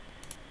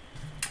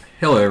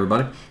Hello,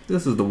 everybody.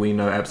 This is the We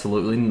Know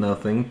Absolutely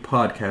Nothing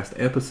podcast,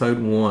 episode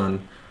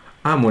 1.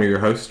 I'm one of your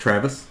hosts,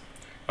 Travis.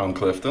 I'm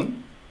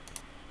Clifton.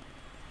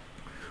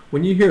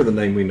 When you hear the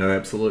name We Know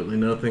Absolutely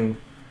Nothing,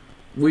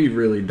 we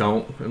really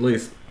don't. At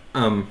least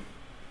I'm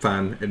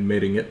fine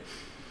admitting it.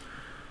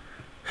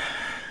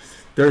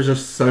 There's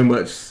just so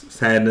much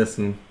sadness,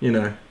 and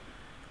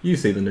you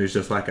see the news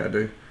just like I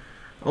do.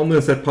 On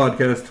this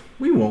podcast,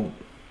 we won't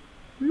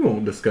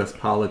discuss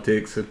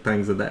politics or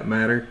things of that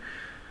matter.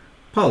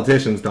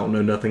 Politicians don't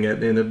know nothing at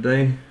the end of the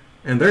day,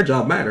 and their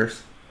job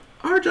matters.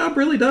 Our job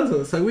really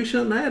doesn't, so we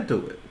shouldn't add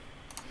to it.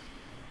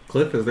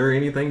 Cliff, is there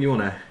anything you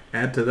want to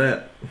add to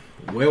that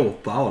well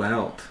thought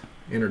out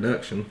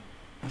introduction?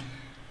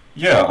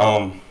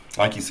 Yeah,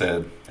 like you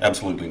said,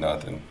 absolutely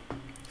nothing.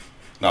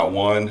 Not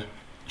one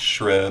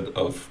shred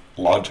of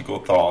logical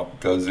thought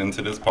goes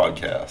into this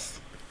podcast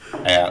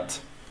at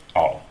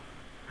all.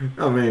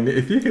 I mean,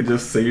 if you could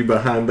just see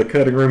behind the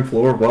cutting room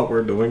floor of what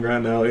we're doing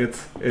right now,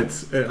 it's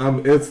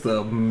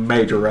the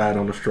major ride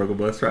on the struggle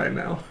bus right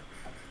now.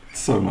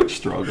 So much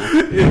struggle.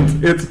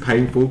 It's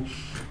painful.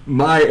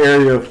 My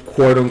area of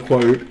quote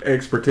unquote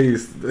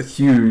expertise, the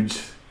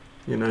huge,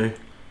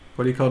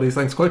 what do you call these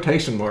things?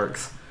 Quotation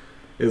marks,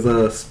 is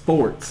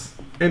sports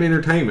and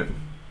entertainment.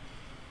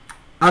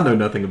 I know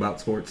nothing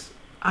about sports.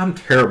 I'm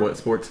terrible at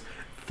sports.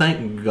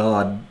 Thank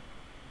God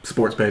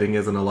sports betting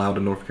isn't allowed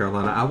in North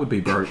Carolina. I would be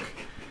broke.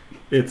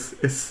 It's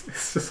just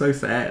so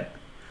sad.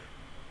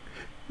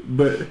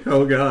 But,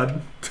 oh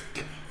God.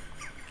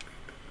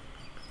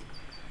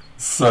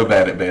 So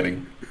bad at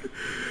betting.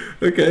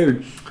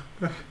 Okay.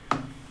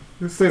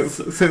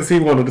 Since he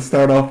wanted to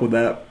start off with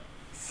that.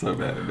 So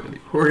bad at betting.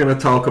 We're going to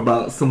talk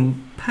about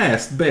some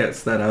past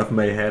bets that I've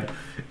had.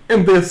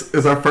 And this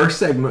is our first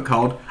segment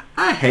called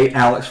I Hate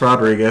Alex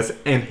Rodriguez,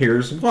 and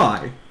Here's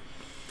Why.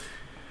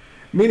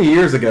 Many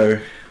years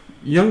ago,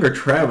 younger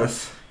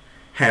Travis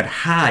had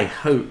high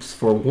hopes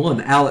for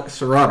one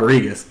Alex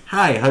Rodriguez.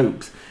 High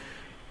hopes.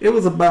 It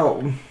was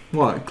about,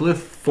 Cliff,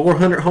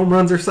 400 home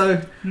runs or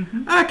so?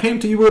 Mm-hmm. I came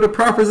to you with a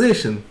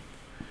proposition.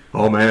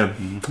 Oh, man.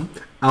 Mm-hmm.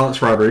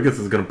 Alex Rodriguez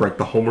is going to break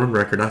the home run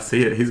record. I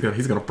see it. He's going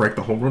to break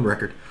the home run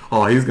record.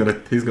 Oh, he's going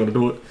to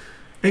do it.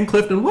 And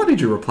Clifton, what did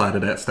you reply to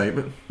that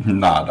statement?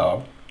 Nah,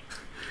 dog.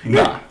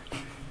 Nah.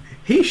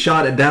 He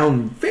shot it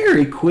down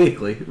very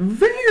quickly.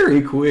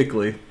 Very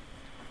quickly.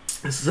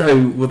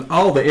 So, with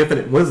all the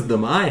infinite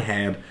wisdom I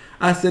had,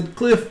 I said,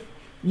 Cliff,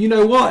 you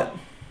know what?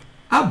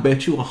 I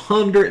bet you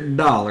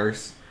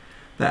 $100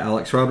 that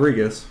Alex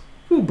Rodriguez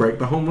will break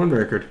the home run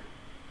record.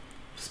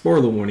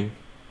 Spoiler warning.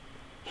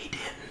 He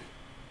didn't.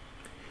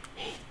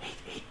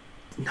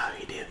 No,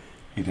 he didn't.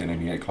 He didn't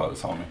even get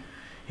close on me.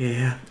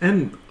 Yeah,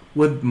 and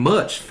with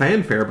much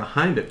fanfare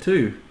behind it,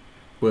 too.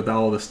 With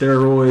all the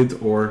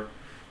steroids or,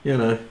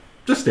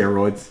 just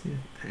steroids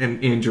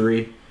and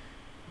injury.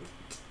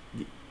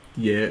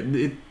 Yeah,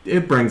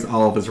 it brings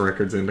all of his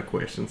records into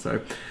question.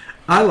 So,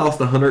 I lost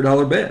a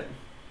 $100 bet.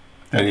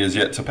 That he is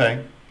yet to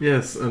pay?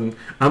 Yes, and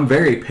I'm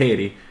very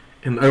petty.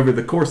 And over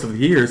the course of the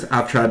years,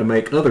 I've tried to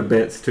make other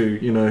bets to,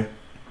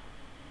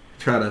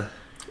 try to,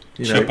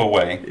 chip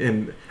away.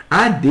 And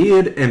I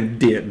did and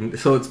didn't.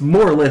 So, it's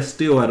more or less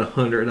still at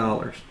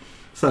 $100.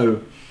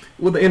 So,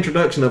 with the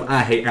introduction of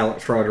I Hate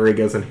Alex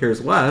Rodriguez, and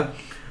Here's Why,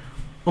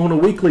 on a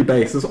weekly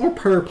basis or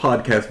per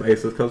podcast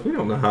basis, because we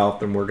don't know how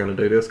often we're going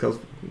to do this because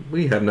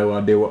we have no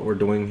idea what we're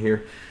doing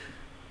here.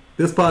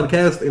 This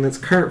podcast in its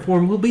current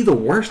form will be the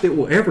worst it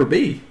will ever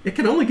be. It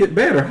can only get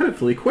better,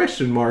 hopefully.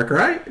 Question mark,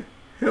 right?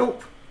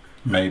 Help.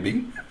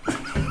 Maybe.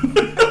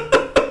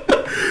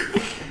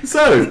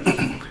 So,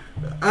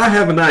 I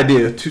have an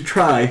idea to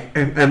try,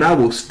 and I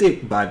will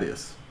stick by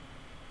this.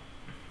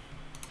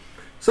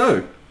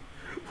 So,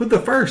 with the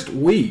first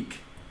week,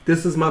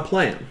 this is my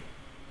plan.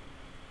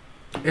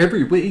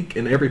 Every week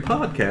in every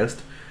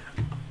podcast,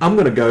 I'm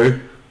going to go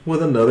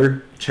with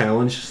another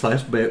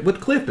challenge/bet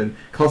with Clifton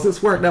because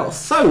it's worked out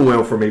so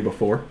well for me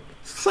before.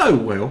 So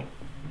well.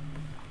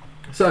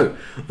 So,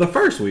 the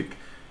first week,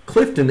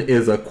 Clifton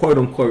is a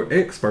quote-unquote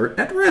expert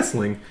at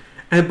wrestling.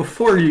 And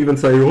before you even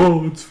say,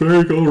 oh, it's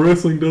fake, oh,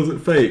 wrestling doesn't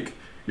fake,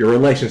 your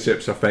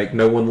relationships are fake,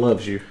 no one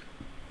loves you.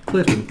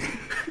 Clifton,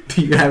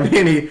 do you have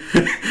any...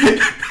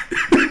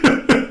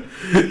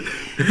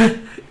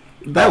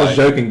 That was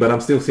joking, but I'm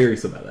still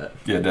serious about that.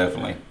 Yeah,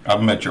 definitely.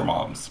 I've met your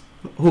moms.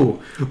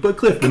 Oh, but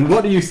Clifton,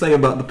 what do you say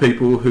about the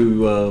people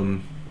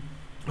who,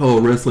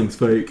 wrestling's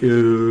fake?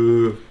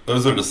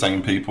 Those are the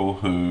same people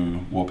who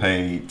will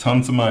pay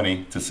tons of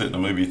money to sit in a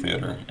movie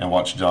theater and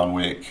watch John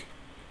Wick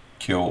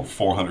kill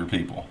 400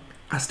 people.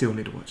 I still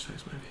need to watch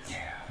those movies.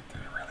 Yeah,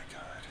 they're really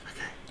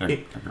good.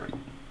 Okay. They're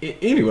great.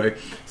 Anyway,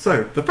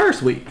 so the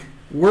first week,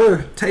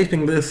 we're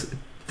taping this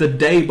the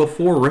day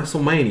before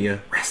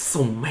WrestleMania.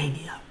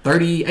 WrestleMania.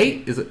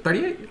 38? Is it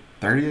 38?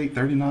 38,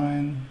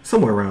 39?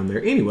 Somewhere around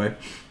there. Anyway,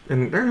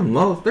 and they're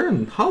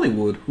in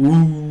Hollywood.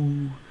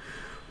 Ooh.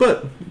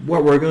 But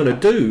what we're going to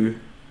do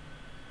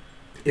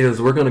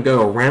is we're going to go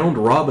a round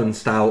robin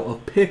style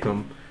of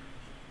pick'em.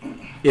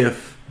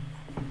 If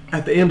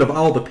at the end of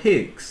all the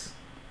picks,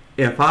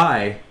 if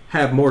I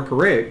have more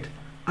correct,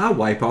 I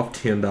wipe off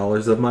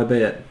 $10 of my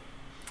bet.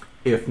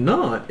 If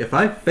not, if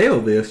I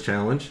fail this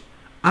challenge,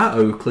 I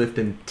owe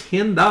Clifton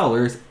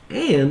 $10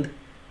 and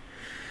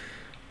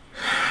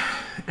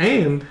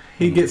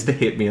he gets to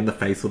hit me in the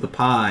face with a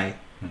pie.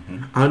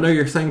 Mm-hmm. I know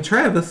you're saying,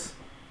 Travis,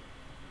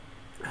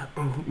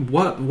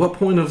 what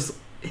point of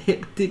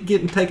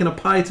getting taken a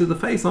pie to the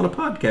face on a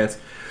podcast?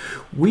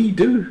 We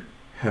do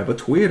have a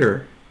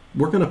Twitter.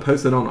 We're going to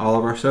post it on all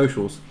of our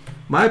socials.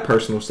 My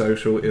personal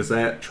social is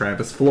at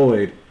Travis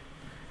Floyd.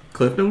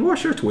 Clifton,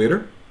 what's your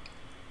Twitter?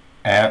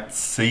 At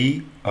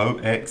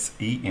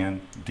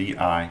COXENDINE.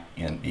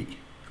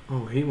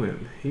 Oh, he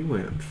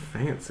went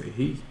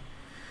fancy.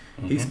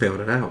 He spelled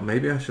it out.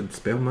 Maybe I should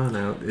spell mine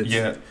out.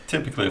 Yeah,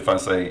 typically if I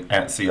say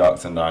at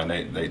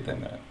COXENDINE, they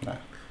know. Nah.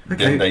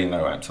 Okay. Then they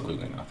know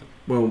absolutely nothing.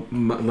 Well,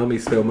 let me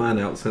spell mine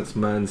out since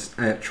mine's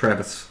at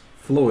Travis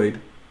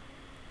Floyd.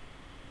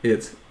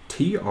 It's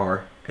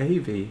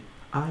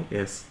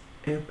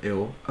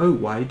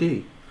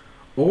TravisFloyd.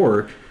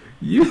 Or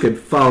you could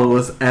follow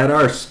us at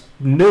our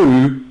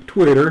new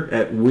Twitter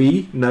at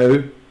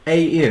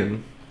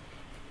WeKnowAN.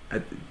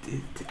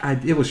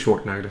 It was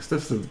short notice.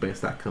 This is the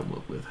best I come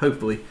up with.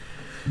 Hopefully,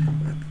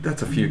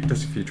 that's a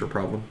future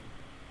problem.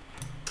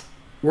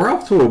 We're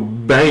off to a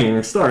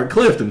banging start.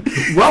 Clifton,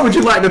 what would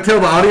you like to tell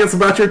the audience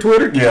about your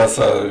Twitter? Yeah,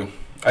 so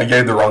I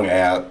gave the wrong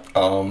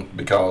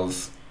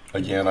because,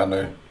 again, I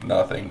know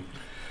nothing.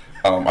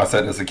 I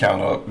set this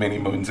account up many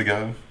moons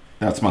ago.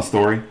 That's my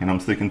story, and I'm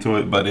sticking to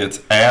it. But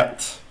it's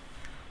at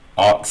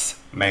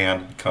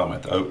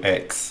OxManCometh,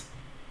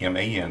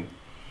 OxManCometh.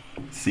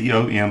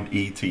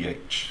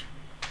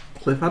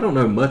 Cliff, I don't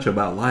know much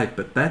about life,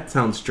 but that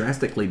sounds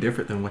drastically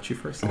different than what you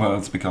first said. Well,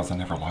 it's because I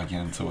never log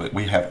into it.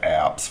 We have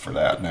apps for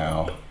that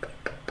now.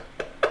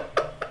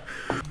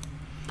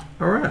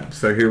 All right,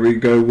 so here we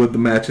go with the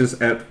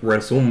matches at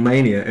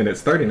WrestleMania, and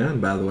it's 39,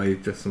 by the way,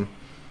 just some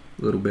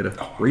little bit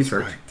of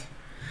research. Right.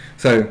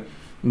 So,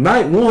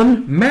 night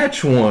one,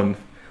 match one.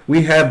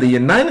 We have the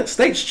United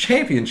States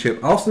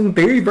Championship, Austin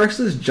Theory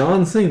versus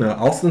John Cena.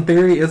 Austin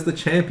Theory is the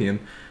champion.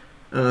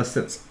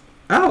 Since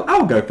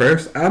I'll go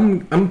first.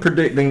 I'm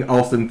predicting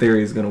Austin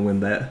Theory is going to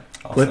win that.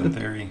 Austin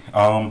Theory.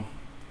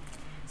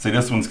 See,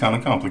 this one's kind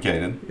of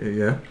complicated.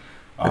 Yeah.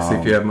 Let's see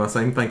if you have my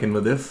same thinking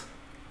with this.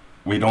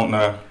 We don't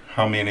know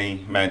how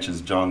many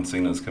matches John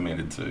Cena's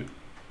committed to,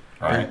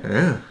 right?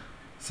 Yeah.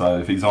 So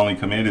if he's only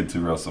committed to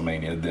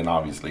WrestleMania, then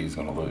obviously he's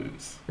going to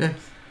lose. Yeah.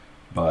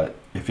 But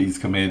if he's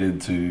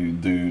committed to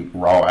do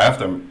Raw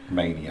after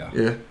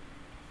Mania,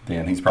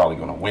 then he's probably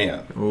going to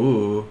win.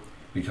 Ooh.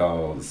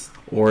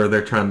 Or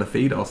they're trying to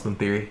feed Austin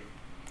Theory.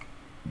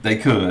 They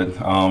could.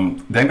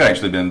 They've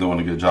actually been doing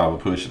a good job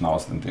of pushing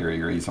Austin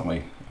Theory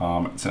recently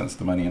since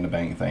the Money in the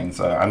Bank thing.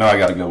 So I know I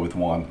got to go with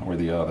one or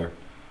the other.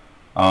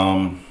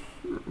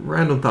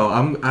 Random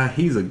thought.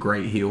 He's a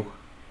great heel.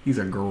 He's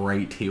a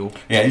great heel.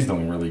 Yeah, he's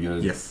doing really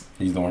good. Yes.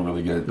 He's doing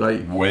really good.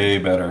 Like, way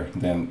better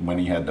than when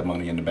he had the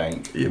Money in the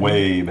Bank.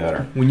 Way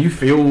better. When you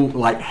feel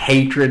like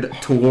hatred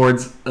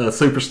towards a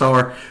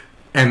superstar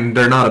and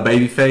they're not a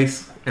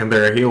babyface and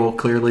they're a heel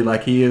clearly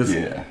like he is,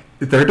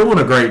 they're doing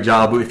a great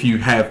job if you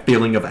have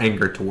feeling of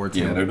anger towards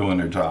him. Yeah, they're doing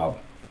their job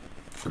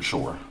for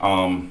sure.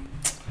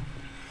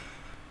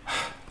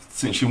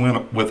 Since you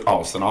went with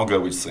Austin, I'll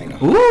go with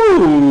Cena.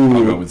 Ooh!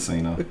 I'll go with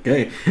Cena.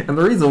 Okay. And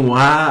the reason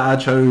why I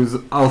chose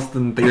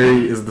Austin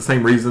Theory is the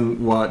same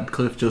reason what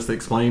Cliff just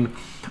explained.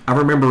 I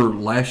remember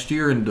last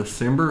year in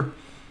December,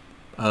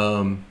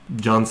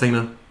 John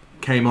Cena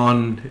came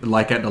on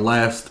like at the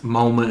last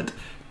moment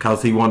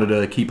because he wanted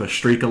to keep a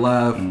streak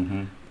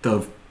alive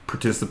of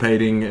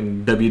participating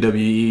in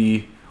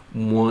WWE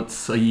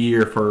once a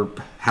year for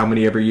how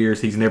many ever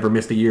years. He's never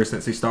missed a year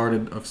since he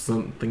started of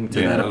something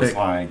to that effect.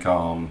 Yeah, it was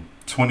like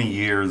 20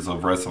 years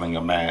of wrestling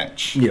a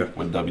match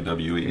with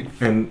WWE.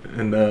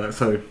 And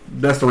so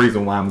that's the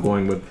reason why I'm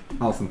going with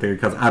Austin Theory,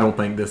 because I don't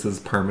think this is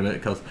permanent,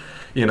 because,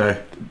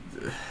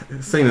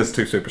 Cena's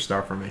too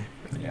superstar for me.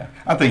 Yeah.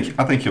 I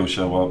think he'll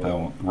show up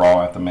on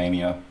Raw at the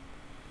Mania,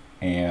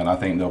 and I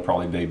think they'll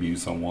probably debut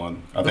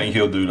someone. I think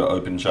he'll do the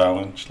open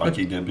challenge like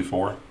he did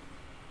before,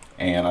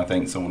 and I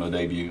think someone will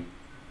debut.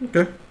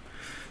 Okay.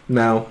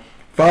 Now,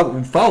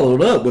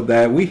 followed up with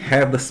that, we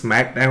have the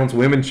SmackDown's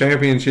Women's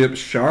Championship,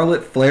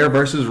 Charlotte Flair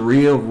versus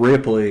Rhea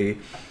Ripley.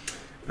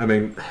 I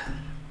mean,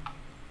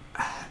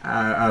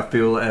 I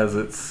feel as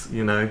it's,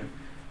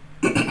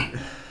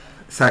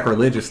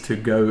 sacrilegious to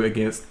go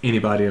against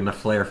anybody in the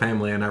Flair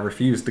family, and I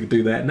refuse to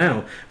do that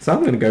now. So I'm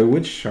going to go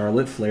with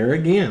Charlotte Flair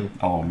again.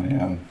 Oh,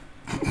 man.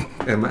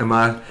 Am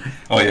I?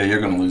 Oh, yeah,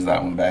 you're going to lose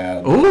that one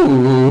bad.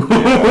 Ooh.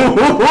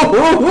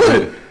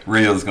 Yeah.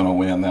 Rhea's going to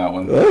win that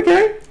one.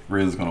 Okay.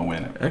 Rhea's going to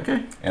win it.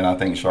 Okay. And I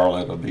think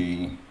Charlotte will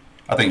be...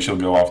 I think she'll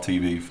go off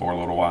TV for a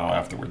little while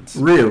afterwards.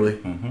 Really?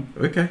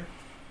 Mm-hmm. Okay.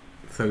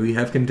 So we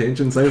have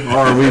contention so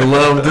far. We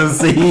love to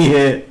see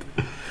it.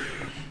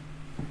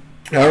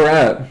 All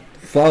right.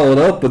 Followed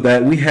up with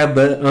that, we have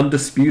the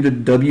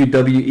undisputed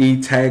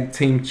WWE Tag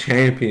Team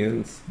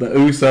Champions, the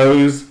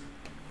Usos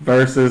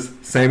versus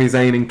Sami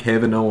Zayn and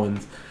Kevin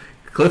Owens.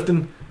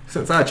 Clifton,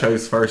 Since I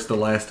chose first the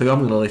last two, I'm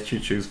going to let you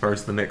choose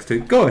first the next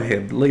two. Go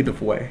ahead, lead the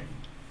way.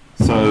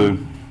 So,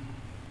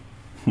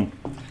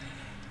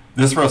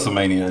 this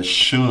WrestleMania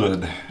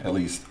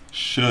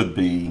should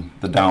be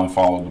the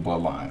downfall of the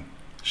Bloodline.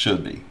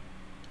 Should be.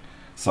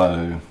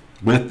 So,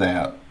 with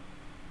that,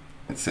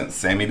 since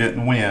Sammy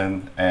didn't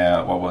win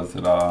at,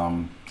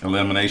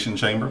 Elimination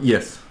Chamber?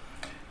 Yes.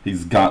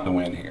 He's got to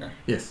win here.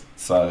 Yes.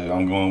 So,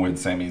 I'm going with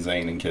Sami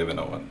Zayn and Kevin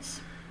Owens.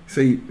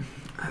 See,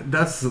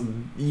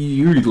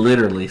 you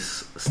literally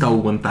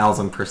stole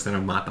 1,000%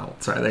 of my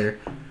thoughts right there.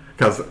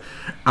 Because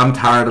I'm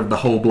tired of the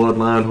whole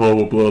bloodline.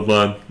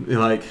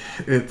 Like,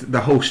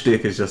 the whole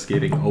shtick is just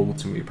getting old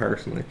to me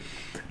personally.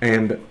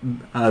 And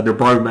the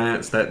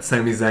bromance that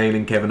Sami Zayn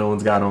and Kevin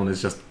Owens got on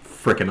is just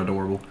freaking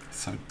adorable.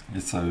 So,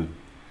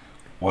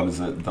 what is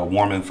it? The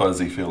warm and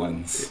fuzzy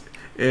feelings.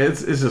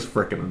 It's just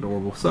freaking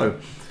adorable. So,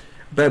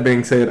 that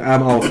being said,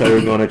 I'm also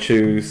going to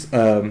choose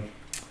Sami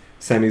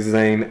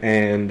Zayn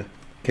and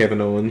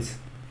Kevin Owens.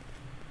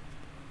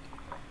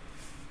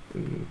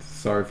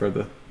 Sorry for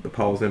the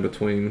pause in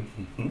between.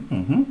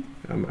 Mm-hmm.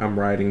 I'm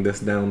writing this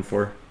down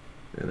for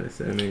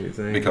Sami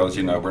Zayn. Because,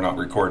 we're not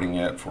recording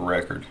yet for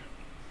record.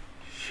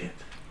 Shit.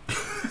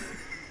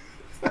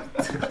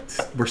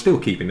 We're still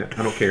keeping it.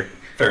 I don't care.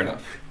 Fair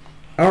enough.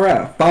 All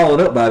right. Followed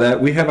up by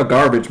that, we have a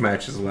garbage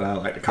match is what I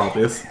like to call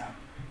this.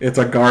 It's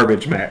a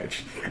garbage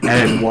match.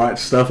 And watch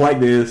stuff like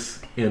this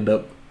end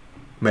up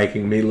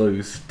making me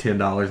lose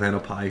 $10 and a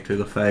pie to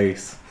the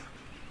face.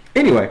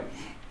 Anyway,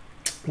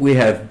 we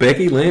have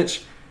Becky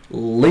Lynch,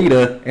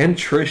 Lita, and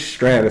Trish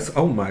Stratus.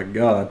 Oh my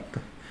God.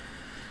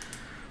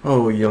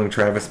 Oh, young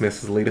Travis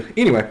misses Lita.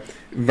 Anyway,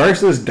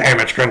 versus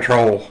Damage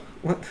Control.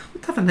 What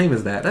type of name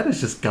is that? That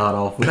is just god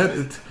awful.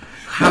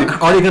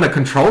 Are they going to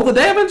control the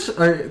damage?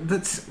 Or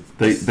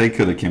They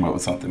could have came up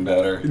with something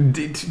better.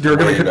 They're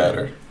Way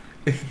better.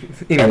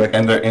 Anyway,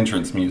 and their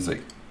entrance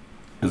music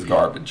is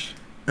garbage.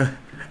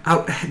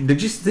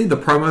 Did you see the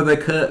promo they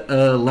cut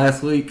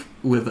last week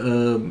with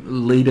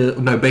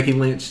Becky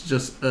Lynch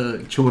just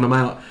chewing them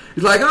out?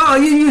 He's like, "Oh,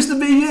 you used to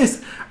be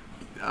this."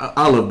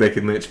 I love Becky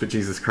Lynch, but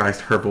Jesus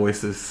Christ, her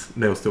voice is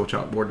nail steel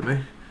chalkboard to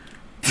me.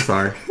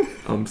 Sorry,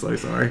 I'm so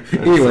sorry.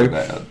 Anyway,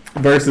 so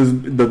versus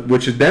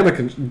which is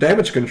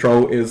damage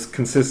control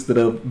consisted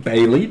of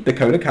Bayley,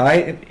 Dakota Kai,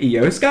 and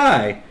Io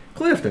Sky.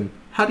 Clifton,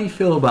 how do you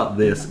feel about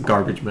this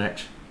garbage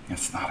match?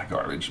 It's not a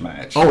garbage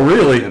match. Oh,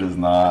 really? It is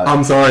not.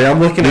 I'm sorry.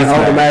 I'm looking at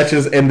all the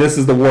matches, and this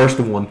is the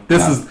worst one.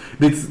 This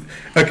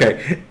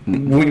okay.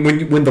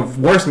 When the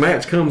worst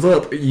match comes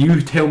up,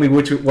 you tell me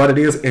what it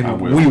is,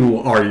 and we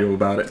will argue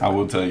about it. I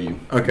will tell you.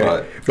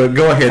 Okay, but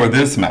go ahead. For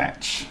this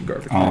match,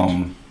 garbage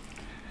match.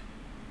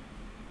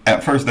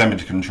 At first,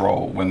 Damage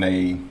Control, when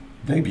they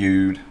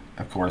debuted,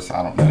 of course,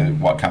 I don't know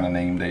what kind of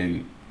name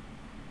they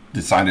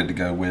decided to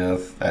go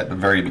with at the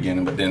very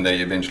beginning, but then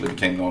they eventually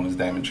became known as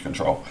Damage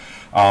Control.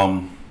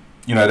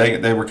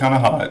 They were kind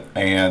of hot,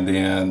 and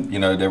then,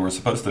 they were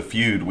supposed to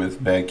feud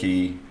with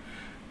Becky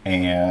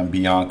and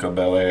Bianca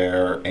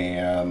Belair,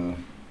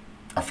 and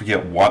I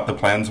forget what the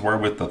plans were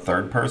with the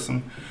third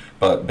person,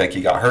 but Becky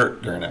got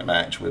hurt during that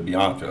match with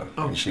Bianca,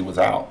 and she was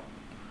out.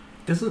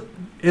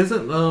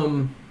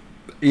 Isn't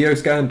Io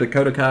Sky and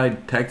Dakota Kai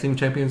tag team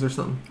champions or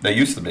something? They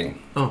used to be.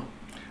 Oh.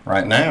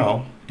 Right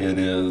now, it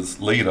is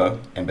Lita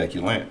and Becky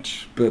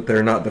Lynch. But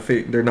they're not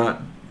They're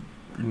not,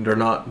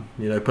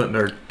 putting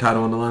their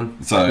title on the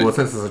line. So,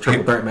 since it's a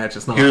triple threat match,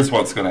 it's not. Here's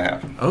what's going to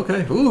happen.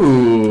 Okay.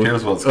 Ooh.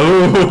 Here's what's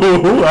going to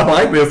happen. Ooh, I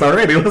like this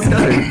already. Let's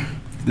go.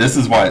 This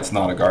is why it's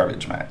not a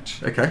garbage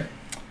match. Okay.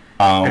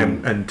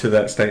 And to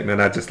that statement,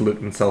 I just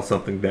looked and saw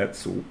something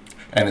that's...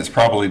 And it's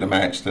probably the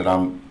match that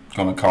I'm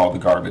going to call the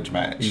garbage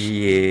match.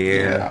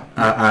 Yeah.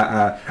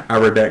 I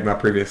redact my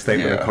previous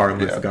statement of calling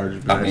this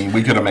garbage match. I mean,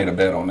 we could have made a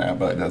bet on that,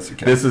 but that's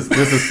okay. This is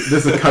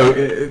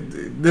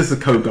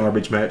code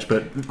garbage match,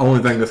 but the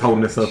only thing that's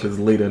holding this up is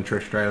Lita and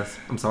Trish Stratus.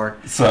 I'm sorry.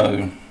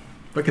 So,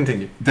 but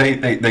continue.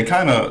 They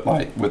kind of,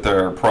 like, with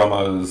their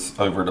promos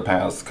over the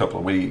past couple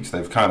of weeks,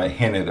 they've kind of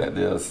hinted at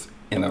this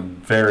in a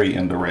very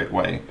indirect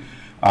way.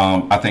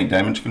 I think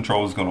Damage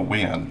Control is going to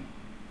win.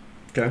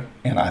 Okay.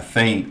 And I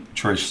think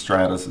Trish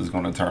Stratus is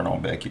going to turn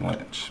on Becky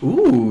Lynch.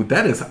 Ooh,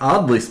 that is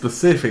oddly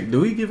specific.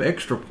 Do we give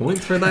extra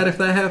points for that if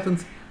that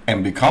happens?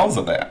 And because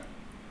of that,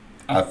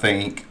 I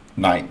think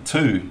night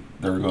 2,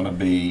 they're going to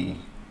be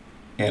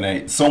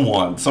in some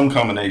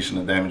combination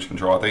of Damage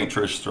Control. I think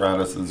Trish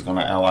Stratus is going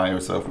to ally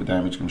herself with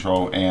Damage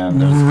Control. And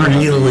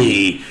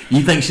really?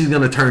 You think she's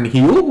going to turn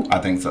heel? I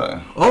think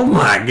so. Oh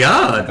my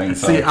God! I think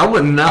so. See, I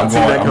would not see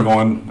that.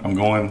 I'm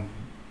going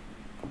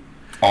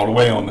all the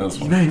way on this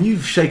one. Man,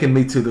 you've shaken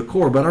me to the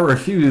core, but I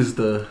refuse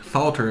to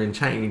falter and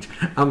change.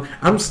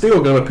 I'm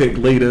still going to pick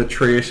Lita,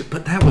 Trish,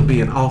 but that would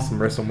be an awesome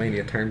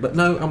WrestleMania turn. But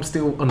no, I'm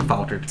still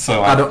unfaltered.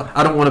 So I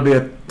don't want to be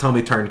a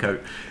Tommy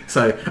Turncoat.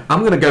 So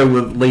I'm going to go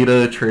with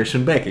Lita, Trish,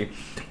 and Becky.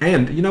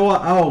 And you know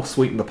what? I'll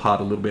sweeten the pot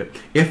a little bit.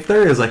 If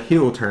there is a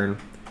heel turn,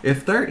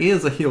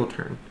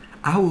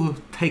 I will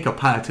take a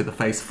pie to the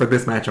face for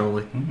this match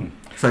only. Mm-hmm.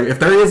 So if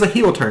there is a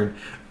heel turn,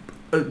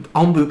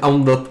 On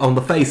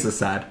the faces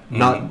side,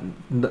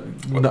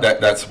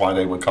 That's why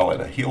they would call it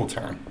a heel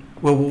turn.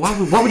 Well,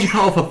 what would you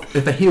call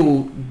if a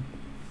heel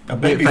A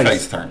baby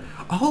face turn.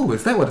 Oh,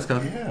 is that what it's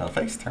called? Yeah, a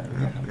face turn.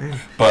 Yeah.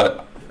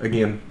 But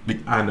again,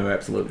 I know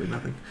absolutely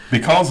nothing.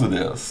 Because of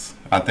this,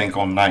 I think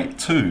on night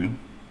 2,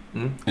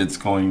 it's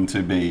going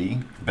to be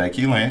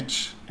Becky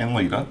Lynch and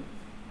Lita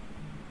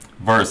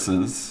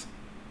versus,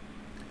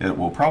 it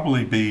will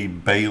probably be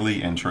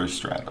Bayley and Trish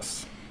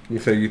Stratus.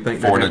 So you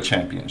think for the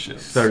championship?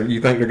 So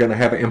you think they're going to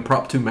have an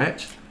impromptu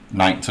match?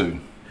 Night 2.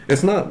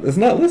 It's not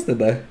listed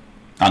though.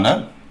 I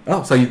know.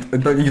 Oh, so you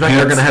think they're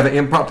going to have an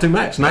impromptu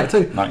match night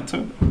 2? Night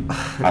 2.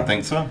 I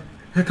think so.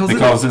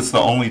 Because it's the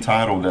only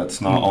title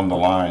that's not on the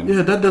line.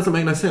 Yeah, that doesn't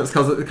make no sense.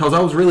 Because I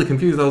was really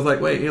confused. I was like,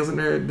 wait, isn't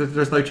there?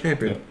 There's no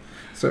champion. Yeah.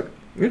 So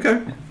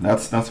okay.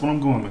 That's what I'm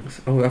going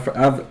with. Oh,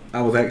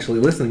 I was actually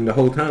listening the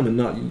whole time and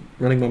not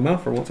running my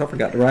mouth for once. I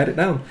forgot to write it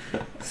down.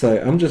 So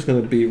I'm just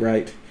going to be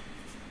right.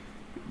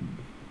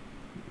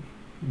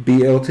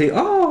 BLT.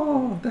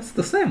 Oh, that's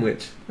the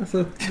sandwich. That's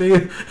a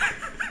big.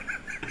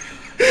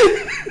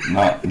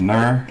 Not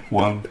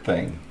one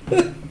thing.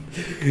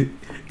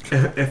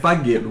 If I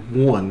get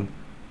one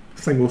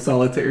single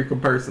solitary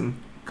person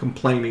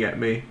complaining at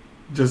me,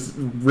 just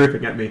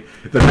ripping at me,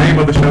 the name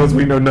of the show is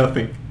We Know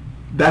Nothing.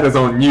 That is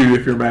on you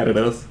if you're mad at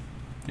us.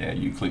 Yeah,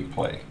 you click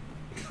play.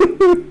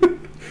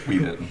 We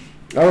didn't.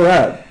 All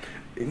right.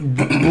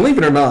 Believe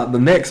it or not, the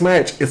next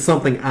match is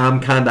something I'm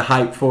kind of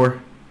hyped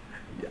for.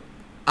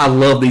 I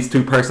love these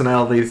two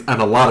personalities,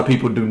 and a lot of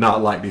people do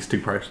not like these two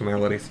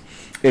personalities.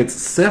 It's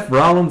Seth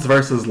Rollins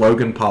versus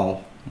Logan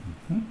Paul.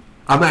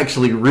 I'm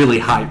actually really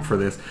hyped for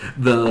this.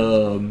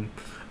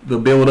 The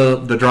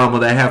build-up, the drama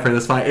they have for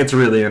this fight, it's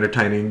really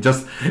entertaining.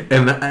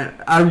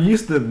 I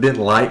used to didn't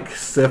like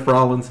Seth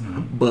Rollins,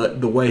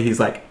 but the way he's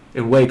like,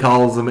 and way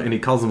calls him, and he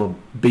calls him a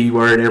B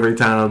word every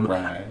time.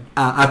 Right.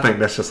 I think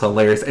that's just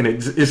hilarious, and it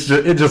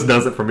just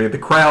does it for me. The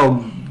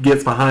crowd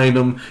gets behind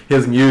him,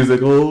 his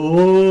music.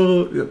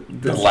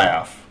 The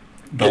laugh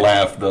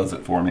does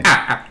it for me.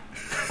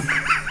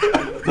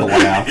 The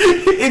laugh.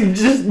 It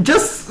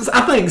just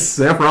I think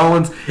Seth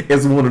Rollins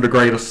is one of the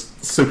greatest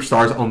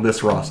superstars on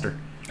this roster.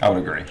 I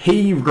would agree.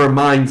 He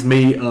reminds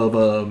me of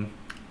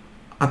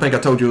I think I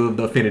told you of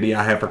the affinity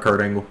I have for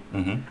Kurt Angle.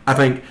 Mm-hmm. I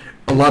think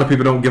a lot of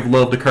people don't give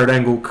love to Kurt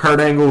Angle. Kurt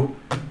Angle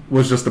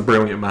was just a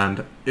brilliant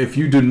mind. If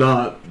you do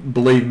not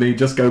believe me,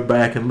 just go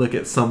back and look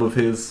at some of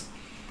his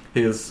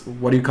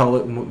what do you call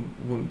it,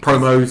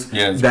 promos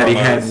that he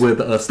had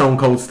with Stone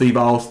Cold Steve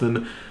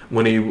Austin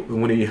when he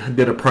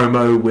did a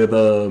promo with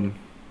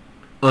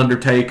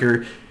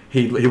Undertaker.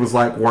 He was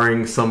like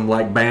wearing some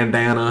like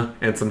bandana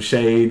and some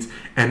shades,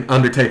 and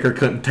Undertaker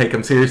couldn't take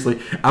him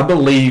seriously. I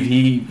believe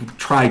he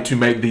tried to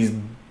make these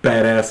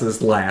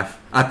badasses laugh.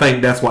 I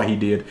think that's what he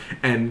did.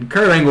 And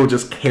Kurt Angle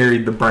just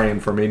carried the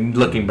brand for me,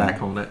 looking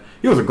back on it.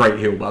 He was a great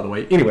heel, by the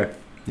way. Anyway.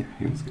 Yeah,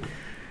 he was good.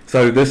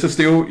 So this is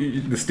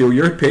still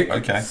your pick.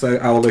 Okay. So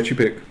I will let you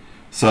pick.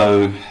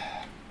 So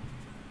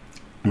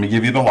let me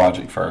give you the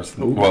logic first.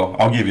 Ooh. Well,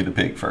 I'll give you the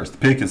pick first. The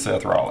pick is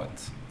Seth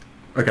Rollins.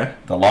 Okay.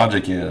 The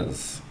logic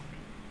is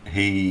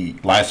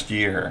last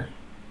year,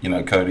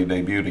 Cody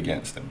debuted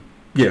against him.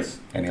 Yes.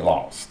 And he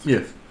lost.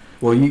 Yes.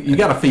 Well, you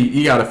gotta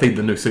feed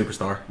the new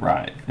superstar.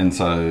 Right. And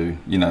so,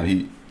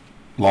 he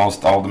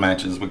lost all the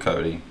matches with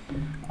Cody.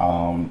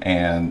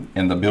 And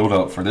in the build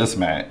up for this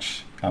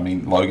match,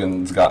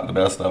 Logan's gotten the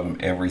best of him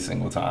every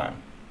single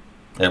time.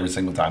 Every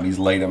single time. He's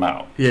laid him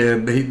out. Yeah,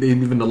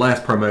 even the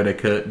last promo they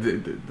cut,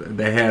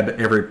 they had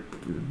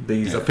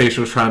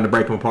officials trying to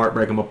break him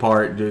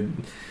apart.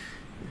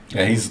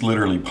 Yeah, he's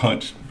literally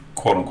punched,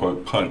 quote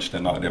unquote, punched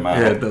and knocked him out.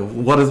 Yeah,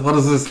 what is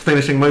this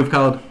finishing move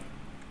called?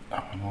 I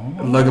don't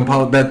know. Logan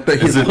Paul.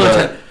 His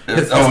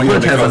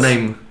punch has a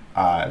name.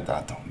 I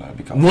don't know,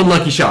 because One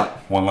Lucky Shot.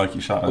 One Lucky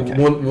Shot.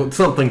 Okay.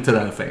 Something to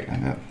that effect.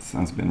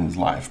 That's been his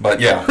life, but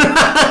yeah.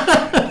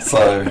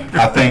 So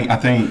I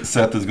think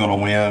Seth is going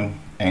to win,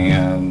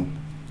 and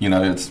I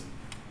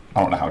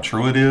don't know how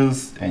true it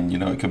is, and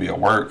it could be a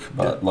work,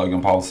 but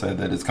Logan Paul said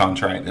that his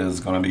contract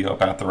is going to be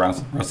up after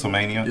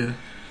WrestleMania. Yeah.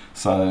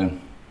 So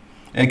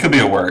it could be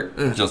a work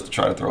just to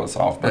try to throw us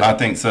off, but I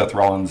think Seth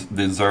Rollins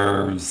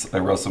deserves a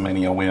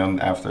WrestleMania win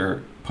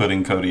after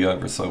putting Cody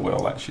over so well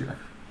last year.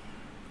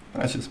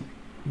 That's just me.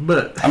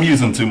 But I'm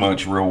using too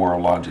much real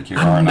world logic here.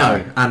 I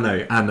know.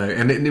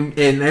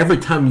 And every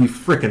time you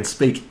freaking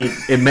speak,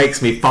 it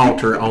makes me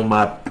falter on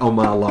my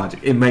logic.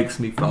 It makes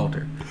me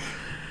falter.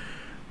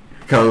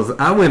 Because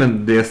I went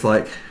into this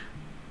like,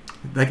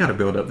 they got to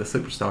build up the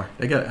superstar.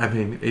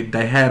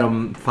 They had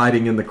him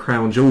fighting in the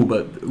Crown Jewel,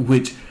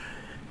 which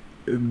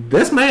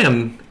this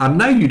man, I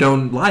know you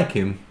don't like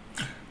him.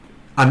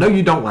 I know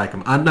you don't like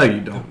him. I know you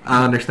don't.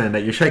 I understand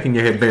that. You're shaking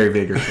your head very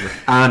vigorously.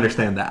 I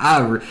understand that.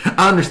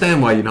 I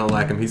understand why you don't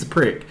like him. He's a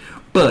prick.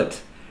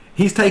 But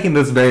he's taking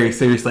this very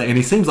seriously, and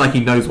he seems like he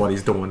knows what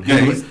he's doing.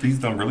 Yeah, he's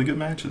done really good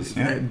matches.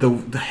 Yeah.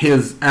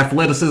 His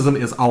athleticism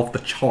is off the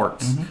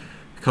charts. Mm-hmm.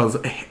 Because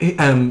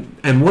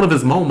and one of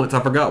his moments, I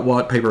forgot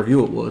what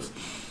pay-per-view it was,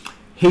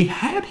 he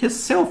had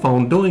his cell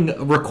phone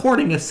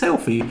recording a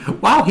selfie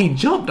while he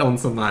jumped on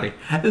somebody.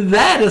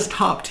 That is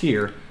top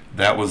tier.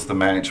 That was the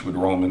match with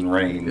Roman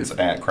Reigns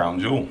at Crown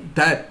Jewel.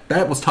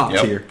 That was top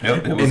tier.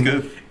 Yep, it was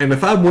good. And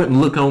if I went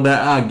and look on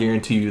that, I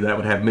guarantee you that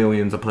would have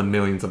millions upon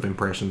millions of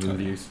impressions and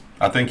views.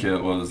 I think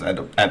it was at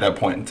that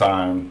point in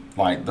time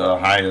like the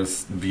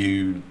highest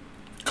viewed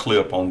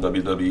clip on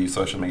WWE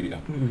social media.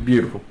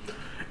 Beautiful.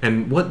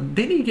 And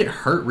didn't he get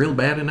hurt real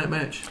bad in that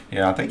match?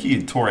 Yeah, I think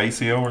he tore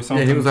ACL or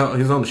something. Yeah, he was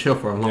on the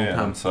shelf for a long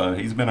time. So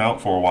he's been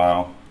out for a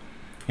while.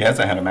 He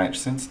hasn't had a match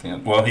since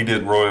then. Well, he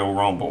did Royal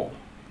Rumble,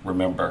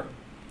 remember?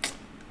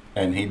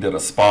 And he did a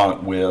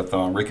spot with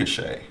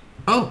Ricochet.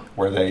 Oh.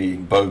 Where they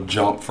both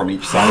jumped from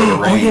each side of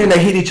the ring. Oh, yeah, and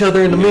they hit each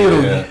other in the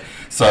middle. Yeah.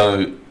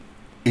 So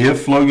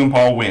if Logan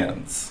Paul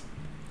wins,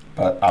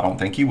 but I don't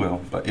think he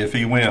will, but if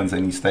he wins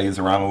and he stays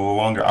around a little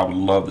longer, I would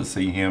love to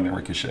see him and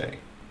Ricochet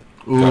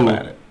go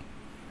at it.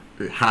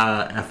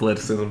 High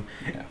athleticism.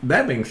 Yeah.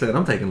 That being said,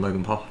 I'm taking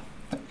Logan Paul.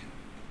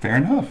 Fair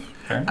enough.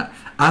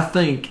 I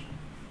think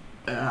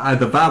the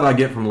vibe I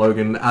get from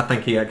Logan, I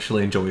think he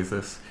actually enjoys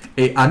this.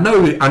 I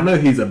know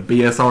he's a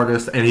BS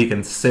artist and he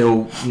can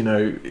sell,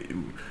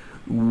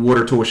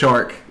 water to a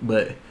shark,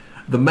 but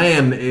the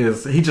man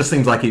he just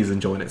seems like he's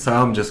enjoying it. So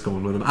I'm just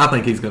going with him. I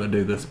think he's going to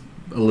do this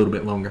a little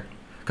bit longer.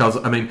 Because,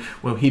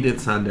 he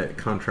did sign that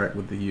contract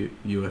with the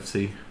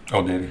UFC.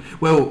 Oh, did he?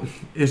 Well,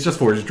 it's just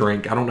for his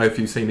drink. I don't know if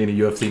you've seen any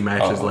UFC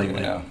matches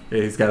lately. Yeah.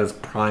 He's got his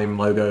Prime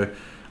logo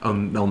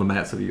on the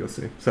mats of the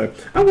UFC. So,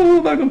 I'm going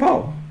with Logan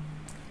Paul.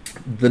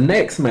 The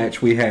next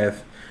match we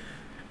have,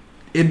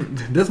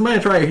 this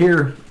match right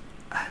here,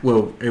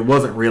 well, it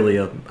wasn't really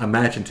a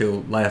match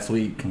until last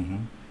week.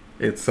 Mm-hmm.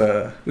 It's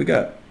we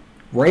got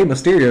Rey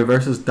Mysterio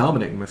versus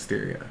Dominic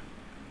Mysterio.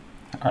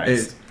 All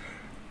right.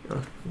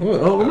 We're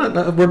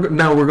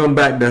going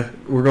back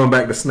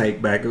to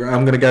Snake back.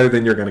 I'm gonna go,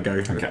 then you're gonna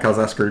go because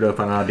I screwed up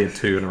and I did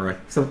 2 in a row.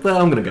 So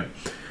I'm gonna go.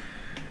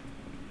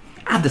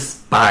 I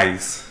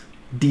despise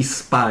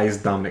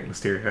Dominic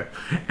Mysterio,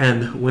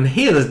 and when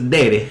his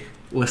daddy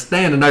was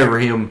standing over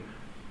him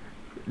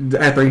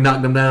after he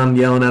knocked him down,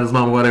 yelling at his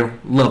mom or whatever,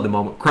 loved the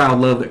moment. Crowd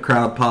loved it.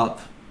 Crowd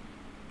pop.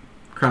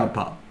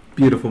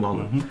 Beautiful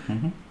moment. Mm-hmm,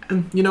 mm-hmm.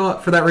 And you know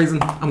what? For that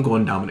reason, I'm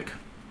going Dominic.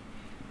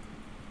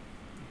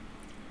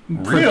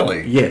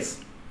 Really?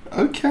 Yes.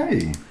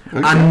 Okay.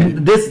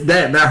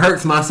 That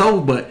hurts my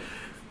soul, but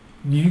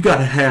you got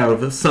to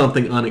have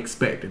something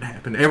unexpected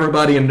happen.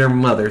 Everybody and their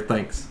mother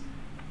thinks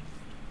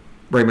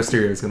Rey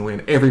Mysterio is going to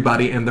win.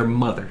 Everybody and their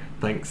mother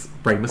thinks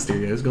Rey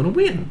Mysterio is going to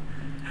win.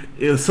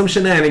 Some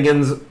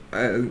shenanigans.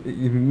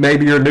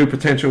 Maybe your new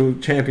potential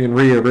champion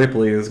Rhea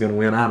Ripley is going to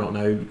win. I don't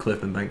know.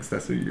 Clifton thinks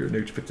that's who your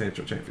new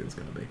potential champion is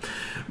going to be,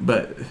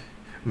 but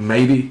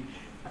maybe.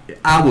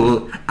 I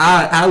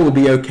will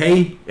be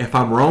okay if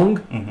I'm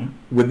wrong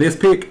with this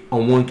pick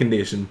on one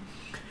condition.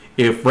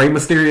 If Rey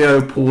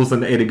Mysterio pulls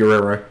an Eddie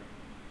Guerrero,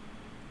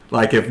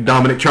 like if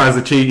Dominic tries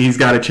to cheat, he's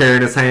got a chair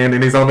in his hand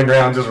and he's on the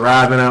ground just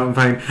writhing out in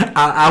pain,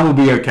 I will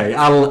be okay.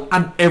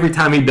 Every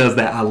time he does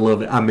that, I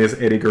love it. I miss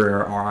Eddie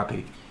Guerrero,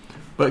 R.I.P.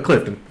 But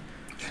Clifton,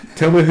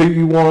 tell me who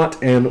you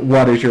want and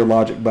what is your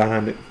logic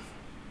behind it.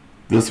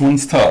 This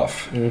one's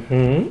tough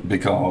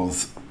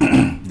because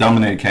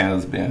Dominic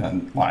has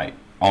been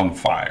on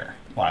fire.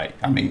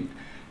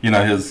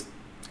 His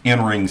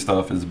in-ring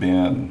stuff has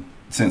been,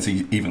 since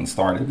he even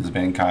started, has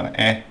been kind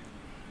of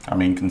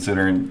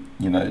considering,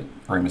 Rey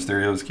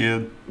Mysterio's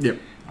kid. Yep.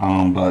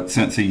 But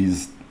since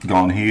he's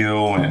gone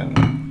heel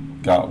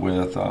and got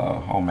with,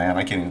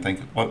 I can't even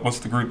think, what's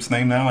the group's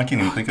name now? I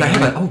can't even think of it.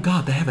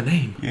 They have a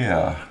name.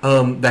 Yeah.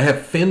 They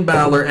have Finn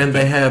Balor and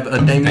they have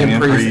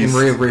Damian Priest and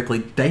Rhea Ripley.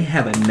 They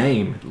have a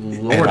name.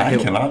 Lord, I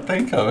cannot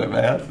think of it,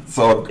 man.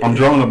 So I'm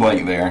drawing a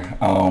blank there.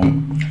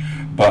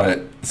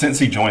 But since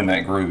he joined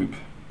that group,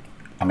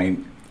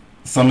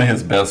 some of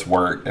his best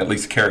work, at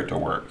least character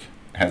work,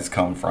 has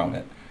come from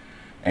it.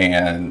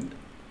 And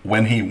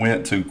when he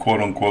went to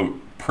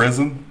quote-unquote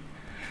prison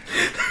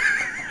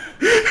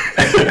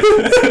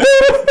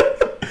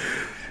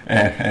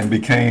and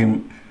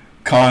became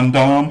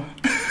condom.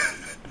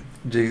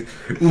 Jeez.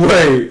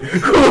 Wait,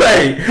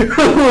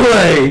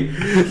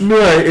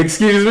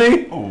 excuse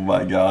me? Oh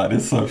my God,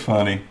 it's so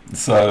funny.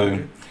 So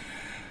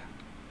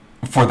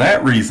for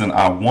that reason,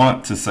 I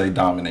want to say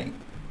Dominic.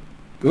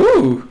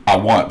 Ooh. I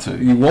want to.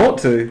 You want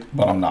to?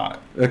 But I'm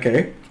not.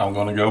 Okay. I'm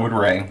going to go with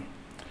Ray.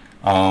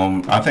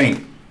 I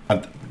think,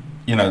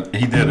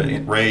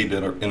 Ray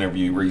did an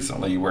interview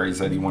recently where he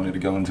said he wanted to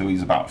go until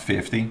he's about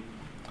 50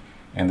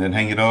 and then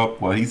hang it up.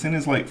 Well, he's in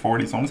his late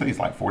 40s. So I'm going to say he's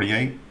like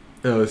 48.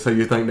 Oh, so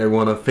you think they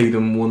want to feed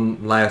him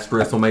one last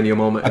WrestleMania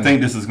moment? I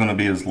think this is going to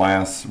be his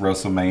last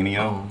WrestleMania.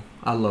 Oh,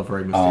 I love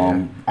Rey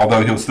Mysterio.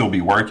 Although he'll still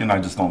be working, I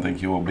just don't think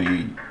he will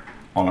be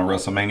on a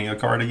WrestleMania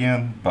card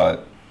again.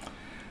 But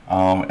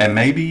and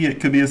maybe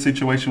it could be a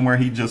situation where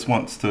he just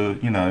wants to,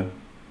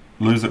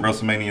 lose at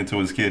WrestleMania to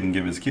his kid and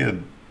give his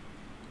kid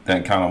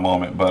that kind of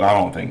moment. But I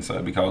don't think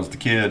so because the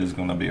kid is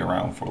going to be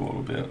around for a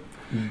little bit.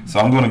 So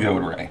I'm going to go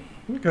with Ray.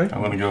 Okay.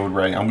 I'm going to go with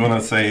Ray. I'm going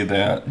to say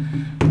that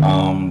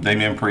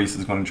Damian Priest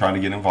is going to try to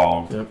get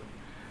involved. Yep.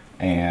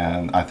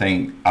 And I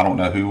don't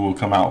know who will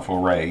come out for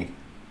Ray,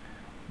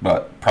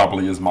 but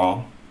probably his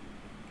mom.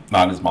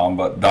 Not his mom,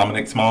 but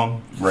Dominic's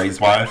mom, Ray's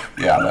wife.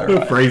 Yeah, I know,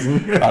 right?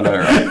 Phrasing. I know,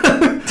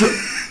 right?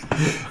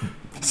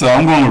 So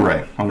I'm going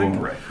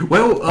with Ray.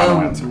 Well,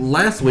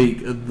 last week,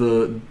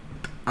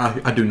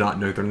 I do not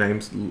know their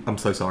names. I'm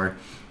so sorry.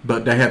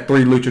 But they had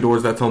 3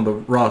 luchadors that's on the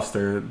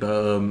roster.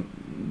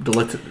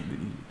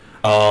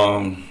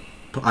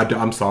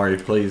 I'm sorry,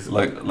 please.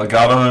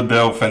 Legado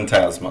del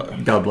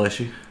Fantasma. God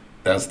bless you.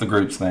 That's the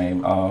group's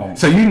name.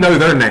 So you know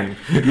their name.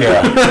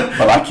 Yeah,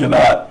 but I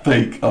cannot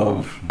think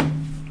of...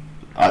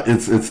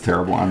 it's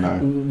terrible, I know.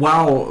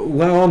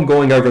 While I'm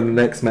going over the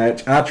next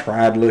match, I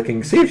tried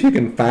looking. See if you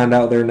can find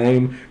out their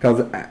name,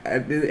 because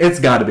it's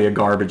got to be a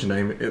garbage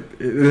name.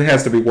 It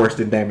has to be worse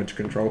than Damage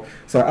Control.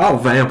 So I'll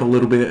vamp a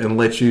little bit and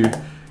let you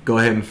go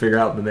ahead and figure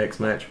out the next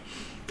match.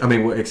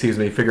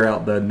 Figure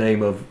out the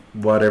name of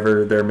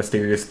whatever their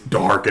mysterious,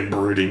 dark, and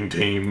brooding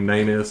team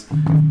name is.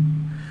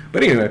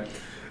 But anyway,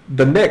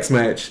 the next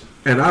match,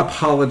 and I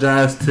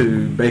apologize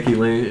to Becky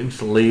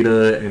Lynch,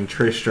 Lita, and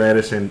Trish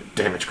Stratus, and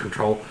Damage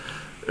Control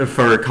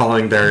for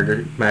calling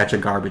their match a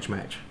garbage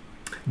match.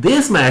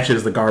 This match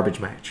is the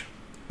garbage match.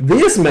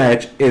 This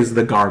match is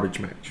the garbage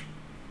match.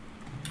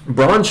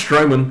 Braun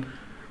Strowman,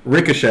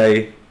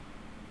 Ricochet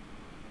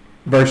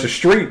versus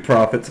Street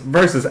Profits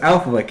versus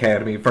Alpha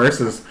Academy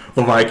versus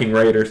the Viking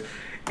Raiders.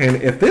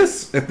 And if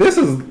this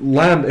is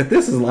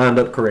lined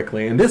up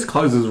correctly, and this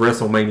closes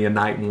WrestleMania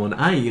Night 1,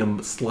 I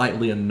am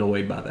slightly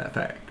annoyed by that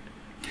fact.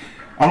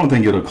 I don't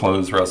think it'll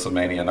close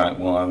WrestleMania Night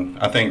 1.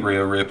 I think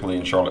Rhea Ripley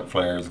and Charlotte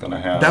Flair is going to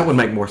have... That would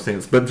make more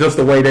sense. But just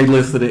the way they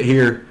listed it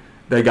here,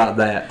 they got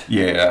that.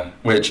 Yeah,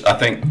 which I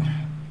think...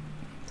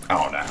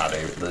 I don't know how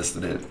they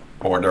listed it,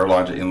 or their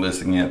logic in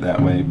listing it that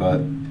way,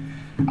 but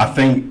I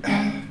think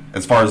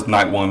as far as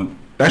Night 1...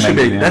 That should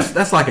be...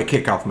 That's like a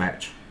kickoff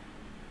match.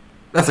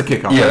 That's a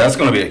kickoff match. Yeah, that's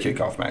going to be a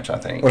kickoff match, I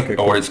think. Okay,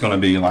 cool. Or it's going to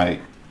be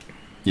like...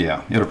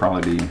 Yeah, it'll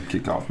probably be a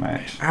kickoff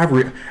match.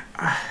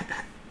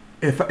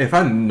 If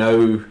I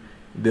know...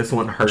 This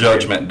one hurt.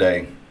 Judgment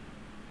Day.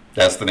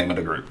 That's the name of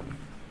the group.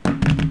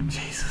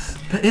 Jesus.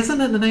 But isn't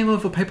that the name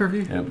of a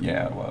pay-per-view?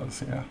 Yeah, it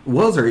was, yeah.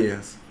 Was or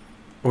is?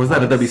 Or was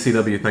that a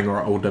WCW thing or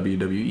an old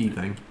WWE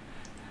thing?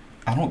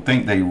 I don't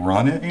think they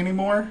run it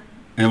anymore.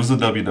 It was a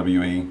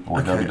WWE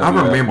or WWF,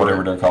 I remember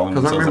whatever they're calling it.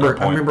 Because I remember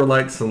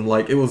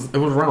it was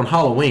around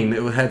Halloween.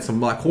 It had some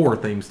like horror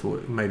themes to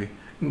it, maybe.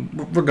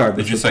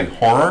 Regardless. Did you say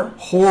horror?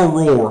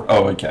 Horror.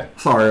 Oh, okay.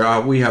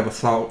 Sorry, we have a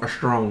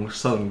strong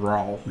southern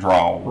drawl.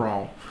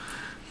 Drawl.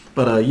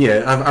 But I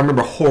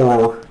remember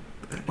horror.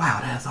 Wow,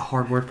 that's a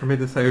hard word for me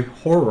to say.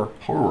 Horror.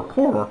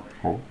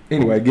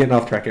 Anyway, getting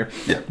off track here.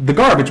 Yeah. The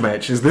garbage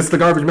match. Is this the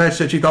garbage match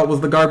that you thought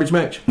was the garbage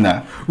match?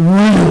 No.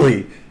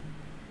 Really?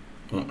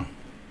 I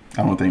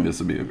don't think this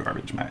would be a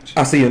garbage match.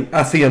 I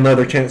see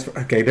another chance.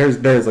 Okay,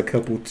 there's a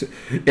couple.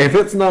 If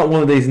it's not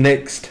one of these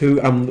next two,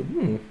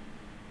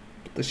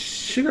 the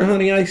sugar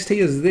honey iced tea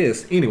is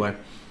this. Anyway,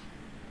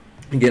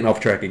 I'm getting off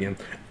track again.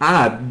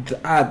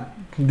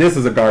 This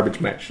is a garbage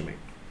match to me.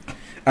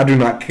 I do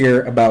not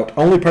care about...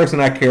 Only person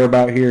I care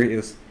about here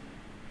is...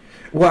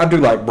 Well, I do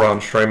like Braun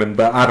Strowman,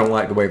 but I don't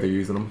like the way they're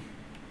using him.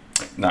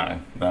 No.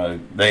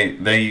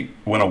 They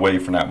went away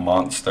from that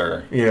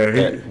monster.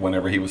 Yeah.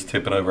 Whenever he was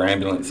tipping over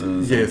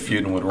ambulances and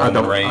feuding with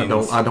Roman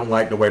Reigns. I don't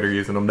like the way they're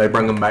using them. They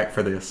bring them back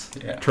for this.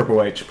 Yeah.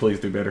 Triple H, please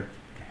do better.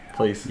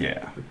 Please.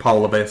 Yeah.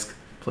 Paul Levesque,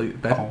 please.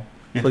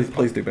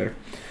 Please do better.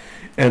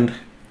 And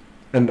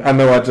I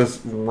know I just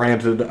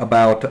ranted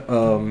about...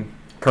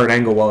 Kurt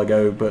Angle a while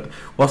ago, but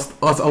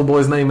what's old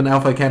boy's name in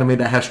Alpha Academy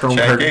that has strong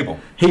Chad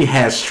Gable. He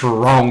has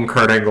strong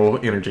Kurt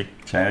Angle energy.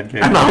 Chad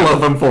Gable. And I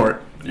love him for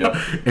it. Yep.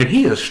 And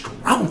he is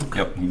strong.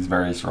 Yep, he's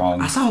very strong.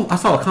 I saw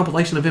a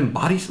compilation of him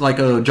bodies like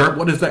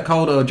what is that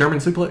called? A German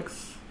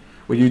suplex?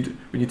 When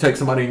you take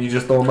somebody and you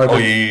just throw them over. Oh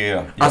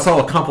yeah. Yep. I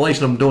saw a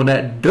compilation of him doing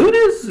that. Dude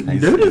is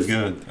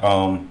good.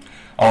 I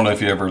don't know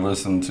if you ever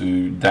listened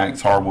to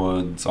Dax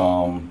Harwood's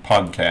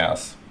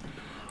podcast.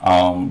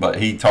 But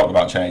he talked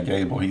about Chad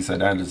Gable. He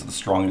said that is the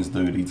strongest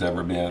dude he's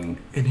ever been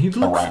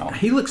around.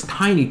 He looks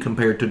tiny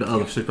compared to the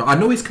other super. I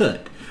know he's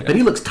cut, but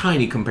he looks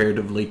tiny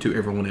comparatively to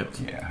everyone else.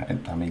 Yeah,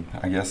 I mean,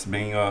 I guess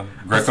being a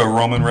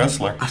Greco-Roman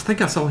wrestler. I think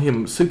I saw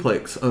him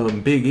suplex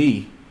Big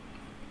E.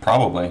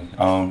 Probably.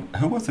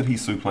 Who was it he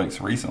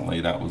suplexed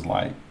recently that was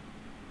like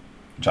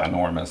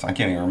ginormous? I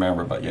can't even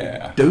remember, but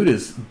yeah. Dude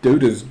is.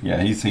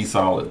 Yeah, he's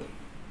solid.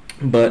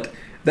 But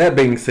that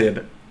being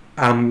said,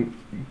 I'm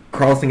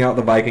crossing out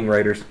the Viking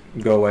Raiders.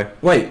 Go away.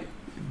 Wait,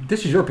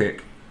 this is your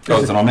pick.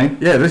 Is it on me?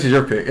 Yeah, this is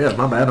your pick. Yeah,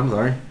 my bad. I'm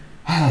sorry.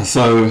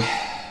 So,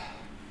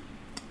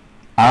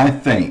 I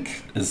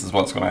think this is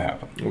what's going to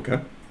happen. Okay.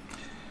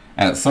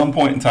 At some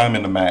point in time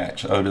in the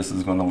match, Otis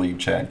is going to leave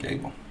Chad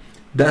Gable.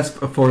 That's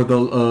for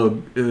the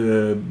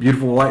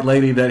beautiful white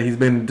lady that he's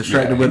been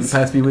distracted with the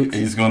past few weeks?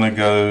 He's going to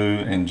go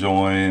and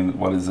join,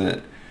 what is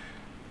it?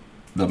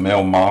 The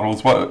male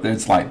models.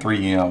 It's like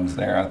 3 M's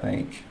there, I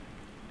think.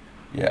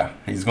 Yeah,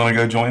 he's going to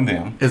go join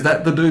them. Is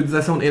that the dudes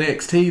that's on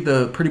NXT,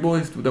 the pretty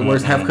boys that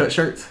wears half-cut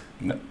shirts?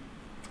 No.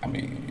 I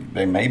mean,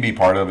 they may be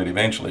part of it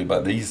eventually,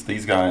 but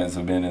these guys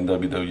have been in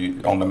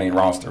WWE on the main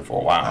roster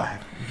for a while.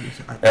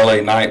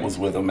 LA Knight was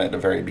with them at the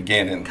very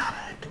beginning. God,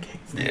 I hate the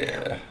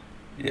Kings.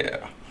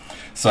 Yeah.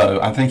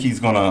 So I think he's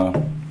going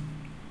to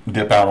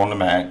dip out on the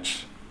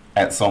match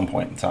at some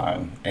point in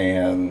time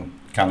and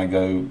kind of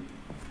go.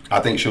 I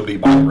think she'll be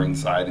by the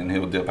ringside and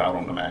he'll dip out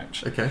on the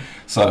match. Okay.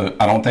 So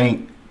I don't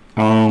think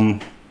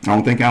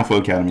Alpha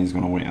Academy is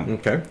going to win.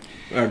 Okay,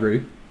 I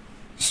agree.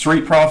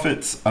 Street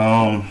Profits,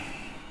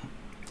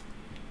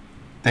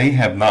 they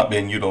have not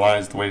been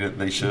utilized the way that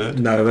they should.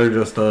 No, they're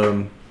just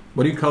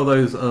what do you call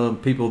those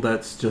people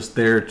that's just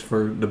there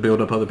to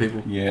build up other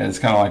people? Yeah, it's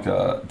kind of like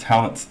a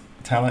talent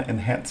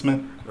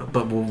enhancement.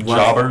 But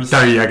jobbers.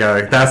 There you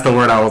go. That's the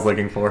word I was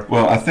looking for.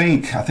 Well, I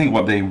think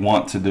what they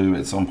want to do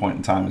at some point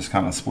in time is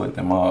kind of split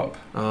them up.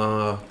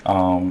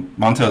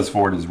 Montez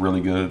Ford is really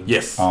good.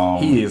 Yes,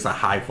 he is a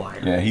high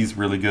flyer. Yeah, he's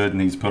really good,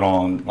 and he's put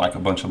on like a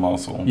bunch of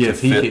muscle to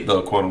fit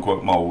the quote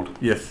unquote mold.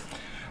 Yes.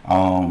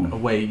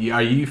 Wait,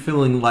 are you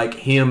feeling like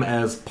him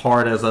as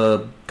part as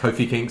a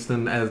Kofi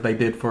Kingston as they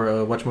did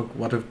for what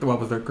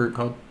was their group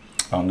called?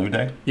 New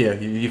Day. Yeah,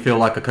 you feel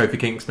like a Kofi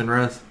Kingston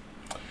rise?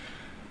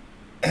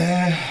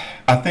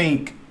 I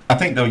think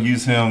they'll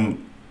use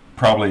him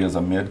probably as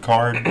a mid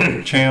card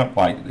champ,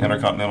 like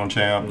Intercontinental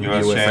champ,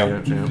 US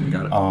champ.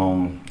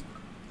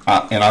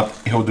 Got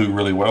it. He'll do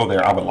really well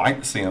there. I would like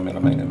to see him in a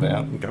main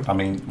event. Okay. I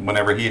mean,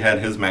 whenever he had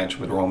his match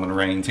with Roman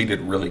Reigns, he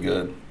did really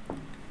good.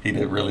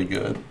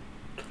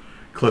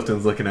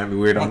 Clifton's looking at me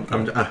weird.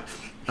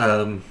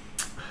 I'm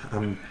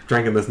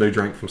drinking this new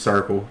drink from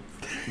Circle.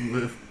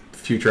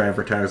 Future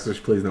advertisers,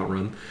 please don't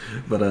run.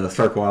 But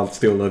Circle, I'll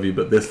still love you.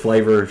 But this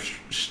flavor,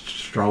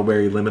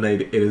 strawberry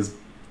lemonade, it is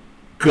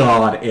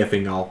god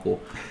effing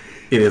awful.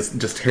 It is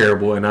just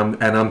terrible, and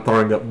I'm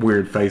throwing up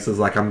weird faces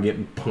like I'm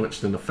getting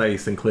punched in the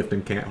face, and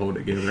Clifton can't hold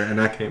it together, and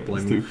I can't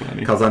blame him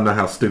because I know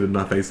how stupid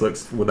my face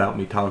looks without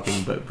me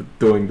talking. But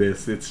doing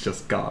this, it's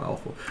just god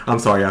awful. I'm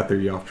sorry I threw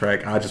you off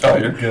track. I just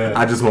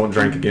won't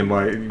drink again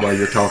while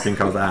you're talking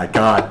because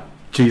God.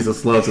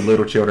 Jesus loves the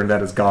little children.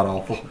 That is god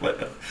awful.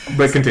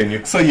 But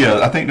continue. So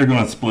yeah, I think they're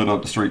going to split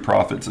up the Street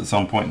Profits at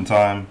some point in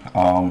time.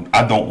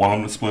 I don't want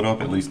them to split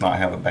up. At least not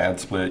have a bad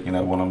split.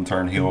 Want them to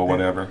turn heel or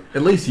whatever.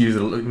 At least use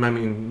it. I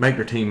mean, make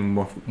their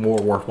team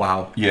more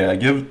worthwhile. Yeah,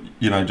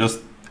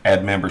 just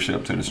add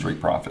membership to the Street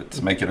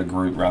Profits. Make it a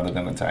group rather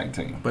than a tag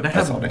team. But they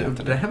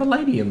have a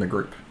lady in the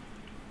group.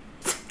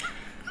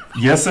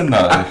 Yes and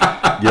no.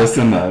 Yes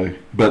and no.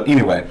 But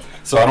anyway,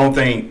 so I don't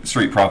think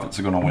Street Profits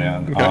are going to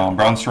win. Okay.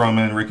 Braun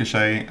Strowman,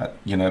 Ricochet,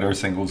 they're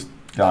singles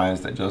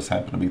guys that just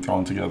happen to be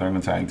thrown together in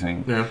a tag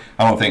team. Yeah.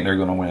 I don't think they're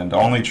going to win. The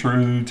only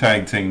true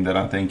tag team that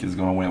I think is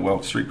going to win,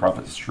 well, Street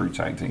Profits is a true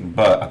tag team,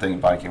 but I think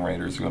Viking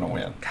Raiders are going to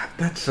win. God,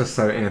 that's just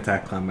so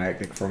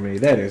anticlimactic for me.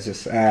 That is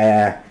just,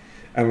 I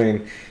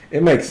mean,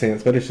 it makes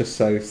sense, but it's just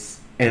so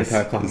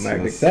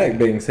anticlimactic. That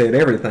being said,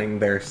 everything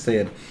there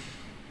said.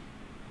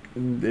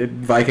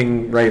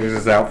 Viking Raiders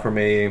is out for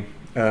me.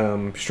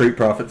 Street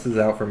Profits is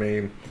out for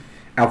me.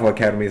 Alpha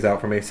Academy is out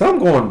for me. So I'm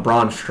going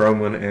Braun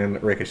Strowman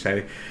and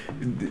Ricochet.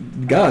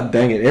 God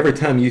dang it. Every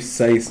time you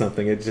say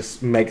something, it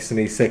just makes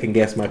me second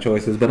guess my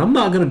choices. But I'm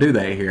not going to do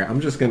that here.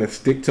 I'm just going to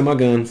stick to my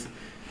guns,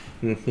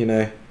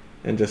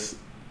 and just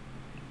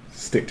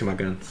stick to my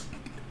guns.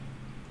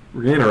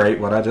 Reiterate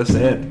what I just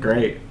said.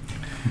 Great.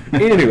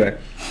 Anyway,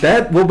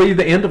 that will be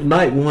the end of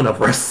night 1 of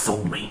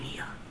WrestleMania.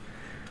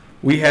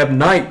 We have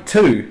night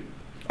 2.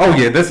 Oh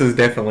yeah, this is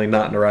definitely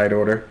not in the right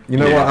order. You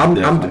know what?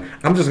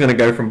 I'm just gonna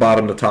go from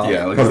bottom to top.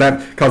 Yeah, because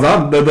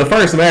the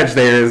first match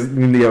there is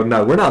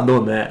no, we're not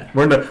doing that.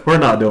 We're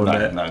not doing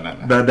that.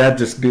 No. That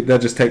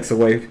just takes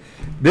away.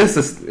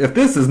 If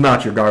this is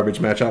not your garbage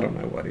match, I don't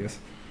know what is.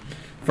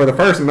 For the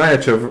first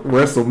match of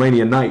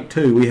WrestleMania Night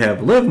 2, we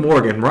have Liv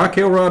Morgan,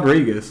 Raquel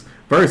Rodriguez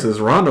versus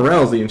Ronda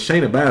Rousey and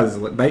Shayna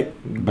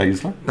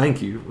Baszler.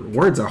 Thank you.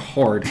 Words are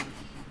hard.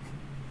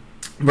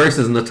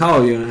 Versus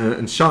Natalya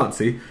and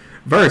Shotzi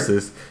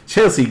versus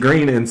Chelsea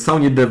Green and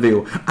Sonya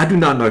Deville. I do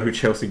not know who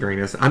Chelsea Green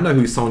is. I know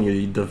who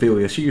Sonya Deville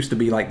is. She used to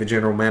be like the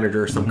general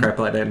manager or some crap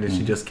like that, and then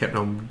she just kept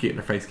on getting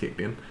her face kicked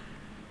in.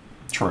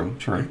 True.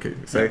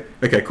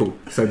 Okay, cool.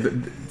 So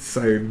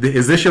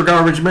is this your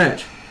garbage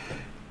match?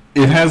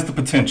 It has the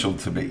potential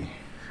to be.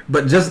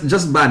 But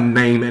just by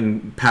name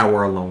and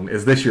power alone,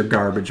 is this your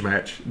garbage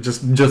match?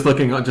 Just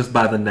looking just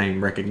by the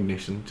name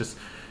recognition, just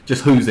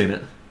who's in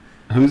it?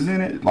 Who's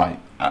in it?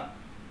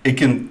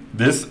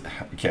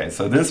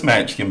 So this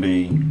match can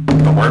be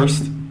the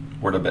worst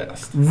or the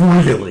best.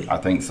 Really? I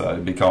think so,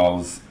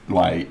 because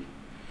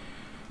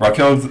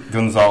Raquel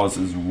Gonzalez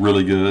is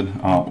really good.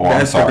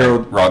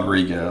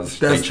 Rodriguez.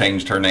 They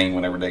changed her name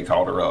whenever they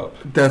called her up.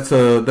 That's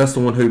the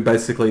one who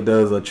basically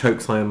does a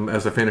choke slam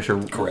as a finisher.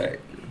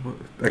 Correct.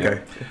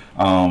 Okay.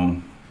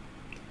 Yeah.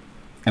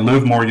 And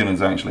Liv Morgan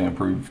has actually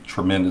improved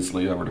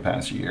tremendously over the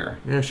past year.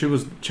 Yeah, she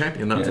was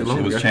champion not too long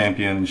ago. She was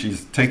champion.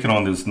 She's taken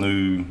on this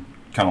new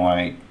kind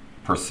of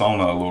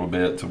persona a little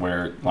bit, to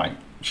where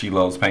she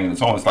loves pain.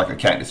 It's almost like a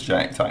Cactus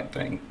Jack type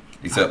thing,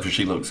 except for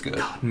she looks good.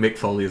 Mick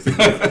Foley is a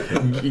gift.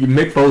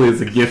 Mick Foley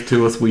is a gift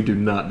to us we do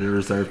not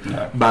deserve.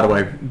 No. By the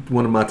way,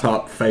 one of my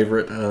top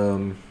favorite.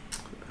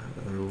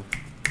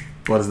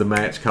 What is the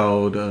match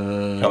called?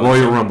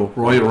 Royal Rumble.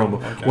 Royal Rumble.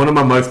 Okay. One of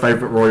my most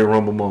favorite Royal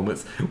Rumble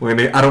moments. When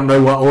I don't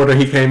know what order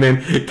he came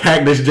in.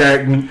 Cactus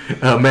Jack,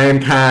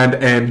 Mankind,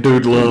 and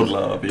Dude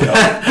Love. Yeah.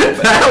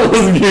 That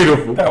was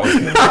beautiful. That was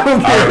good.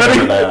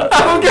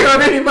 I don't care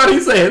what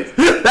anybody says.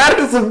 That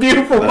is a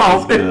beautiful That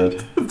was moment.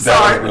 good. I'm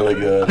sorry. That was really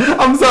good.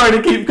 I'm sorry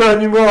to keep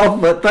cutting you off,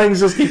 but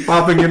things just keep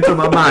popping into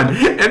my mind.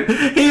 And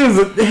he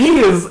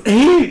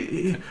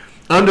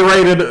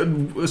underrated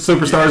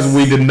superstars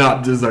we did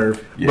not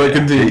deserve. Yeah, but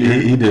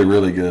continue. he did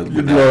really good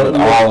with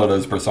all of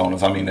those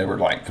personas. I mean, they were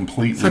like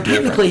completely So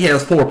different. technically he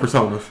has 4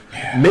 personas.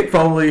 Yeah. Mick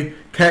Foley,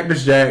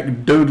 Cactus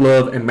Jack, Dude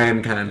Love, and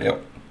Mankind.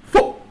 Yep.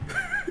 4.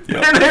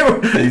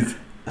 Yep.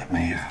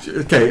 Man.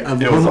 Okay,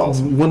 It was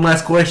awesome. one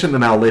last question,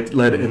 and I'll let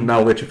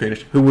you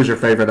finish. Who was your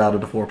favorite out of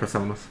the 4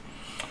 personas?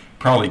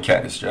 Probably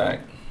Cactus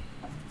Jack.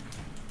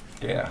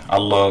 Yeah, I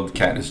loved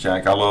Cactus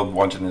Jack. I loved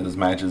watching his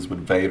matches with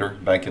Vader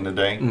back in the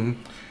day. Mm-hmm.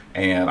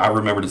 And I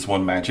remember this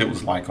one match. It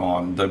was like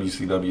on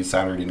WCW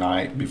Saturday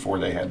night before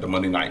they had the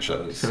Monday night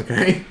shows.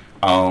 Okay.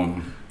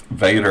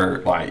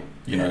 Vader, like,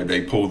 you know,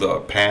 they pulled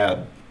the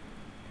pad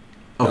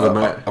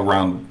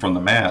around from the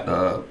mat.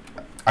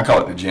 I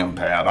call it the gym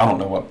pad. I don't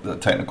know what the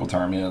technical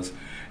term is.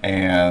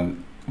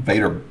 And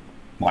Vader,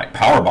 like,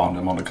 powerbombed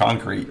him on the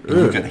concrete.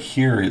 And you could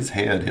hear his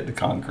head hit the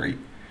concrete.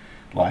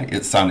 Like,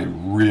 it sounded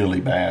really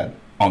bad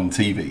on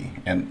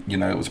TV. And, you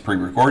know, it was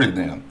pre-recorded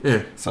then.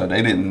 Yeah. So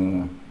they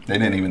didn't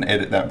even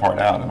edit that part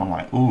out. And I'm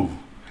like, ooh.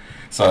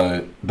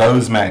 So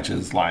those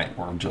matches, like,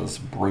 were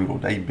just brutal.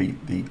 They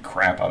beat the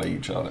crap out of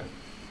each other.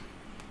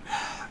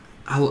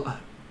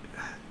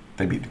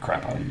 They beat the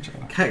crap out of each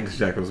other. Cactus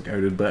Jack was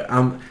goated, but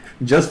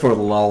just for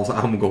the laws,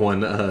 I'm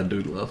going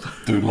Dude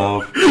Love. Dude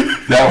Love.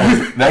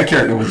 That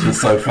character was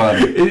just so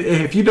funny.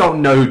 If you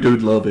don't know who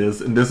Dude Love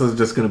is, and this is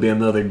just going to be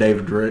another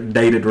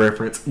dated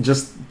reference,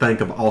 just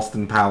think of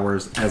Austin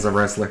Powers as a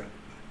wrestler.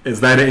 Is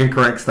that an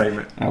incorrect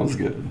statement? That was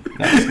good.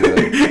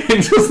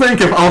 And just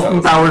think if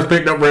Austin Powers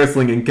picked up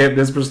wrestling and kept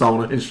his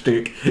persona and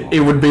shtick,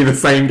 it would be the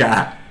same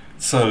guy.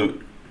 So,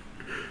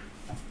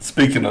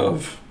 speaking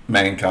of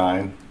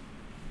Mankind,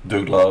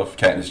 Dude Love,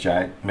 Cactus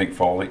Jack, Mick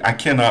Foley, I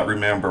cannot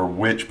remember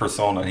which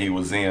persona he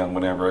was in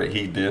whenever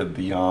he did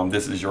the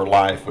This Is Your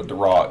Life with The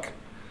Rock.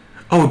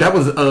 Oh, that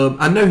was,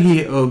 I know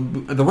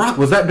The Rock,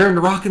 was that during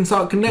the Rock and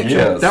Sock Connection?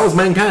 Yes. That was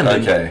Mankind.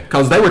 Okay.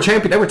 Because they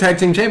were tag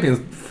team champions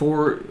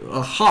for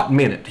a hot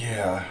minute.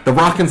 Yeah. The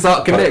Rock and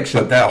Sock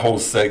Connection. But that whole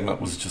segment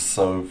was just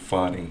so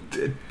funny.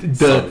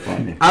 So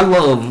funny. I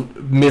love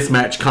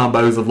mismatch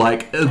combos of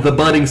like the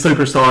budding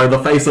superstar, the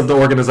face of the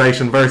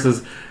organization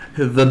versus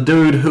the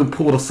dude who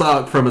pulled a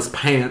sock from his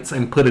pants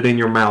and put it in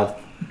your mouth.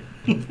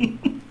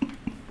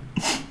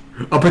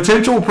 A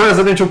potential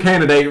presidential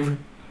candidate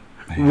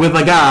with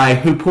a guy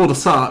who pulled a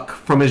sock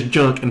from his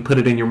junk and put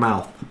it in your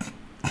mouth.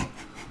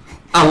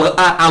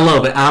 I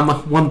love it. I'm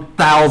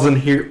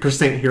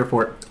 1,000% here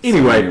for it.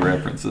 Anyway, so many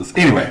references.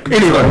 Anyway,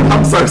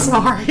 I'm so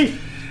sorry.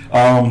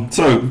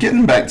 So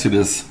getting back to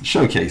this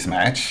showcase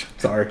match.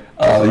 Sorry.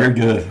 You're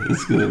good.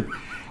 It's good.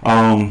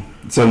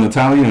 So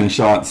Natalya and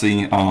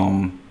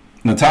Shotzi.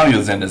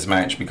 Natalya's in this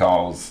match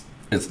because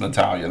it's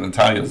Natalya.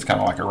 Natalya is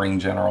kind of like a ring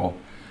general.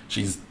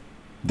 She's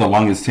the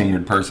longest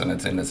tenured person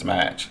that's in this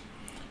match.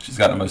 She's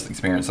got the most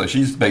experience, so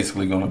she's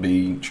basically going to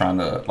be trying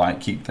to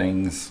like keep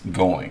things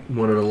going.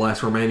 One of the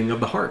last remaining of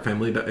the Hart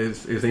family.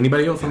 Is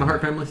anybody else in the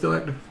Hart family still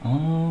active?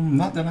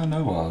 Not that I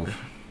know of.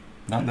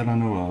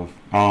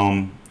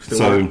 Still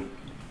So working?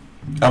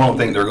 I don't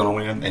think they're going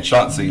to win. And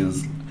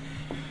Shotzi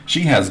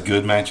she has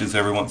good matches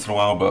every once in a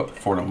while, but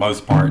for the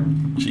most part,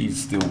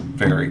 she's still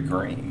very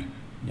green.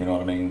 You know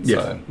what I mean?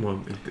 Yes. So,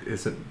 Well,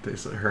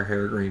 isn't her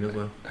hair green as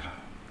well?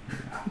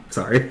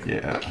 Sorry.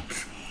 yeah.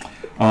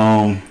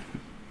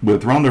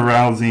 With Ronda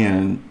Rousey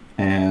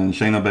and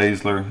Shayna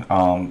Baszler,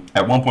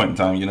 at one point in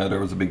time, you know,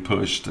 there was a big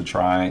push to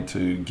try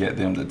to get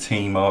them to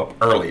team up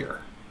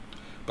earlier,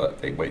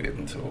 but they waited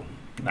until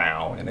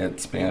now, and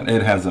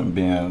it hasn't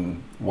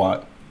been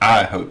what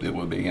I hoped it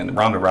would be. And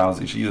Ronda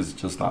Rousey, she has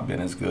just not been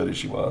as good as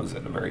she was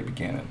at the very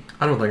beginning.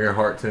 I don't think her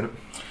heart's in it.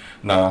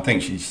 No, I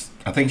think she's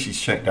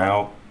checked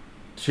out.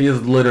 She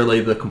is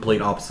literally the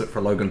complete opposite for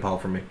Logan Paul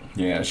for me.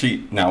 Yeah,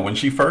 when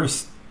she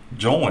first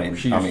joined,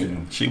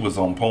 she was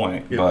on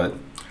point, yeah. But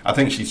I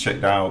think she's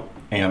checked out,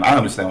 and I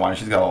understand why.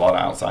 She's got a lot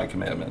of outside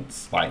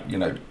commitments, like, you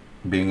know,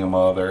 being a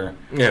mother,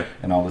 yeah,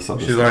 and all this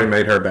other stuff. She's already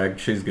made her bag.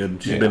 She's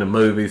good. She's been in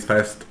movies,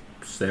 Fast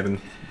 7.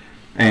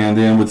 And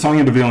then with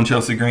Sonya Deville and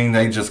Chelsea Green,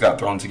 they just got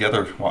thrown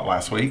together,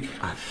 last week?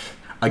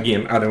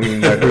 Again, I don't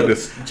even know who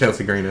this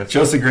Chelsea Green is.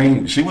 Chelsea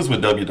Green, she was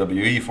with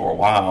WWE for a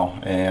while,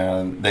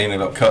 and they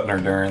ended up cutting her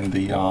during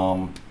the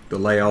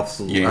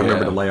layoffs. Yeah. I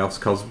remember the layoffs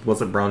because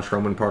wasn't Braun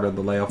Strowman part of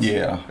the layoffs?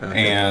 Yeah,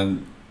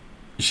 and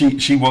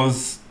she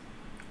was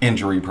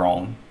injury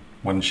prone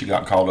when she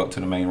got called up to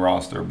the main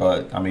roster,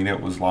 but I mean, it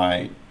was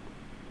like,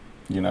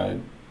 you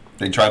know,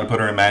 They tried to put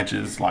her in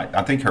matches. Like,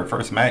 I think her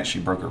first match, she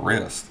broke her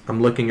wrist.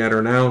 I'm looking at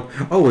her now.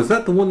 Oh, is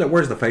that the one that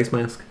wears the face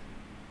mask?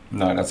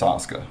 No, that's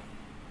Asuka.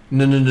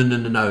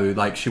 No.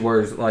 Like, she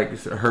wears,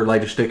 like, her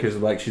latest stick is,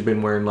 like, she's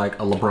been wearing, like,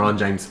 a LeBron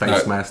James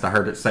face mask. I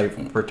heard it say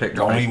protect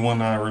her The only face.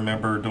 one I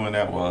remember doing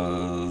that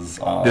was...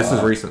 This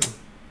is recent.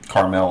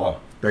 Carmella.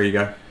 There you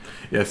go.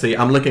 Yeah, see,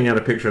 I'm looking at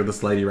a picture of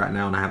this lady right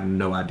now, and I have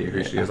no idea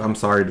who she is. I'm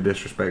sorry to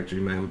disrespect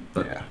you, man.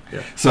 But,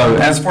 yeah. So,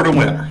 as for the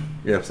winner...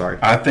 Yeah, sorry.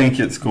 I think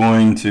it's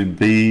going to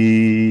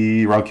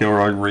be Raquel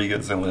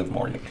Rodriguez and Liv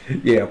Morgan.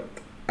 Yeah,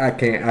 I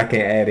can't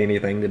add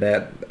anything to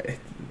that.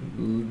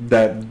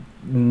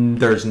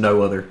 There's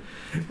no other.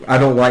 I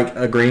don't like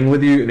agreeing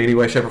with you in any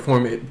way, shape, or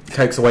form. It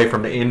takes away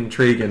from the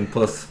intrigue, and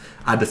plus,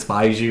 I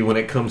despise you when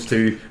it comes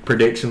to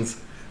predictions.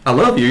 I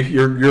love you.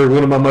 You're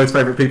one of my most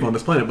favorite people on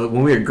this planet. But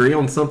when we agree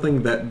on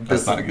something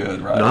that's not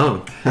good, right?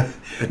 No.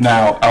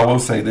 Now, I will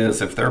say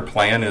this: if their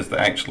plan is to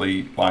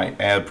actually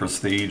like add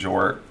prestige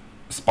or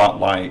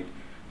spotlight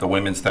the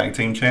women's tag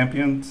team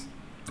champions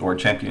or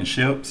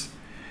championships,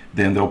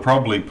 then they'll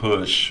probably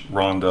push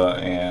Ronda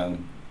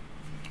and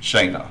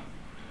Shayna.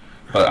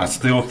 But I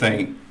still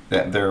think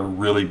that they're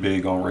really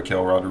big on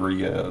Raquel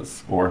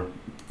Rodriguez.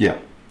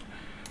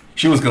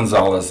 She was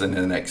Gonzalez in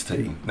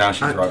NXT. Now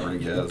she's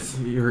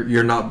Rodriguez.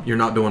 You're not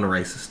doing a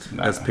racist,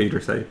 No. as Peter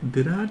say.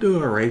 Did I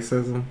do a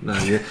racism? No,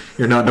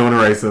 you're not doing a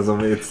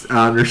racism.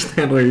 I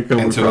understand where you're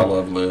coming And from. I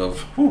love Liv.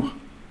 Whew.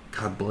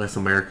 God bless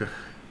America.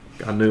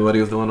 God knew what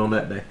he was doing on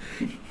that day.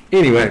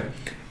 Anyway,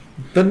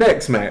 the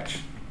next match.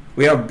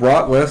 We have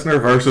Brock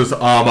Lesnar versus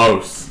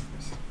Omos.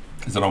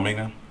 Is it on me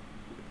now?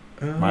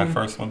 My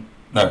first one?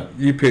 No.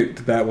 You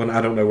picked that one.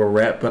 I don't know where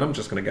we're at, but I'm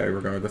just going to go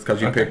regardless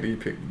because you picked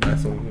that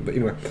one. But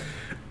anyway,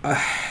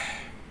 I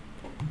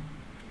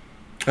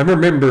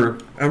remember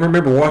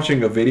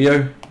watching a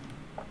video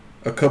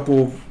a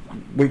couple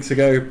weeks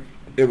ago.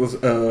 It was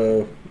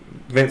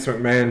Vince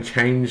McMahon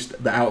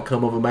changed the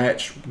outcome of a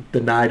match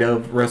the night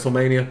of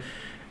WrestleMania.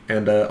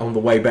 And on the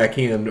way back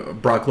in,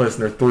 Brock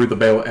Lesnar threw the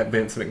belt at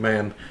Vince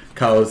McMahon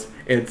because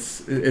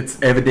it's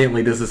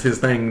evidently this is his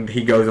thing.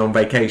 He goes on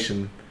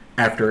vacation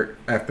after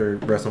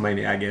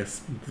WrestleMania, I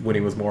guess, when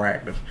he was more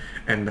active.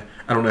 And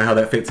I don't know how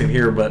that fits in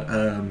here, but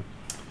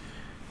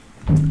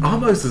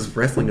almost his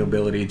wrestling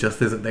ability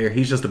just isn't there.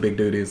 He's just a big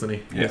dude, isn't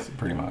he? Yes,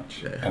 pretty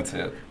much. Yeah. That's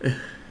it.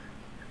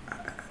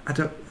 I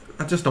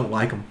just don't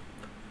like him.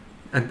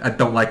 I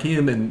don't like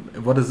him.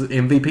 And what is it,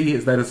 MVP?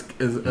 Is that his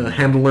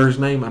handler's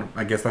name?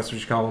 I guess that's what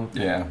you call him.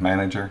 Yeah,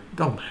 manager.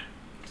 Oh,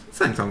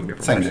 same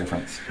difference. Same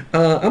difference.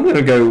 I'm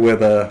gonna go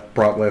with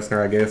Brock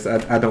Lesnar. I guess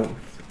I don't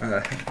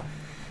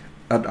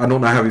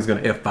know how he's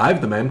gonna F5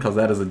 the man because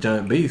that is a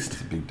giant beast.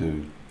 That's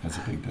a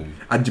big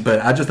dude.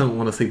 But I just don't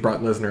want to see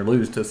Brock Lesnar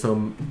lose to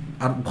some.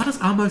 What is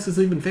Omos'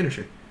 even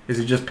finisher? Is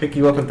he just pick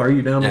you up and throw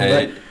you down?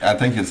 Yeah, I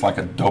think it's like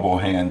a double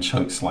hand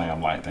choke slam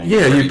like thing.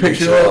 Yeah, you pick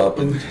you up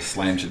and just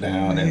slams you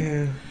down,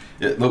 and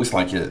it looks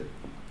like it.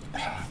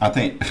 I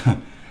think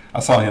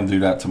I saw him do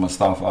that to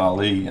Mustafa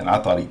Ali, and I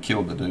thought he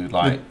killed the dude.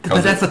 Like,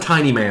 but that's a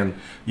tiny man.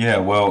 Yeah,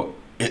 well,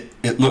 it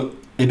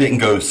didn't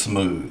go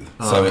smooth,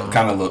 so it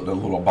kind of looked a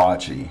little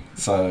botchy.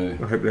 So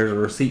I hope there's a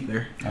receipt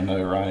there. I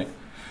know, right?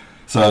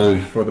 So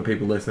for the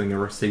people listening, a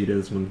receipt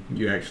is when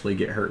you actually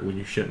get hurt when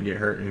you shouldn't get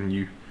hurt, and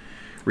you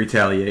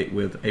retaliate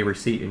with a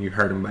receipt and you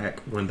hurt them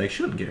back when they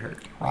shouldn't get hurt.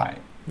 Right.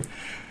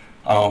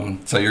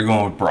 So you're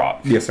going with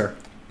Brock. Yes, sir.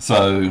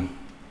 So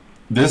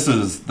this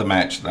is the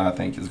match that I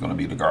think is going to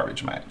be the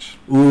garbage match.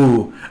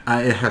 Ooh,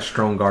 it has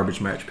strong garbage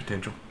match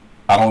potential.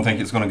 I don't think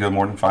it's going to go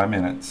more than 5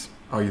 minutes.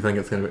 Oh, you think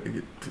it's going to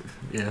be?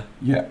 Yeah.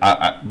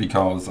 Yeah,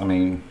 because, I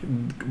mean...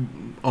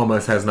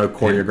 Almost has no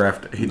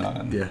choreographed...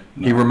 None.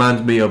 He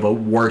reminds me of a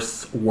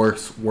worse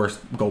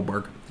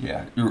Goldberg.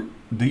 Yeah.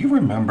 Do you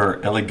remember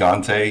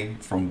Elegante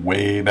from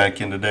way back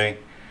in the day?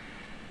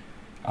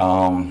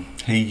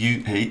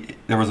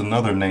 There was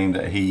another name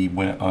that he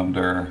went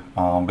under,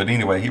 but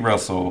anyway, he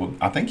wrestled.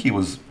 I think he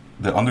was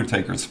the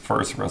Undertaker's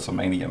first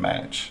WrestleMania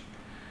match.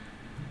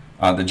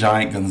 The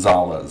Giant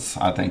Gonzalez,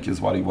 I think, is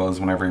what he was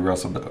whenever he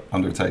wrestled the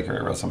Undertaker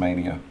at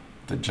WrestleMania.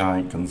 The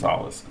Giant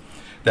Gonzalez.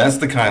 That's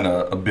the kind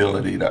of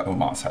ability that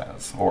Omos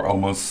has, or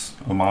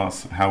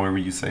Omos, however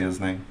you say his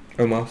name.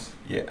 Omos.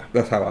 Yeah,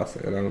 that's how I say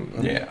it.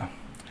 Yeah.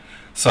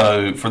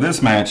 So for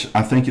this match,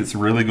 I think it's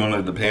really going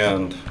to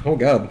depend. Oh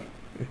God.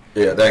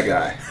 Yeah, that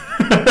guy.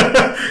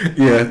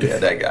 Yeah,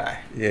 that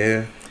guy.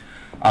 Yeah.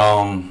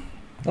 Oh,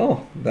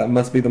 that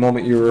must be the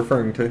moment you were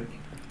referring to.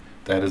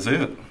 That is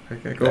it.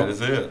 Okay, cool. That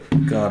is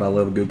it. God, I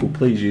love Google.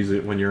 Please use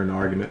it when you're in an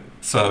argument.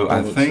 So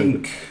I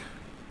think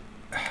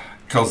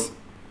because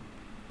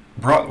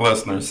Brock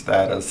Lesnar's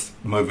status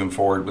moving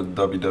forward with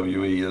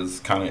WWE is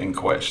kind of in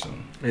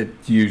question. It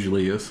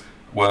usually is.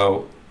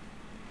 Well,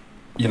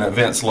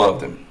 Vince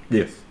loved him.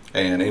 Yes.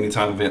 And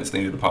anytime Vince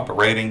needed to pop a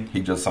rating,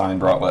 he just signed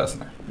Brock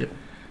Lesnar. Yep.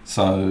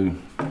 So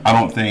I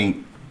don't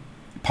think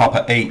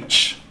Papa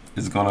H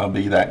is going to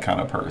be that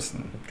kind of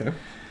person. Okay.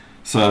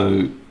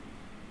 So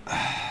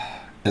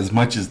as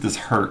much as this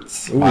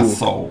hurts my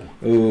soul,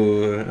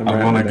 I'm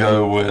going to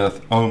go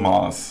with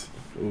Omos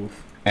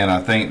and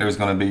I think there's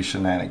going to be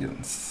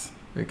shenanigans.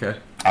 Okay.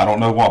 I don't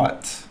know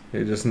what.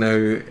 You just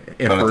know effort.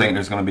 But I think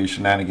there's going to be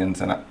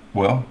shenanigans, and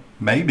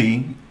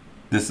maybe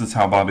this is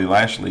how Bobby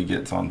Lashley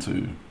gets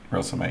onto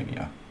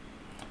WrestleMania,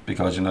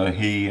 because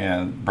he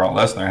and Brock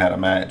Lesnar had a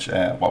match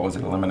at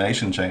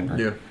Elimination Chamber,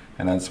 yeah,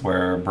 and that's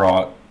where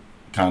Brock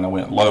kind of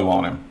went low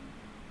on him.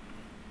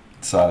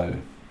 So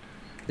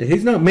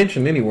he's not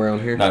mentioned anywhere on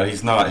here. no,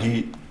 he's not.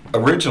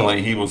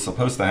 Originally he was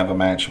supposed to have a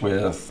match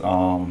with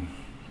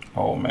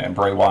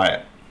Bray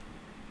Wyatt.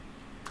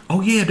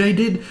 Oh yeah, they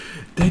did.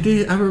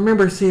 I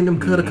remember seeing them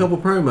cut a couple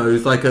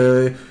promos. Like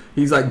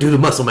he's like, do the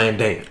Muscle Man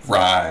dance.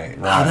 Right.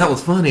 Oh, that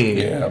was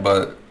funny. Yeah,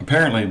 but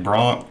apparently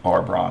Bray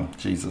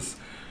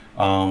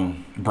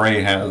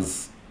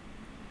has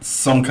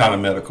some kind of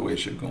medical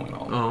issue going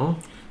on. Oh.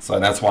 So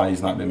that's why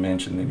he's not been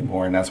mentioned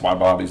anymore, and that's why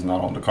Bobby's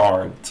not on the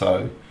card.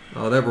 So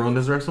that ruined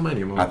his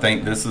WrestleMania moment. I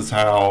think this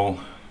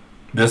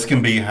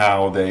can be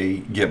how they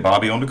get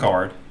Bobby on the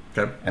card.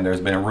 Okay. And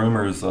there's been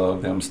rumors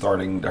of them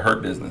starting the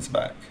Hurt Business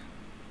back.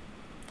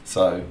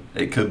 So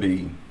it could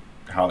be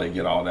how they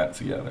get all that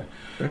together.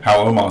 Okay.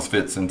 How Omos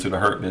fits into the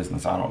Hurt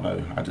Business, I don't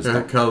know. I just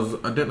because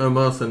I didn't know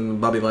Omos and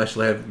Bobby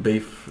Lashley have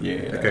beef.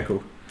 Yeah. Okay,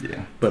 cool.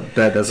 Yeah. But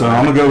that doesn't. So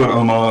I'm gonna go with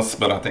Omos,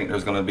 but I think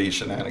there's gonna be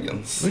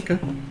shenanigans. Okay.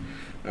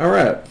 All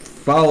right.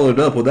 Followed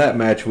up with that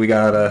match, we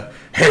got a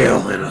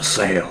Hell in a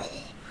Cell.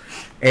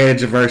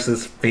 Edge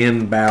versus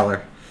Finn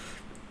Balor.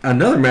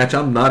 Another match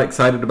I'm not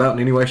excited about in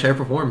any way, shape,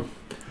 or form.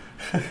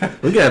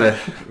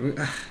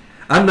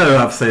 I know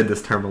I've said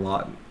this term a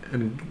lot,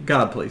 and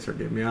God please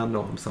forgive me. I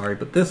know I'm sorry,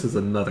 but this is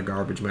another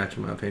garbage match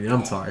in my opinion.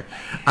 I'm sorry.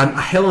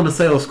 Hell in a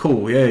Cell is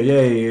cool. Yeah.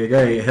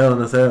 Hell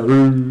in a Cell.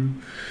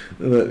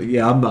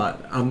 Yeah, I'm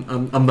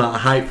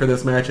not hyped for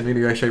this match in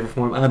any way, shape, or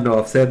form. I know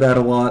I've said that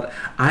a lot.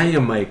 I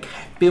am a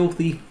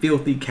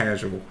filthy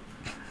casual.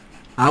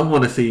 I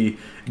want to see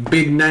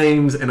big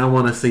names, and I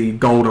want to see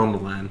gold on the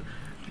line.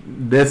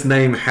 This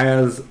name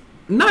has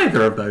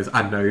neither of those.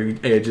 I know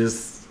Edge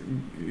is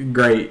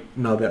great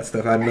and all that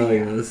stuff. I know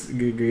he was.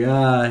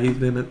 He's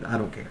been. I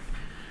don't care.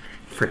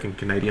 Freaking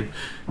Canadian.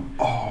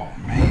 Oh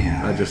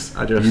man! I just.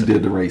 You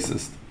did the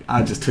racist.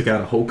 I just took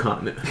out a whole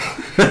continent.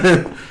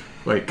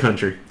 Wait,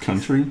 country.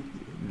 Country?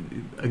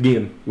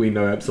 Again, we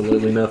know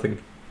absolutely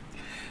nothing.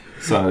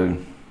 So,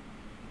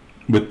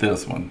 with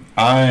this one,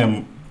 I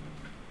am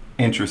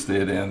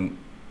interested in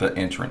the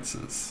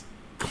entrances.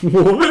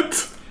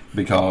 What?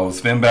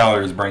 Because Finn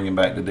Balor is bringing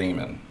back the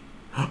Demon.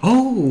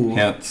 Oh.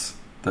 Hence,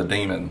 the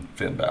Demon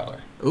Finn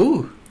Balor.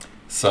 Ooh.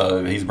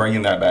 So, he's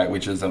bringing that back,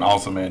 which is an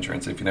awesome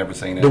entrance if you've never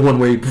seen it. The one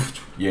where he...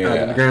 Yeah. Out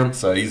of the ground.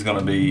 So, he's going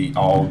to be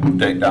all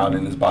decked out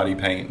in his body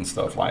paint and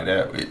stuff like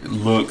that. It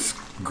looks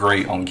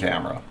great on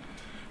camera.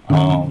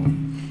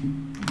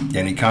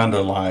 And he kind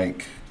of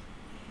like...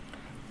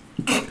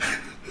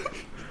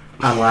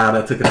 I lied.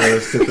 I took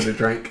another sip of the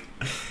drink.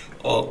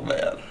 Oh,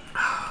 man.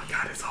 Oh,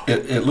 God, it's awful.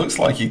 It looks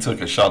like he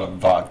took a shot of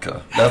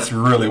vodka. That's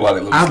really what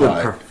it looks like. I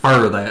would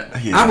prefer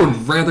that. Yeah. I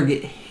would rather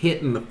get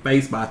hit in the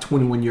face by a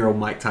 21-year-old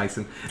Mike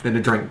Tyson than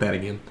to drink that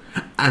again.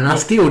 And I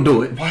still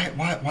do it.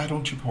 Why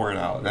don't you pour it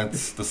out?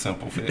 That's the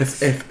simple fix.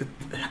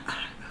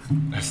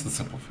 That's the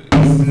simple fix.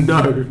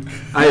 No.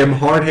 I am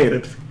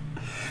hard-headed.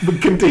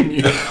 But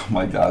continue. Oh,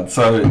 my God.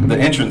 So the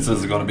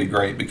entrances are going to be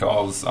great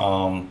because...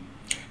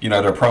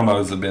 their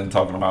promos have been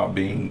talking about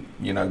being,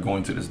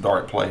 going to this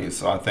dark place.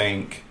 So I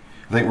think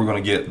we're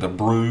going to get the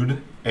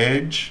Brood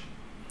Edge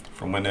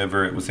from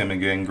whenever it was him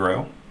and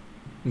Gangrel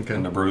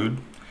in the Brood,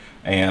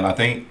 and I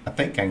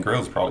think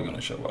Gangrel's probably going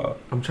to show up.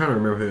 I'm trying to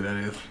remember who that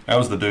is. That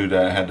was the dude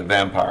that had the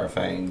vampire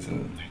fangs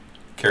and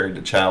carried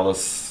the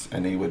chalice,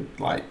 and he would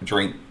like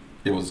drink.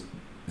 It was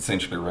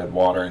essentially red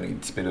water, and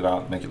he'd spit it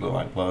out, and make it look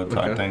like blood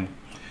type thing.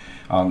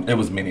 It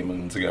was many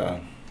moons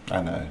ago.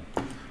 I know.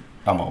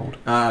 I'm old.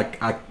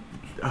 I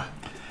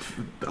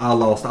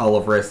lost all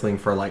of wrestling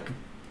for like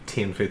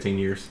 10, 15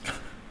 years.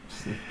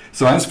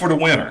 So as for the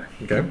winner,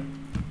 okay.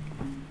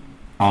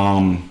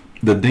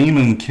 The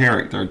Demon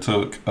character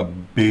took a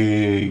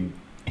big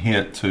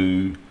hit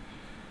to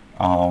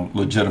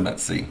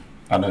legitimacy.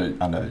 I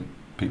know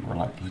people were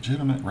like,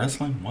 legitimate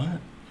wrestling?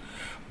 What?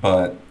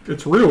 But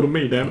it's real to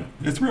me, damn it.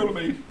 It's real to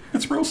me.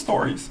 It's real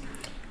stories.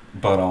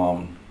 But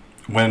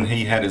when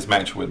he had his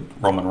match with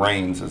Roman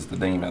Reigns as the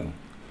Demon,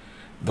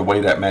 the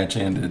way that match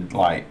ended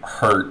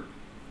hurt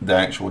the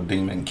actual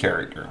Demon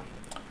character.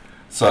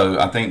 So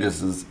I think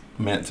this is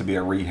meant to be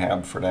a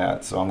rehab for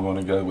that. So I'm going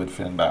to go with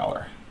Finn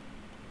Balor.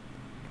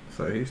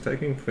 So he's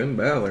taking Finn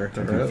Balor.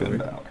 Finn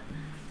Balor.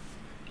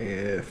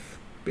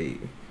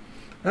 FB.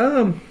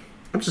 I'm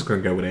just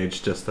going to go with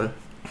Edge.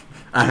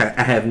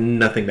 I have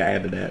nothing to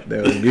add to that.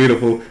 That was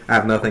beautiful. I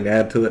have nothing to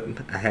add to it.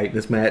 I hate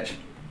this match.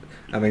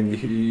 I mean,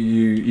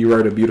 you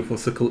wrote a beautiful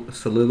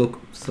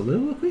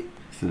soliloquy?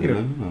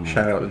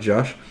 Shout out to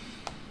Josh.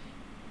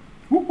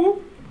 Whoop,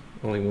 whoop.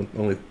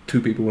 Only two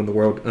people in the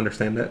world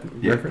understand that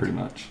reference. Pretty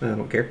much. I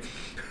don't care.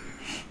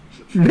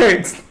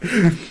 Next,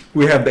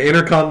 we have the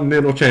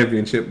Intercontinental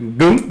Championship.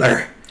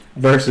 Gunther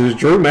versus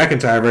Drew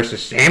McIntyre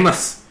versus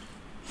Sheamus.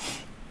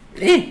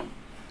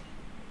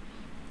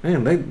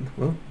 Man,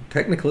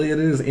 technically it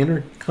is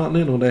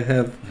intercontinental. They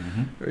have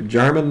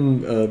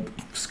German,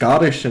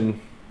 Scottish, and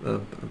I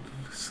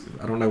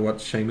don't know what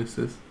Sheamus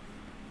is.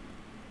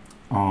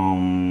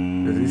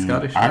 Is he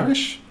Scottish?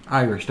 Irish?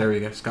 Irish, there we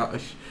go,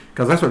 Scottish.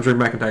 Because that's what Drew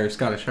McIntyre is,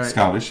 Scottish, right?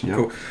 Scottish, yeah.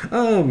 Cool.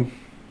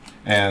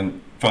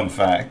 And fun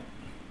fact,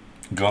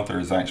 Gunther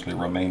is actually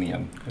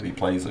Romanian, but he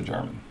plays a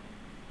German.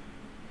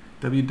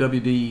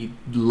 WWE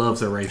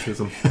loves their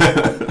racism.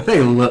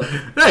 they love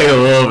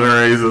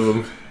their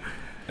racism.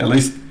 At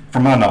least,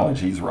 from my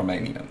knowledge, he's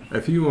Romanian.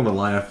 If you want to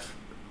laugh,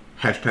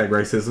 hashtag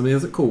racism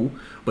isn't cool,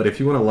 but if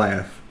you want to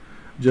laugh,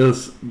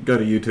 just go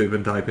to YouTube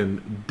and type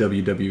in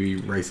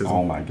WWE racism.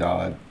 Oh my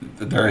God.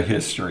 Their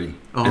history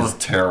is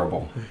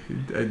terrible.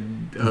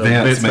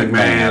 Vince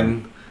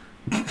McMahon.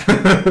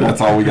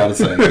 That's all we got to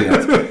say.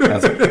 Vince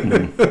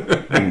McMahon.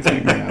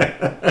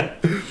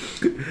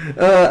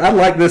 I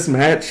like this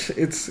match.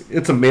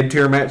 It's a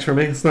mid-tier match for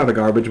me. It's not a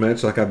garbage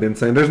match like I've been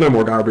saying. There's no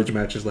more garbage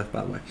matches left,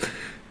 by the way.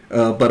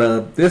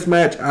 But this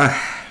match, I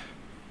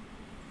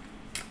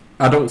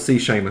don't see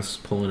Sheamus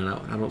pulling it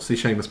out. I don't see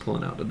Sheamus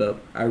pulling out the dub.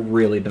 I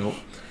really don't.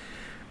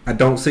 I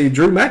don't see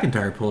Drew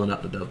McIntyre pulling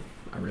out the dub.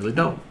 I really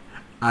don't.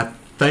 I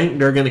think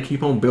they're going to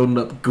keep on building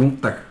up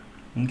Gunther.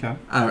 Okay.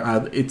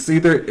 It's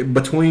either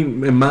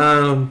between, in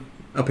my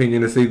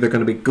opinion, it's either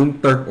going to be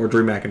Gunther or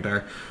Drew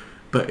McIntyre.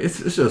 But it's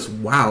just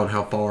wild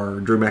how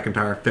far Drew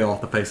McIntyre fell off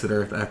the face of the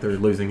earth after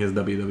losing his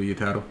WWE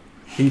title.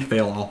 He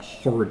fell off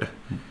hard.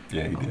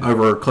 Yeah, he did.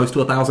 Over close to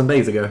 1,000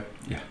 days ago.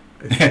 Yeah.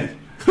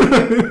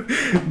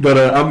 But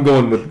I'm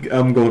going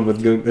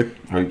with Gunther.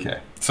 Okay.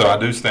 So I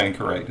do stand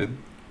corrected.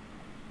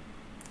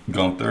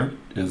 Gunther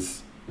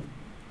is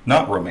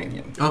not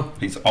Romanian. Oh.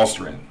 He's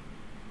Austrian.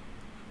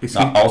 He's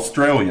Not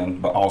Australian,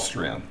 but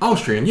Austrian.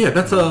 Austrian, yeah.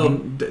 That's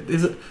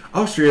is it?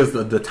 Austria is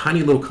the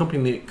tiny little country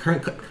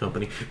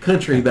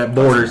that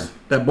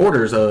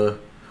borders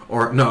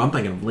or no, I'm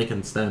thinking of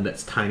Liechtenstein.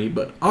 That's tiny,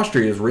 but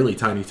Austria is really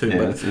tiny too. Yeah,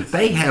 but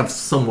they have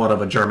somewhat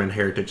of a German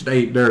heritage.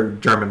 They're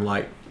German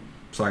light.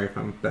 Sorry if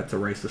that's a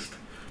racist,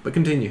 but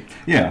continue.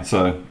 Yeah.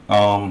 So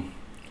I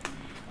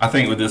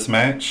think with this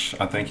match,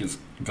 I think it's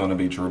going to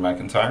be Drew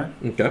McIntyre.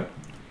 Okay.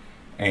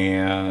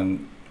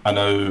 And I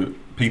know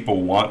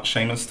people want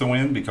Sheamus to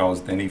win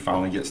because then he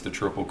finally gets the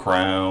Triple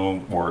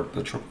Crown or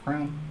the Triple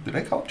Crown. Did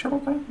they call it Triple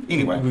Crown?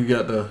 Anyway, you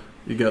got the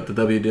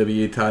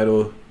WWE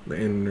title, the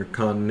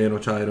Intercontinental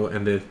title,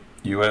 and the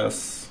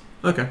U.S.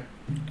 Okay.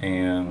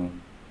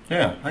 And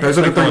yeah, those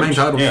are the three main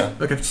titles. Yeah.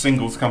 Okay.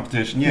 Singles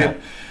competition. Yeah.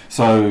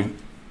 So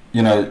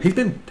he's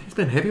been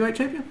heavyweight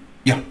champion.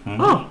 Yeah.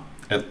 Oh.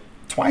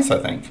 Twice, I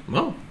think.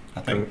 Oh.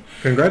 I think.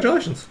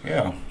 Congratulations.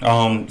 Yeah.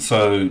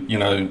 So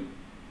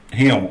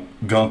he and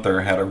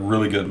Gunther had a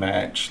really good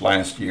match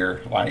last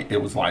year.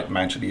 It was like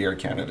match of the year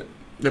candidate.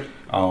 Yep.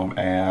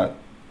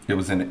 It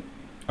was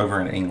over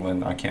in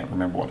England. I can't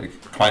remember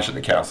what Clash at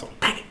the Castle.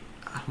 Dang it!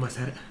 I almost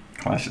had it.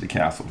 Clash at the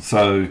Castle.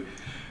 So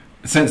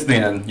since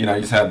then,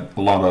 he's had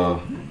a lot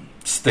of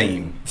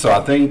steam. So I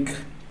think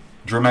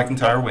Drew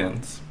McIntyre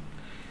wins.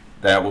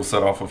 That will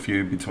set off a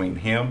feud between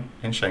him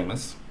and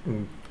Sheamus.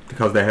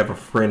 Because they have a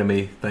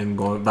frenemy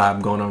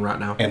vibe going on right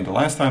now. And the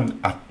last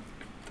time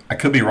I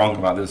could be wrong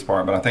about this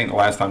part, but I think the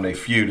last time they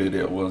feuded,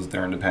 it was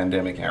during the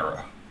pandemic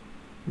era.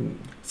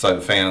 So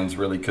the fans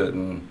really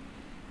couldn't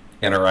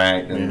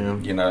interact,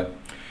 and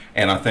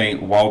and I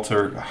think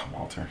Walter,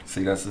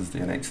 see, that's his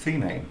NXT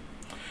name.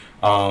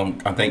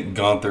 I think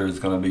Gunther is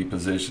going to be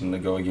positioned to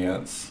go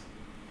against,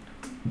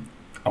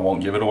 I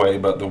won't give it away,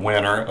 but the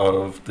winner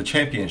of the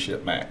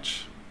championship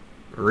match.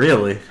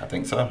 Really? I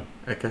think so.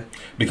 Okay.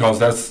 Because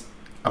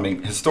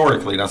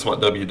historically, that's what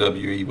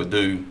WWE would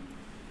do.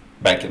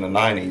 Back in the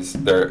 90s,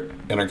 their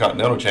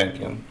Intercontinental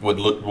Champion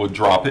would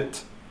drop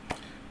it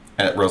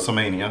at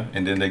WrestleMania,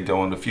 and then they'd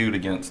go in the feud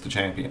against the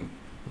champion.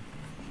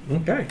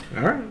 Okay,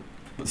 all right.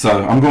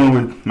 So I'm going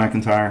with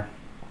McIntyre,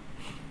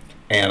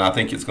 and I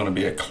think it's going to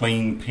be a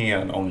clean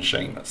pin on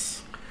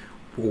Sheamus.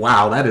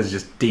 Wow, that is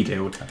just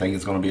detailed. I think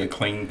it's going to be a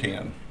clean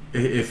pin.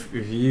 If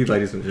you,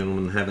 ladies and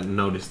gentlemen, haven't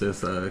noticed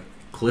this,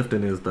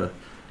 Clifton is the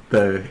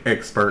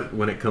expert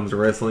when it comes to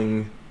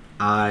wrestling.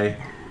 I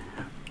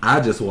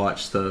just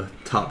watch the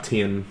top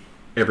 10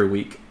 every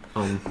week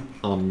on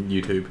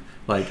YouTube.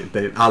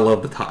 I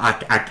love the top.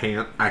 I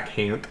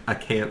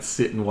can't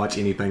sit and watch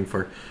anything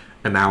for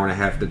an hour and a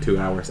half to 2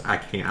 hours. I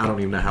can't. I don't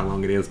even know how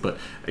long it is, but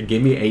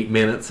give me 8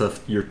 minutes of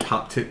your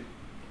top 10.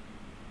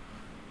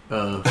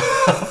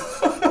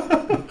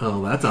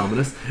 Oh, that's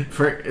ominous.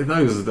 For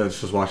those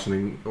that's just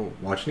watching,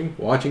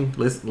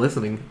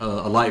 listening,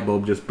 a light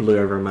bulb just blew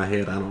over in my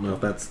head. I don't know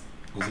if that's.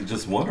 Was it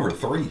just 1 or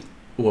 3?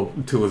 Well,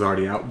 2 is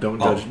already out.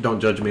 Don't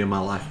judge me in my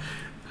life.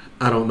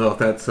 I don't know if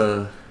that's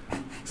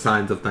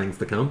signs of things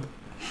to come.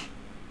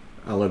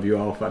 I love you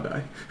all if I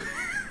die.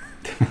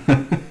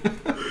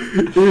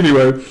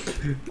 Anyway,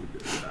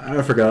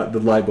 I forgot the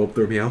light bulb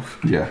threw me off.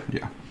 Yeah.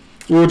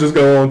 We'll just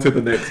go on to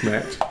the next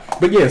match.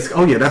 But yes,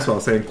 that's what I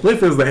was saying.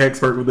 Cliff is the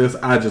expert with this.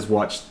 I just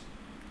watched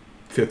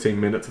 15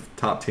 minutes of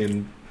top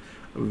 10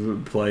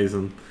 plays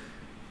on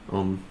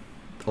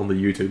on the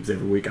YouTubes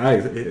every week.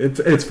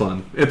 It's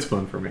fun. It's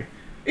fun for me.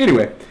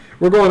 Anyway,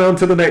 we're going on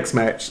to the next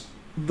match,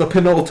 the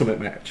penultimate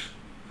match,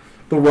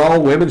 the Raw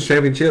Women's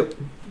Championship.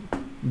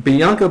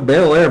 Bianca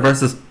Belair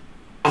versus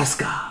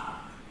Asuka.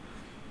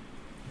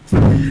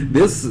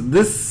 This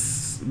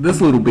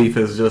little beef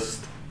has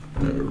just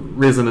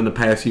risen in the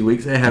past few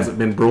weeks. It hasn't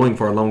been brewing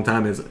for a long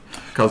time, is it?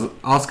 Because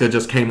Asuka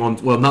just came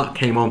on. Well, not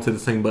came onto the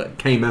scene, but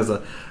came as a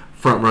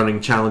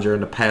front-running challenger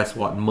in the past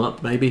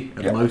month, maybe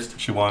at most.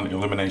 She won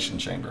Elimination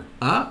Chamber.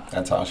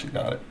 That's how she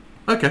got it.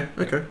 Okay.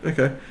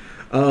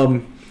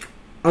 I'm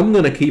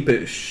gonna keep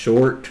it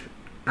short.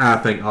 I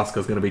think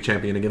Asuka's gonna be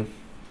champion again.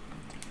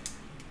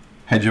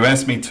 Had you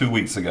asked me 2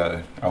 weeks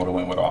ago, I would have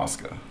went with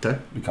Asuka. Okay.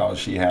 Because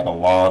she had a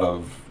lot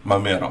of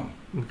momentum.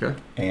 Okay.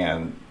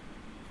 And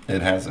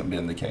it hasn't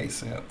been the case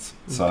since.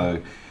 Okay.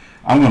 So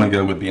I'm going to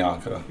go with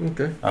Bianca.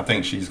 Okay. I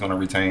think she's going to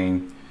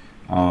retain.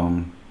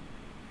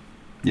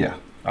 Yeah.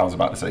 I was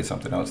about to say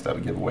something else that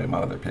would give away my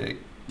other pick.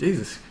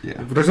 Jesus. Yeah.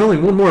 But there's only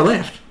one more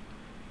left.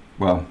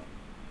 Well,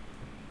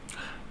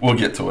 we'll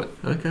get to it.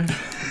 Okay.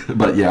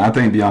 But yeah, I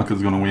think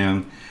Bianca's going to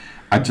win.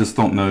 I just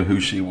don't know who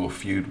she will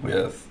feud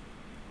with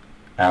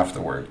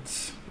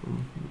afterwards,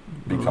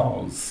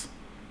 because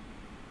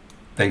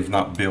they've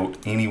not built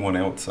anyone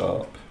else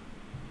up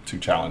to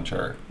challenge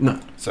her. No.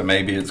 So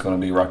maybe it's going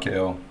to be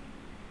Raquel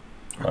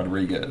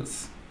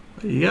Rodriguez.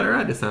 You got it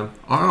right this time.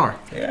 RR.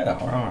 Yeah,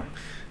 RR.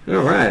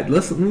 All right.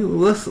 Let's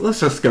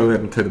just go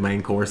into the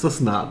main course. Let's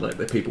not let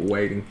the people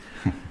waiting.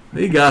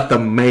 We got the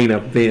main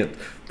event,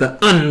 the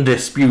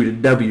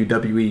undisputed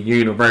WWE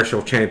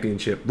Universal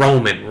Championship.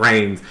 Roman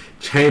Reigns,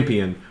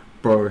 champion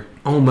for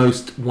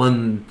almost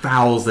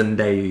 1,000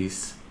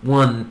 days.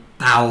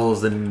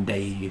 1,000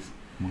 days.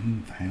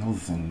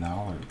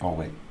 $1,000. Oh,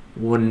 wait.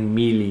 $1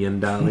 million.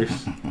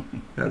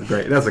 That's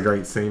great. That's a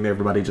great scene.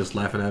 Everybody just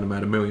laughing at him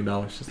at $1 million.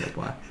 Just like,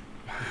 why?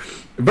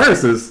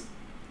 Versus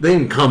the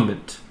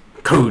incumbent,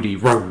 Cody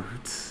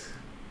Rhodes.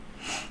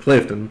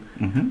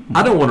 Clifton,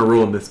 I don't want to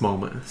ruin this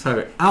moment,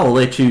 so I'll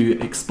let you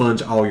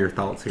expunge all your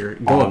thoughts here.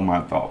 My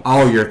thoughts.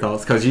 All your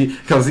thoughts, because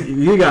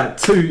you got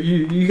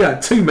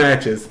two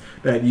matches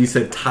that you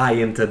said tie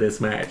into this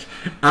match.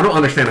 I don't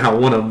understand how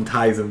one of them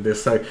ties into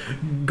this. So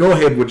go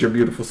ahead with your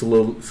beautiful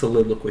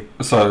soliloquy.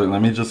 So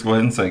let me just go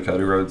ahead and say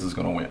Cody Rhodes is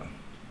going to win.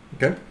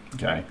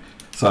 Okay.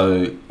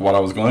 So what I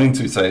was going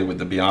to say with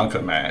the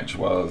Bianca match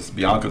was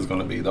Bianca's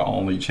going to be the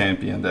only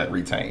champion that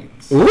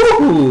retains.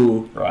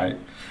 Ooh. Right.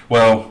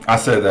 Well, I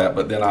said that,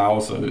 but then I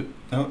also...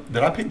 No,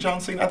 did I pick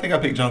John Cena? I think I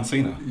picked John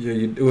Cena. Yeah,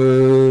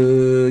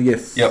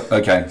 yes. Yep,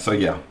 okay. So,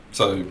 yeah.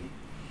 So,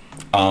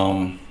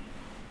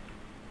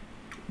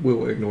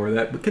 we'll ignore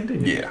that, but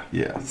continue.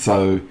 Yeah.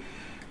 So,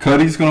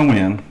 Cody's going to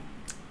win,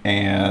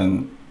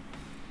 and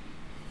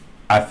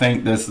I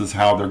think this is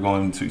how they're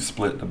going to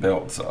split the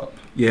belts up.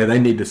 Yeah, they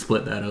need to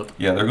split that up.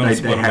 Yeah, they're going to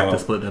split them up. They have to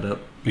split that up.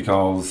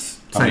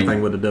 Because... Same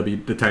thing with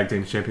the tag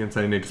team champions.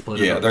 They need to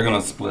split it up. Yeah, they're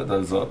going to split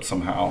those up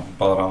somehow.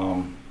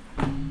 But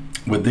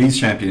with these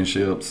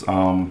championships,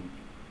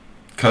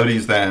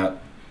 Cody's that,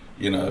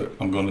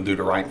 I'm going to do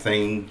the right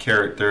thing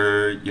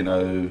character,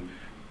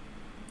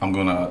 I'm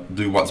going to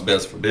do what's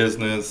best for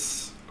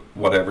business,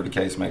 whatever the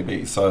case may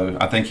be. So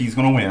I think he's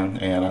going to win,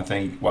 and I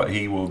think what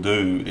he will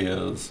do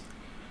is,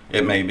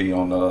 it may be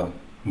on the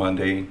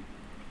Monday,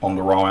 on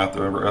the Raw after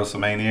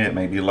WrestleMania, it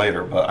may be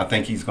later, but I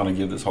think he's going to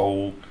give this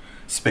whole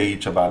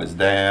speech about his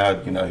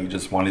dad. He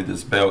just wanted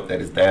this belt that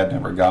his dad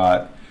never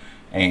got,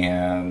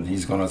 and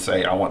he's going to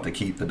say, I want to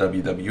keep the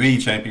WWE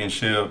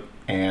Championship,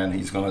 and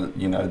he's going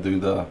to do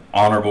the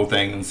honorable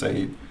thing and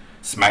say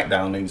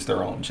SmackDown needs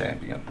their own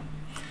champion.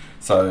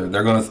 So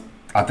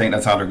I think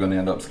that's how they're going to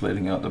end up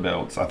splitting up the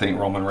belts. I think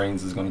Roman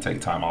Reigns is going to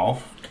take time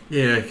off.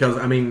 Yeah, because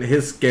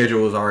his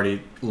schedule is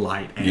already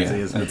light as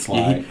is. It's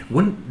light.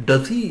 When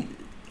does he?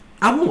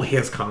 I want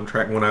his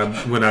contract when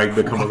I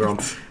become a grown.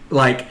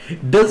 Like,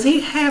 does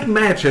he have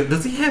matches?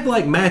 Does he have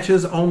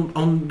matches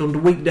on the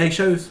weekday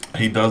shows?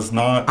 He does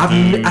not. I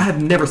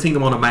have never seen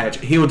him on a match.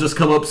 He'll just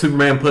come up,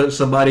 Superman punch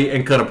somebody,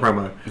 and cut a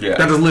promo. Yeah,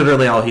 that is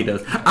literally all he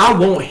does. I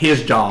want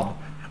his job.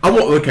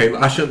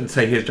 I shouldn't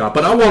say his job,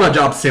 but I want a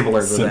job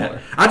similar to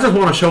that. I just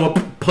want to show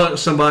up, punch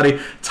somebody,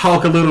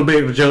 talk a little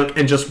bit of junk,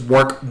 and just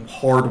work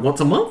hard once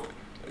a month.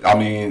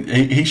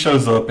 He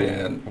shows up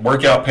in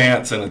workout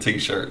pants and a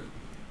t-shirt,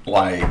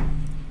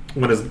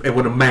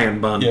 with a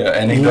man bun. Yeah,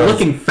 and he does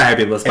looking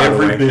fabulous. By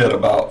every the way. bit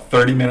about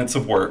 30 minutes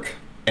of work,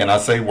 and I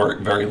say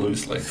work very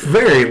loosely.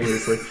 Very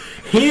loosely.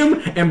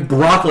 Him and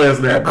Brock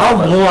Lesnar.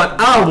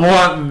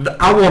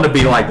 I want to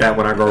be like that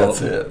when I grow up.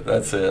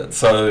 That's it.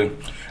 So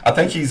I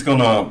think he's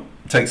gonna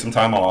take some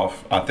time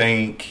off. I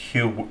think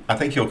he'll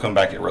come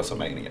back at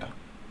WrestleMania.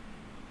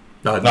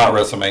 Not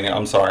WrestleMania.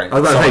 I'm sorry. I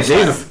was about to say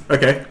Jesus.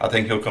 Okay. I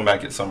think he'll come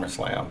back at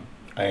SummerSlam,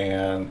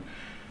 and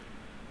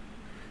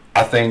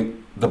I think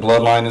the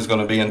bloodline is going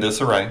to be in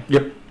disarray.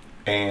 Yep.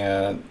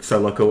 And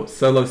Solo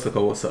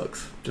Sikoa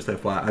sucks. Just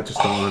FYI, I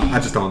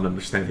just don't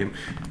understand him.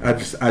 I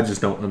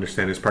just don't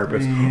understand his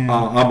purpose.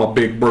 I'm a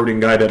big brooding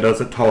guy that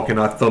doesn't talk, and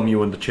I thumb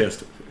you in the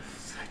chest.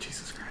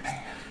 Jesus Christ.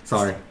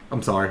 Sorry.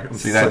 I'm sorry. I'm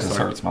See, so that just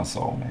sorry. hurts my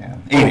soul,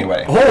 man.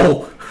 Anyway.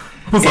 Oh!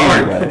 I'm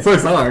sorry. Anyway. I'm so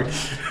sorry.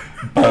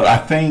 But I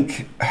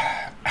think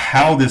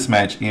how this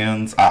match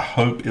ends, I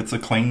hope it's a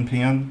clean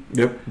pin.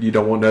 Yep. You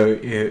don't want no...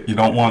 You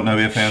don't want no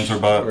ifs, ands, or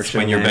buts Or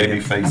when your baby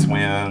shenanigans. face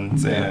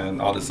wins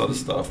and all this other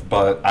stuff.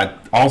 But I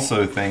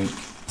also think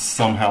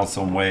somehow,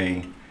 some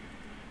way,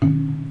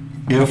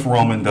 if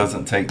Roman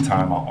doesn't take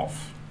time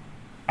off,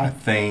 I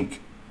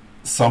think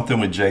something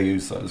with Jey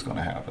Uso is going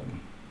to happen.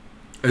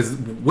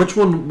 Which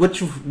one?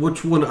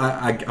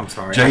 I'm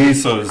sorry. Jey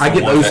Uso is I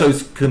the get one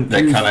Usos confused.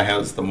 that kind of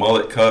has the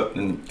mullet cut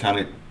and kind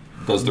of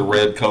does the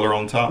red color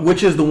on top.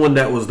 Which is the one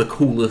that was the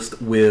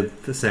coolest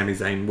with Sami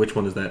Zayn? Which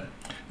one is that?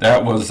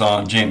 That was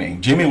Jimmy.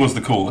 Jimmy was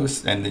the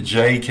coolest, and the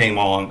Jey came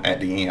on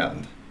at the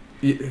end.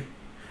 Yeah.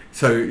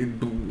 So,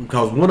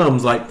 because one of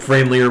them's like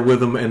friendlier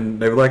with him, and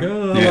they were like,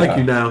 "Oh, I like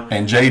you now."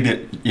 And Jey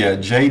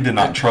did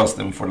not trust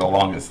him for the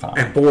longest time.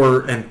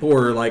 And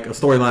for like a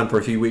storyline for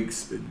a few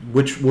weeks,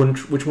 which one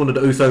of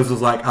the Usos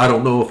was like, "I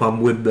don't know if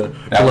I'm with the."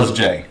 That was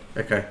Jey.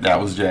 Okay.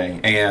 That was Jey.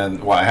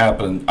 And what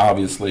happened?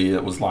 Obviously,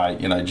 it was like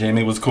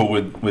Jimmy was cool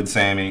with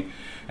Sammy.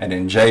 And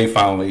then Jey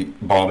finally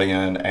bought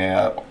in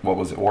at, what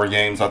was it, War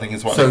Games, I think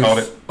is what they called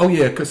it. Oh,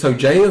 yeah. So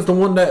Jey is the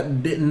one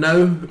that didn't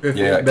know if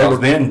Yeah, they because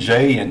were... then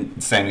Jey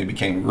and Sammy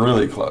became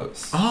really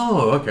close.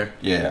 Oh, okay.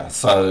 Yeah,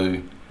 so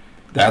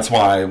that's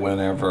why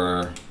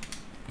whenever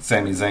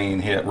Sami Zayn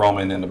hit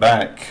Roman in the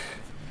back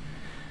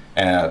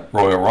at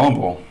Royal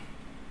Rumble,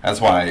 that's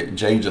why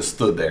Jey just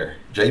stood there.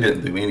 Jey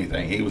didn't do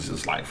anything. He was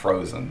just like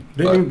frozen.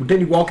 Didn't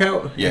he walk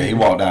out? Yeah, he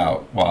walked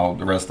out while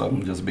the rest of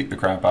them just beat the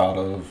crap out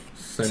of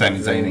Sami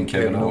Zayn and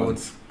Kevin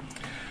Owens.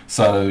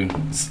 So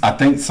I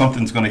think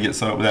something's going to get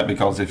set up with that,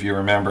 because if you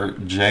remember,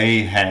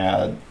 Jey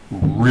had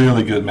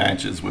really good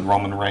matches with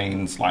Roman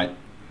Reigns, like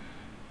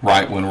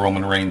right when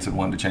Roman Reigns had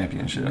won the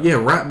championship. Yeah,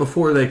 right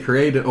before they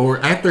created, or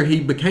after he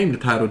became the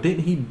title,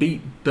 didn't he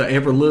beat the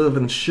Ever Love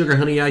and Sugar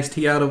Honey Iced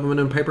Tea out of him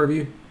in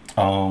pay-per-view?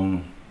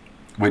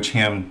 Which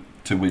him?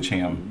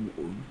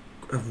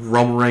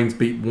 Roman Reigns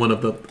beat one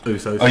of the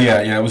Usos. Oh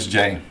yeah, it was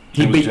Jey.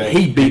 He beat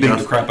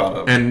the crap out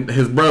of him. And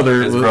his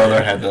brother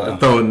had to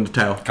throw in the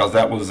towel. Because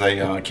that was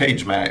a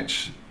cage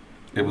match.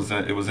 It was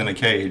in a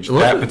cage.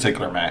 Was that it?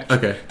 particular match.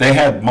 Okay. They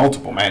had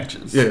multiple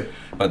matches. Yeah.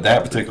 But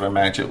that particular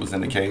match, it was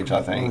in the cage,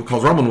 I think.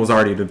 Because Roman was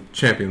already the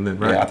champion then,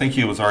 right? Yeah, I think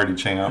he was already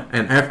champ.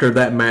 And after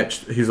that match,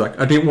 he's like,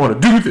 I didn't want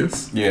to do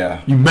this.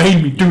 Yeah. You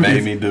made me do this.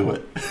 You made me do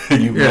it.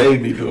 You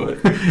made me do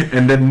it.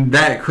 And then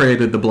that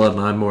created the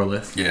bloodline, more or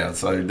less. Yeah,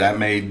 so that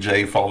made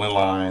Jey fall in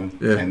line.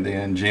 Yeah. And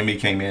then Jimmy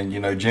came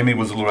in. Jimmy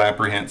was a little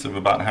apprehensive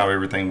about how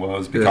everything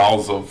was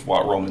because of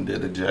what Roman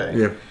did to Jey.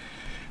 Yeah.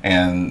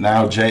 And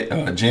now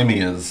Jimmy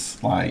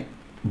is like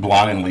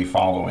blindly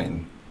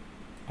following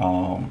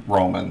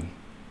Roman.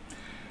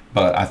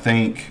 But I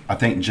think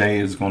Jey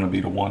is going to be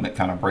the one that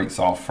kind of breaks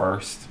off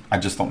first. I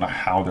just don't know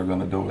how they're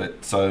going to do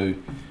it. So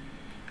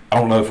I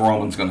don't know if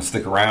Roman's going to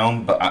stick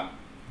around, but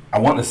I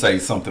want to say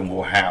something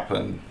will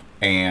happen,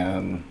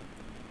 and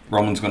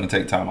Roman's going to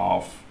take time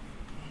off.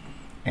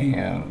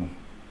 And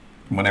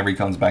whenever he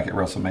comes back at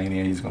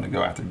WrestleMania, he's going to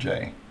go after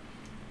Jey.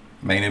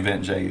 Main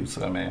event Jey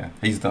Uso, man.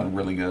 He's done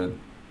really good.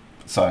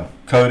 So,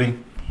 Cody,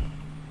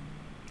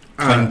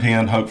 clean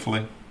pin,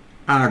 hopefully.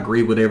 I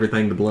agree with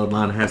everything. The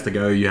bloodline has to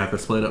go. You have to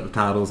split up the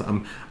titles.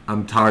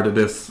 I'm tired of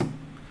this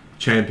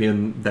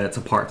champion that's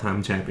a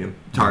part-time champion.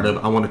 Tired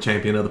of. I want a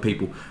champion other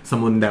people.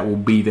 Someone that will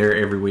be there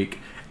every week.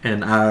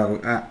 And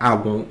I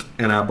won't.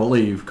 And I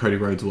believe Cody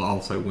Rhodes will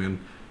also win.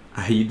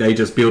 They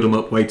just build him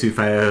up way too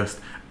fast.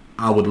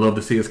 I would love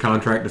to see his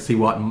contract, to see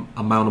what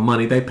amount of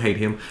money they paid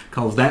him.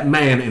 Because that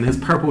man in his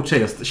purple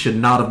chest should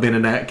not have been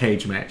in that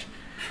cage match.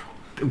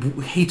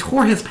 He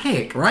tore his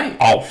pec, right?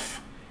 Off.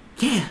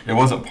 Yeah. It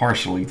wasn't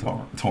partially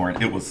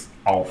torn. It was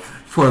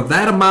off. For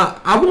that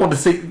amount, I want to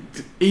see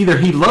either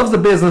he loves the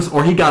business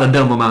or he got a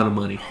dumb amount of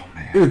money. Oh,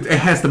 man. It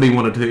has to be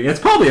one of the two.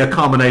 It's probably a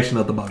combination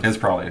of the both. It's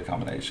probably a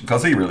combination.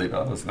 Because he really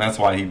does. And that's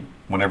why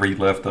whenever he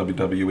left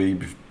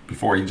WWE,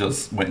 before he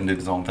just went and did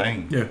his own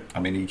thing. Yeah.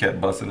 I mean, he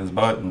kept busting his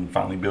butt and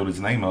finally built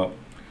his name up.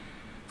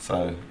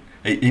 So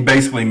he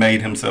basically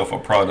made himself a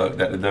product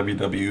that the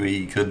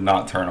WWE could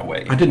not turn away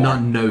anymore. I did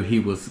not know he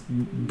was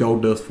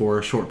Goldust for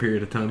a short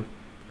period of time.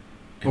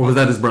 Or was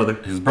that his brother?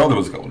 His brother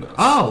was Goldust.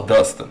 Oh.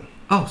 Dustin.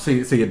 Oh,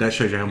 see, that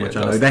shows you how much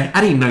I know. Dustin.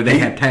 I didn't know they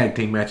had tag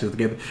team matches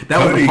together.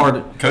 That was the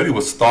part. Cody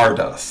was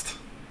Stardust.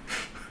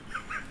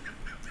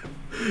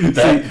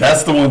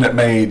 That's the one that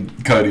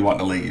made Cody want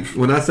to leave.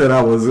 When I said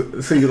I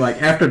was,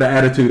 like after the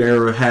Attitude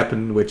Era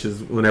happened, which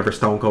is whenever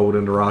Stone Cold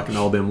and The Rock and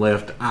all them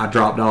left, I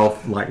dropped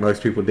off like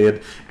most people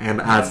did, and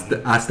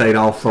I stayed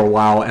off for a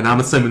while. And I'm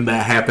assuming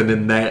that happened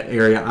in that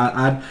area.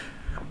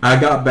 I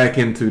got back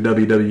into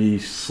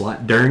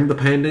WWE during the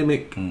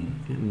pandemic,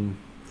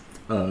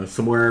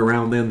 somewhere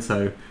around then.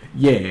 So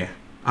yeah,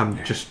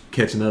 I'm just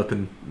catching up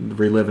and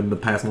reliving the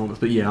past moments.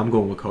 But yeah, I'm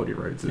going with Cody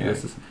Rhodes. Yeah,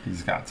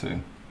 he's got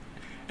to.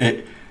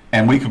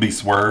 And we could be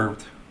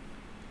swerved.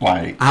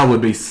 Like I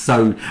would be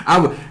so.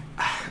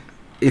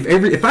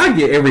 If I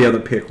get every other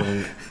pick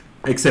wrong,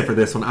 except for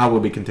this one, I will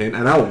be content,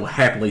 and I will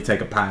happily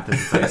take a pie to the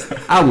face.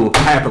 I will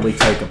happily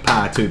take a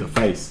pie to the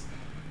face.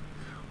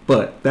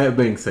 But that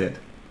being said,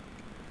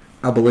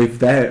 I believe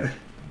that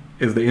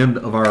is the end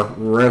of our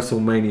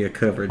WrestleMania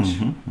coverage.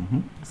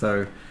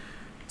 So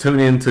tune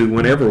in to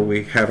whenever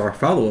we have our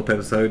follow-up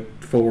episode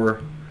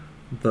for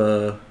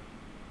the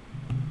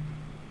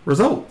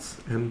results,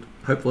 and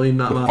hopefully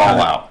not my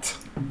fallout.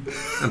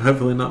 And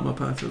hopefully not my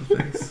pie to the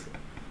face.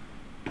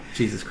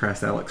 Jesus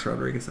Christ, Alex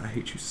Rodriguez, I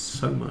hate you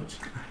so much.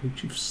 I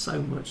hate you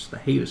so much. The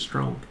hate is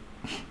strong.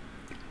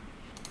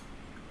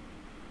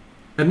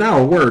 And now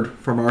a word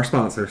from our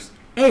sponsors.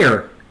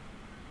 Air.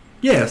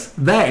 Yes,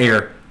 that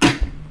air.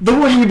 The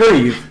one you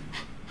breathe.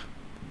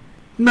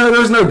 No,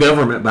 there's no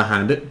government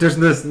behind it.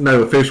 There's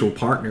no official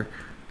partner.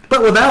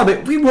 But without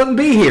it, we wouldn't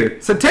be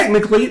here. So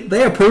technically,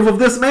 they approve of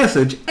this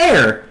message.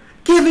 Air.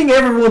 Giving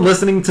everyone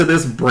listening to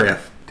this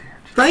breath.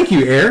 Thank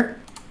you, Air.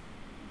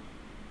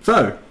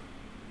 So,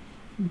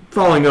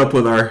 following up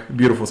with our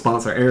beautiful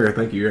sponsor, Air.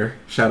 Thank you, Air.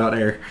 Shout out,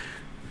 Air.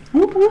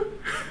 Whoop,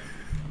 whoop.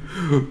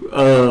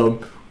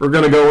 We're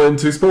going to go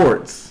into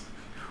sports.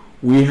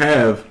 We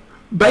have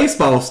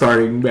baseball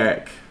starting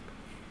back.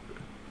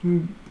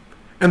 And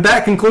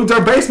that concludes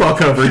our baseball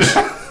coverage.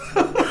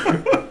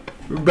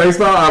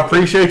 Baseball, I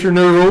appreciate your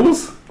new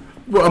rules.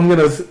 Well,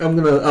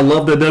 I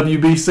love the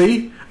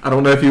WBC. I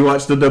don't know if you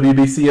watched the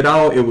WBC at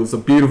all. It was a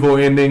beautiful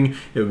ending.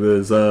 It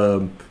was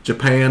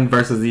Japan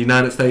versus the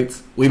United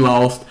States. We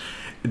lost.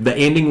 The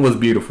ending was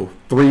beautiful.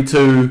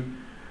 3-2.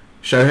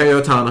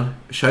 Shohei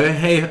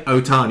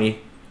Ohtani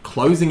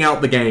closing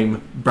out the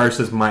game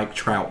versus Mike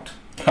Trout.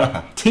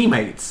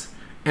 Teammates.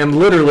 And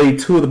literally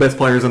two of the best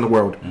players in the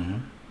world.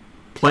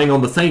 Playing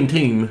on the same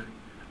team.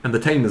 And the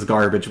team is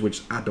garbage,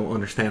 which I don't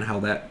understand how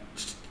that...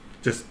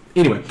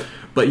 Anyway.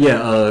 But yeah,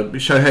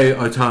 Shohei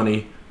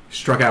Ohtani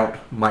struck out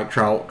Mike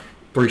Trout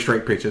 3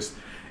 straight pitches.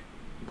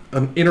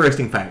 An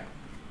interesting fact.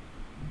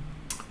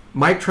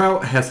 Mike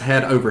Trout has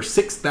had over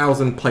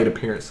 6,000 plate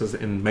appearances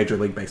in Major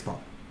League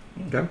Baseball.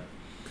 Okay?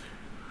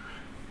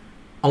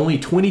 Only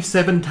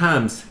 27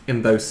 times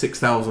in those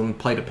 6,000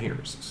 plate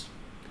appearances,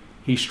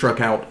 he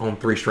struck out on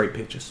 3 straight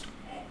pitches.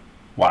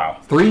 Wow.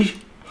 Three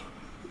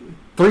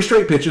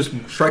straight pitches,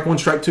 strike 1,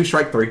 strike 2,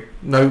 strike 3.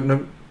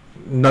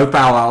 No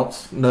foul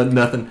outs,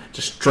 nothing.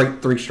 Just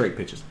 3 straight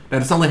pitches. Now,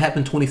 it's only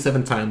happened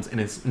 27 times in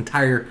his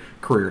entire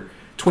career.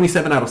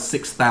 27 out of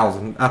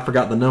 6,000. I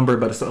forgot the number,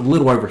 but it's a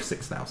little over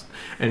 6,000.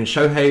 And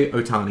Shohei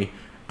Ohtani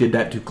did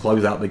that to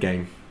close out the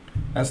game.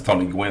 That's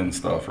Tony Gwynn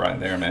stuff right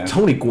there, man.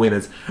 Tony Gwynn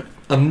is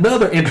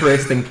another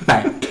interesting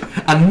fact.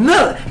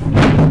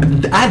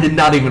 I did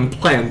not even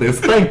plan this.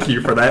 Thank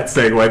you for that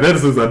segue.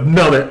 This is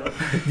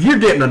you're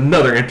getting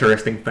another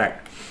interesting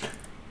fact.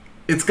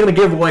 It's going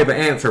to give away the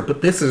answer,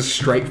 but this is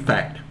straight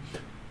fact.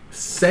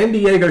 San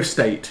Diego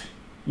State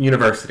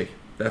University.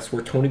 That's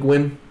where Tony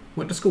Gwynn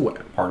went to school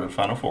at. Part of the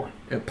Final Four.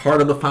 And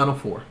part of the Final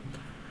Four.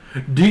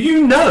 Do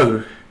you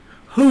know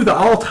who the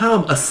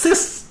all-time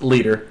assists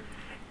leader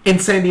in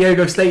San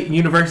Diego State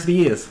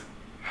University is?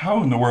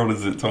 How in the world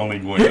is it Tony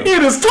Gwynn? It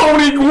is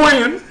Tony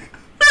Gwynn.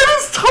 It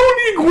is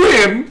Tony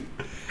Gwynn.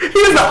 He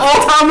is the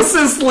all-time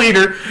assist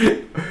leader.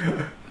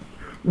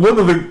 One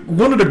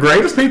of the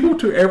greatest people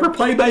to ever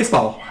play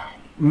baseball. Wow.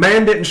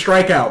 Man didn't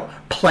strike out.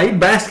 Played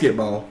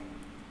basketball.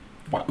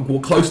 Wow. Well,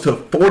 close to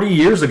 40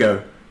 years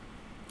ago.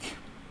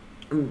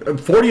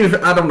 40.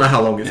 I don't know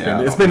how long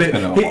it's been.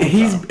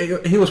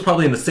 He was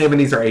probably in the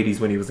 70s or 80s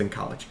when he was in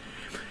college.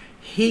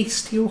 He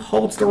still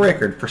holds the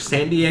record for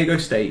San Diego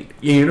State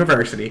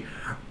University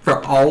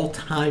for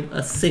all-time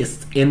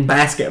assists in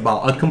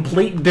basketball. A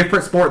complete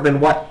different sport than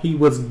what he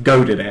was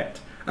goated at.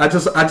 I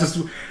just,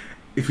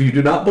 if you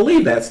do not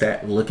believe that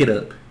stat, look it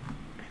up.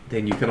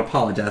 Then you can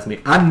apologize to me.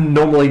 I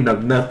normally know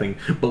nothing,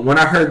 but when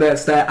I heard that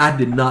stat, I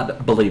did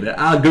not believe it.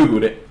 I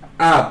Googled it.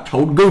 I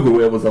told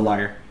Google it was a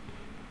liar.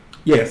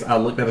 Yes, I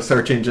looked at a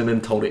search engine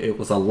and told it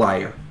was a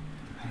liar.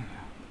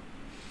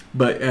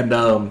 But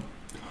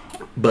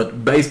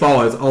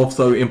baseball has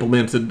also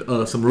implemented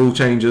some rule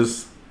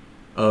changes.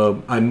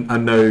 I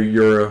know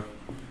you're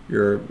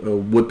a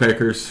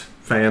Woodpeckers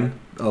fan,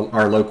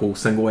 our local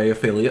single A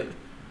affiliate.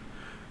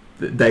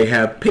 They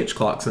have pitch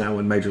clocks now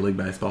in Major League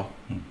Baseball.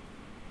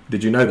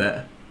 Did you know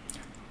that?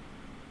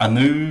 I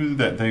knew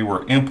that they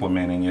were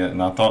implementing it,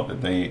 and I thought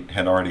that they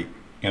had already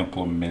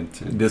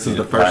implemented this is it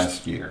the first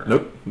last year.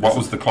 Nope. What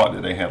was the clock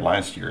that they had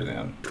last year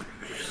then?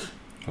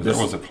 Because there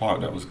was a clock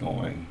that was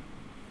going.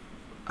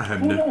 I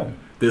have no.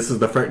 This is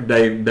the first.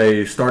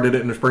 They started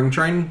it in the spring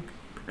training,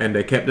 and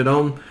they kept it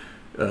on.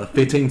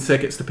 15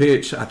 seconds to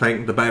pitch. I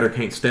think the batter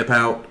can't step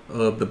out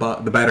of the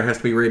batter has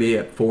to be ready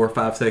at 4 or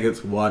 5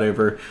 seconds,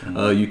 whatever.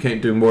 Mm-hmm. You can't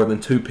do more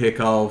than 2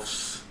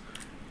 pickoffs.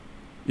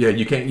 Yeah,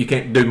 you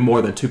can't do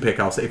more than 2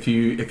 pickoffs. If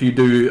you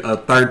do a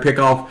third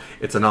pickoff,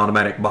 it's an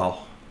automatic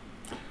ball.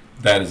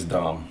 That is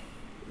dumb.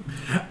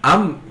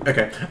 I'm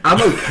okay. I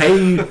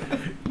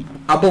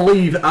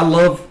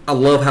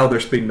love how they're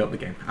speeding up the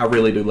game. I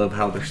really do love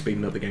how they're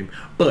speeding up the game.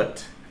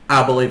 But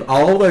I believe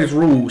all those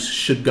rules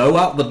should go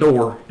out the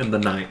door in the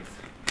 9th.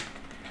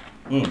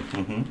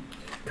 Mm-hmm.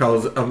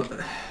 Because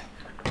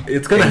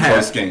it's going to happen.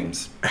 Close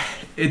games.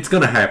 It's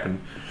going to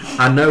happen.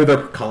 I know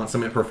they're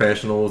consummate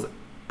professionals.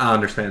 I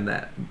understand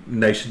that.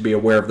 They should be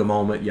aware of the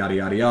moment, yada,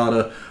 yada,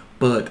 yada.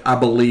 But I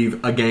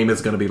believe a game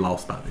is going to be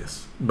lost by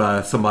this.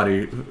 By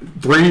somebody,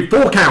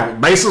 3-4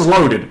 count, bases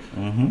loaded.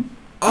 Mm-hmm.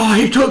 Oh,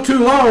 he took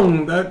too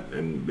long.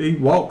 And he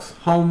walks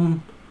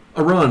home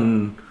a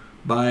run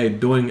by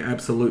doing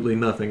absolutely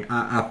nothing.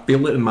 I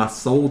feel it in my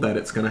soul that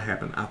it's going to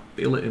happen. I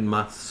feel it in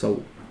my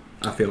soul.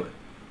 I feel it.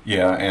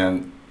 Yeah,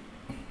 and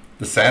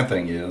the sad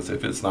thing is,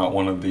 if it's not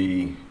one of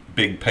the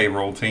big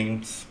payroll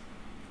teams,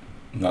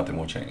 nothing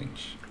will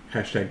change.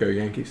 Hashtag go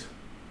Yankees.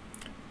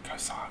 Go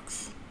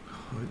Sox.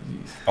 Oh,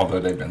 although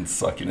they've been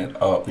sucking it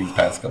up these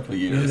past couple of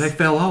years. Yeah, they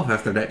fell off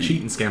after that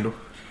cheating scandal.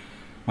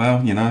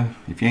 Well, you know,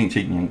 if you ain't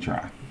cheating, you ain't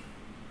try.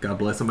 God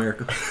bless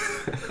America.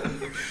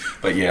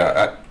 But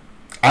yeah,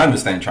 I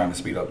understand trying to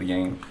speed up the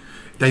game.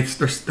 They're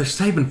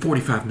saving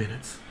 45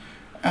 minutes.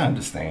 I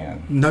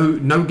understand.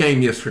 No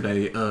game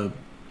yesterday.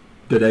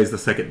 Today's the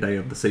second day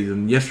of the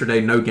season.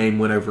 Yesterday, no game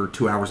went over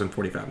 2 hours and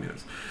 45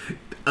 minutes.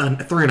 A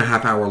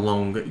 3.5 hour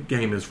long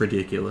game is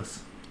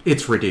ridiculous.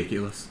 It's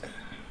ridiculous.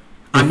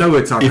 I know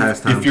it's our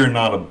pastime. If you're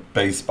not a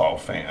baseball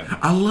fan.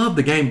 I love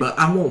the game, but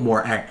I want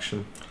more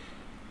action.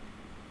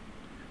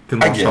 Can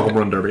watch the home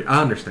run derby.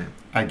 I understand.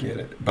 I get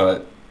it.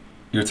 But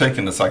you're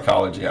taking the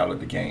psychology out of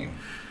the game.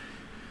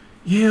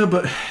 Yeah,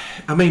 but,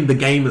 I mean, the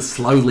game is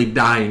slowly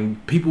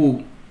dying.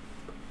 People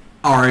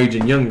our age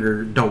and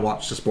younger don't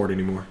watch the sport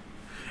anymore.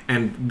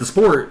 And the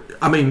sport,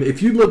 I mean,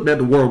 if you looked at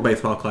the World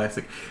Baseball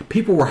Classic,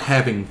 people were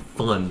having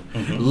fun.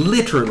 Mm-hmm.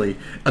 Literally.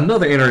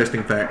 Another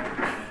interesting fact,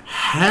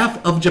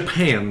 half of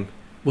Japan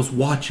was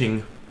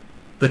watching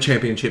the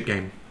championship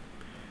game.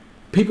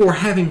 People were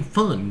having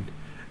fun.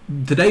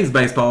 Today's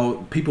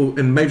baseball, people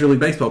in Major League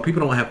Baseball,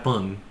 people don't have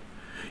fun.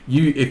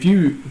 If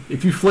you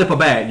flip a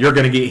bat, you're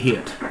going to get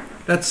hit.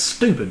 That's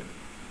stupid.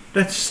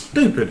 That's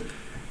stupid.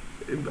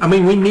 I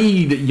mean, we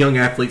need young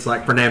athletes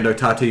like Fernando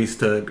Tatis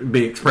to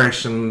be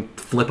expression,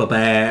 flip a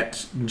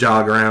bat,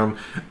 jog around.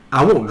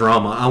 I want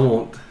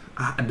drama.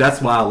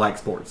 That's why I like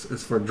sports.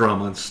 It's for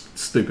drama and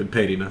stupid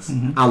pettiness.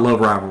 Mm-hmm. I love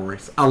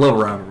rivalries.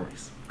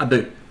 I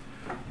do.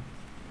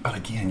 But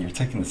again, you're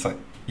taking this,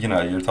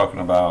 you're talking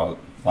about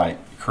like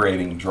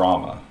creating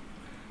drama.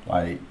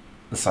 Like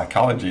the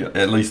psychology,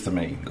 at least to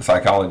me, the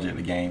psychology of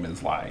the game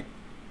is like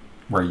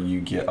where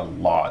you get a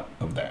lot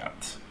of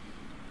that.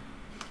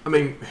 I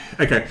mean,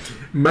 okay,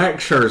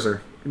 Max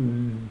Scherzer,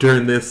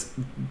 during this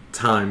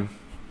time,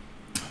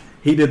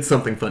 he did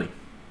something funny.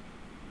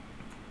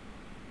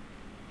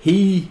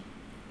 He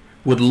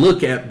would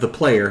look at the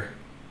player.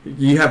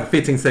 You have a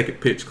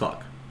 15-second pitch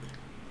clock.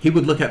 He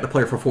would look at the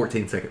player for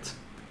 14 seconds.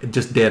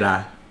 Just dead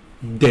eye.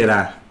 Dead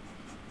eye.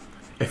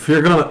 If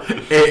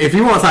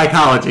you want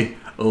psychology,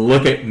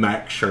 look at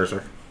Max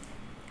Scherzer.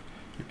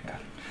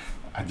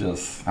 I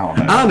don't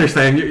know. I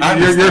understand. You're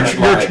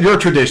a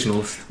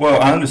traditionalist. Well,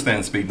 I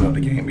understand speeding up the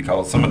game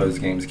because some of those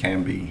games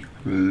can be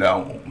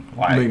long.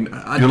 Like,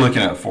 you're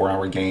looking at a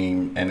 4-hour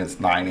game and it's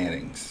 9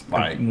 innings.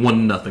 Like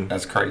 1-0.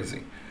 That's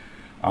crazy.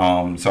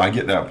 So I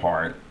get that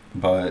part,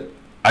 but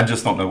I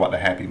just don't know what the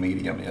happy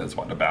medium is,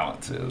 what the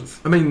balance is.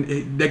 I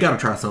mean, they got to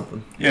try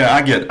something. Yeah,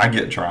 I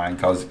get trying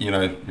because, if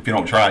you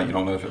don't try it, you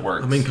don't know if it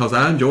works. I mean, because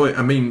I enjoy it.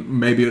 I mean,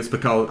 maybe it's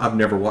because I've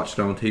never watched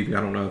it on TV. I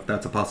don't know if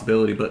that's a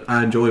possibility, but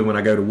I enjoy when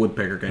I go to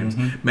Woodpecker games.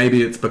 Mm-hmm.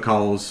 Maybe it's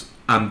because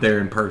I'm there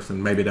in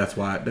person. Maybe that's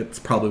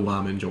probably why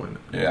I'm enjoying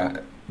it. Yeah.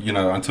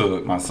 I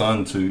took my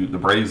son to the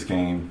Braves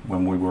game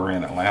when we were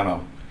in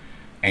Atlanta,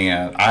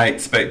 and I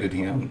expected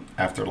him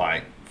after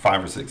like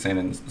 5 or 6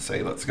 innings to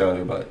say, let's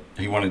go, but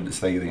he wanted to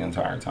stay the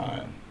entire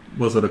time.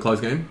 Was it a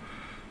close game?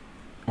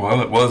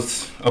 Well, it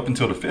was up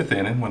until the 5th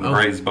inning when the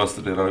Braves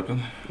busted it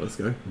open. Let's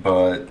go.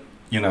 But,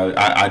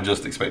 I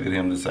just expected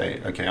him to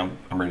say, okay, I'm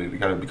ready to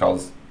go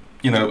because,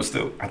 it was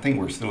still, I think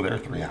we're still there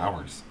 3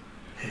 hours.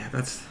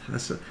 Yeah,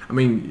 I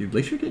mean, at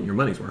least you're getting your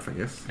money's worth, I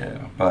guess.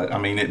 Yeah, but, I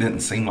mean, it didn't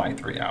seem like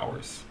 3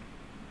 hours.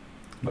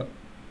 But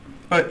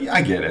yeah,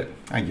 I get it.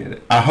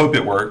 I hope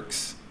it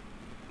works.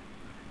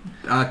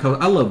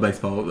 I love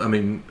baseball. I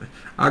mean,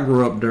 I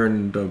grew up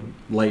during the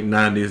late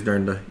 90s,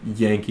 during the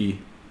Yankee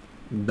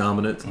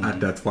dominance. Mm-hmm.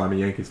 That's why I'm a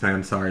Yankees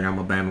fan. Sorry, I'm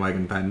a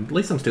bandwagon fan. At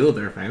least I'm still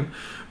their fan.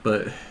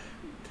 But,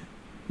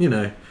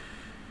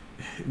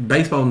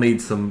 baseball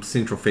needs some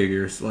central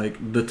figures.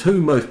 Like, the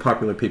 2 most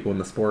popular people in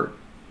the sport,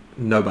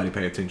 nobody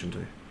pay attention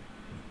to.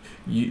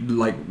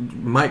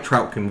 Mike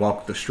Trout can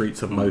walk the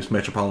streets of most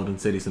metropolitan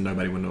cities and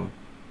nobody would know him.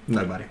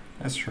 Nobody.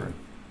 That's true.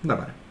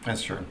 Nobody.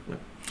 That's true. Yeah.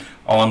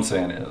 All I'm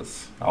saying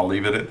is, I'll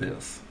leave it at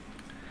this.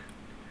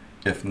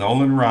 If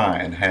Nolan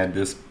Ryan had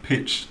this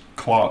pitch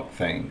clock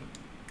thing,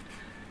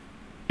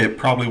 it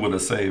probably would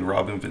have saved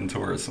Robin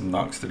Ventura some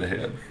knocks to the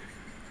head.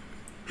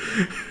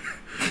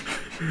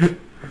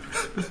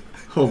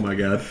 Oh my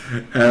God.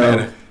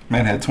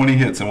 Man had 20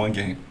 hits in one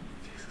game.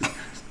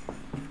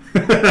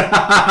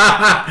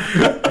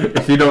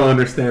 If you don't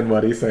understand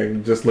what he's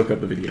saying, just look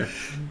up the video.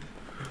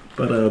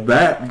 But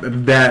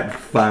that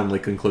finally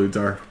concludes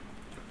our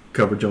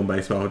coverage on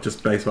baseball.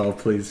 Just baseball,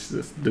 please.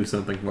 Just do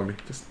something for me.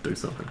 Just do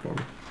something for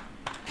me.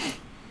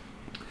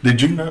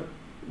 Did you know?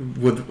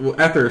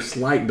 After a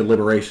slight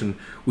deliberation,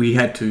 we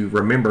had to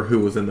remember who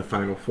was in the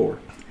Final Four.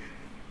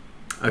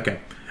 Okay.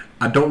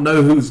 I don't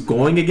know who's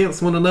going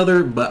against one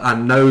another, but I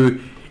know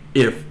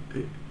if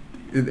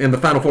in the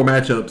Final Four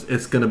matchups,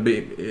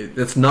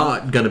 it's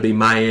not going to be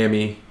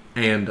Miami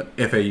and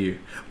FAU.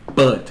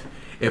 But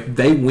if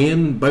they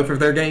win both of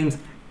their games,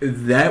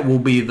 that will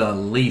be the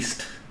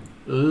least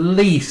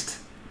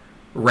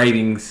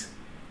ratings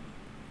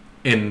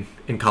in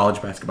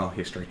college basketball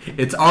history.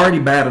 It's already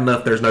bad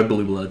enough there's no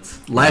blue bloods.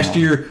 Last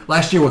year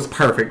was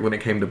perfect when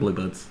it came to blue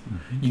bloods.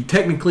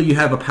 Mm-hmm. You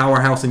have a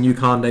powerhouse in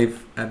Wkan.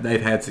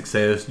 They've had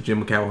success.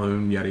 Jim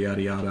Calhoun, yada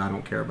yada yada. I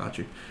don't care about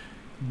you.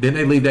 Didn't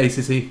they leave the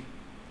ACC?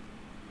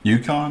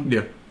 Wkan?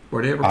 Yeah.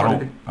 Were they ever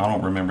I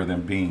don't remember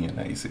them being in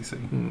the ACC.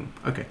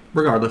 Okay.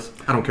 Regardless,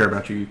 I don't care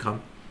about you,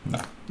 Wkan.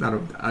 No.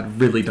 I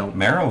really don't.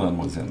 Maryland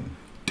was in.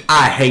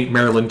 I hate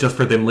Maryland just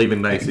for them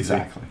leaving the ACC.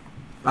 Exactly.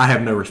 I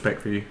have no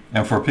respect for you.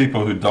 And for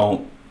people who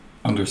don't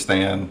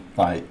understand,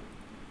 like,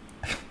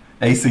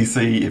 ACC,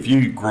 if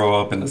you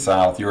grow up in the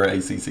South, you're an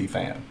ACC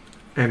fan.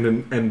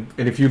 And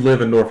if you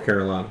live in North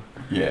Carolina,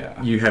 yeah,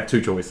 you have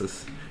two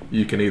choices.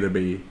 You can either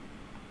be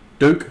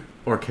Duke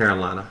or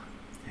Carolina.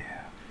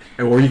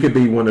 Yeah. Or you could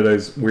be one of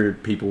those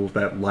weird people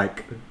that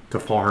like to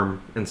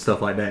farm and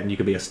stuff like that, and you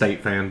could be a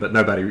state fan, but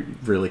nobody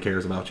really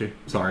cares about you.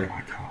 Sorry. Oh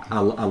my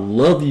God. I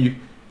love you.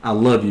 I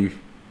love you.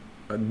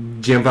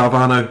 Jim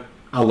Valvano,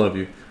 I love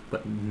you.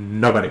 But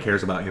nobody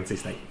cares about NC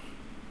State.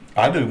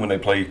 I do when they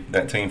play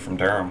that team from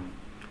Durham.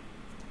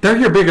 They're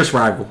your biggest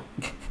rival.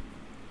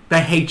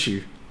 They hate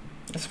you.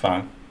 That's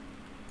fine.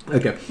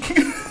 Okay.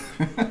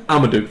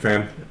 I'm a Duke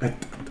fan.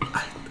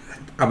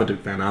 I'm a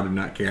Duke fan. I do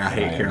not care. I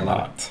hate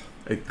Carolina.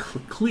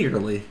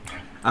 Clearly.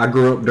 I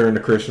grew up during the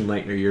Christian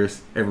Laettner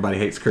years. Everybody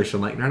hates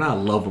Christian Laettner, and I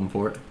love them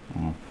for it.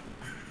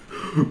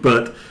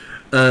 But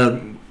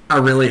I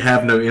really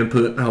have no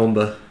input on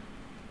the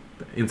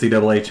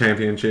NCAA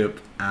Championship.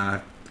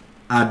 I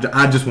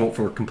just want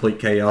for complete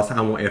chaos.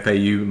 I want FAU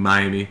and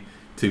Miami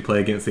to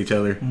play against each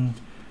other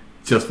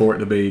just for it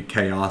to be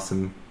chaos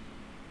and,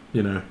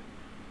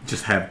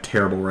 just have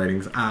terrible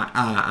ratings.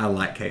 I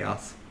like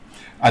chaos.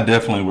 I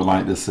definitely would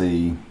like to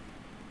see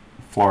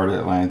Florida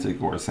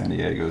Atlantic or San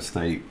Diego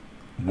State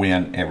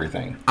win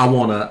everything. I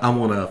want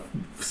a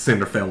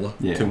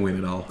Cinderfella to win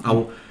it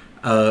all.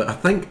 I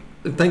think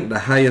the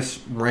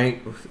highest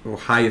ranked or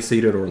highest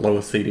seeded or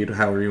lowest seeded,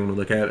 however you want to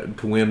look at it,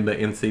 to win the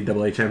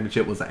NCAA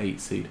championship was an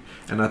 8 seed,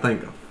 and I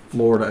think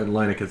Florida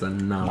Atlantic is a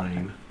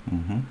 9.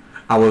 Mm-hmm.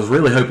 I was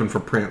really hoping for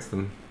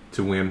Princeton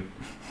to win.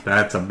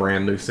 That's a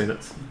brand new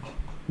sentence.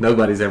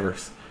 Nobody's ever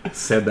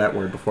said that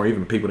word before.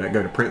 Even people that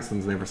go to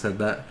Princeton's never said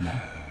that. No.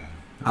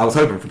 I was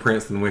hoping for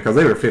Princeton to win because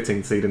they were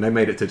 15 seed and they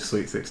made it to the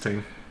Sweet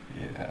 16.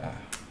 Yeah,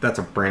 that's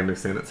a brand new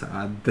sentence.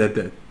 Wow,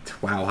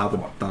 I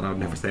thought I would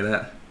never say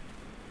that.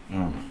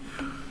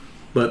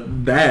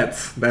 But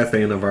that's the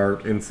end of our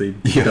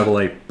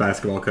NCAA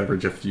basketball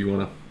coverage, if you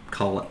want to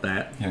call it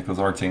that. Yeah, because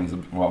our teams,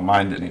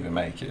 mine didn't even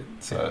make it.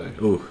 So,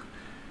 ooh,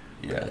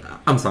 yeah.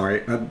 I'm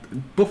sorry.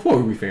 Before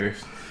we finish,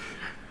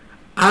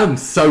 I'm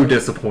so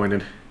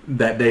disappointed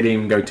that they didn't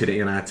even go to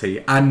the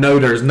NIT. I know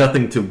there's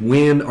nothing to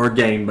win or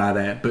gain by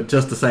that, but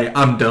just to say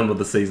I'm done with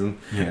the season.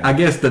 Yeah. I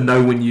guess to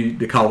know when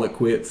to call it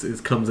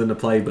quits comes into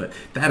play, but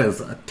that is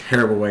a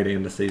terrible way to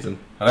end the season.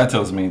 Well, that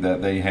tells me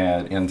that they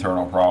had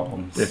internal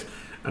problems. Yeah.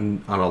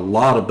 And on a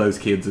lot of those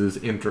kids is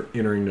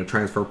entering the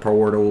transfer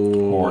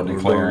portal or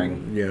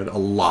declaring. A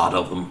lot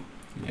of them.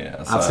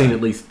 Yeah, so I've seen at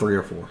least 3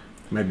 or 4,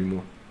 maybe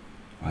more.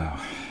 Wow.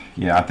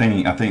 Yeah, I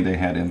think they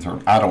had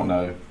internal. I don't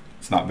know.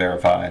 It's not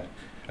verified.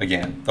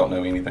 Again, don't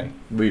know anything.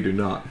 We do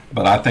not.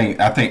 But I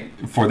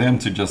think for them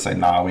to just say,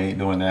 "Nah, we ain't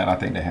doing that," I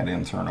think they had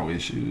internal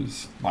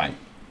issues, like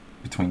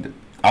between.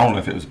 I don't know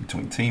if it was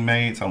between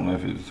teammates. I don't know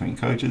if it was between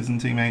coaches and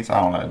teammates. I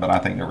don't know, but I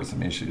think there were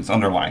some issues,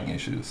 underlying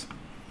issues.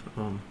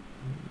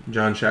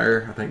 John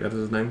Shire, I think that is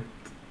his name,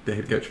 the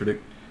head coach for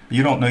Duke.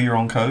 You don't know your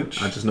own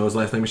coach? I just know his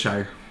last name is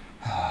Shire.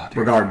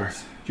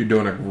 Regardless, you're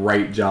doing a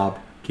great job.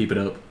 Keep it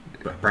up.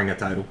 Bring a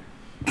title.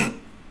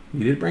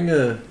 You did bring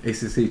a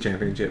ACC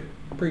championship.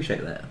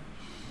 Appreciate that.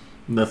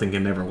 Nothing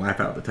can never wipe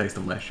out the taste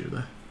of last year,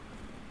 though.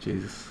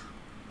 Jesus.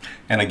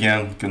 And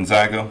again,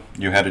 Gonzaga,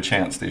 you had a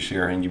chance this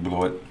year and you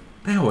blew it.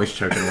 They always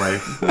choke it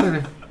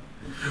away.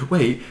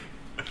 Wait,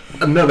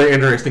 another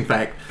interesting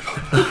fact.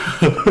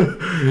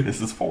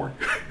 This is 4.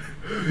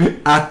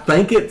 I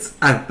think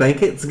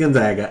it's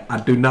Gonzaga. I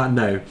do not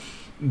know,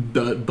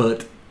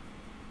 but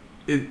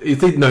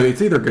it's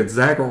either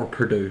Gonzaga or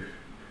Purdue.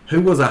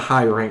 Who was a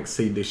high ranked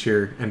seed this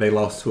year and they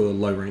lost to a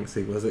low ranked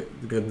seed? Was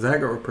it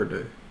Gonzaga or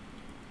Purdue?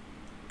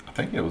 I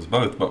think it was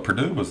both, but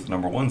Purdue was the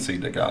number 1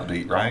 seed that got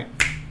beat, right?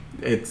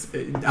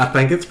 I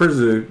think it's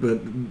Purdue,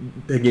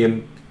 but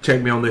again,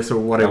 check me on this or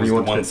whatever you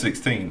want.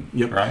 116,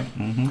 yep. Right?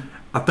 Mm-hmm.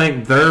 I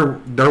think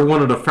they're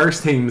one of the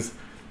first teams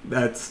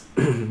that's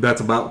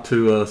about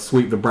to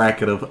sweep the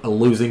bracket of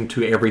losing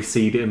to every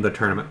seed in the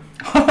tournament.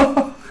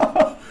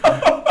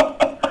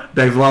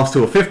 they've lost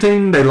to a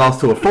 15, they lost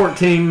to a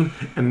 14,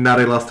 and now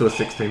they lost to a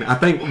 16. I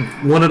think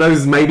one of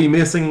those may be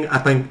missing. I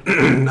think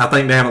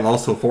they haven't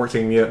lost to a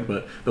 14 yet,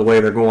 but the way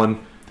they're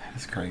going,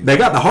 that's crazy. They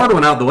got the hard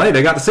one out the way.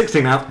 They got the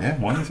 16 out. Yeah,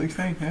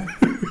 1-16.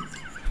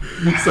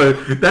 Yeah. So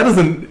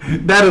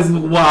that is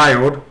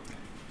wild.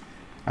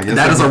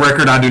 That is a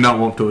record I do not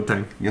want to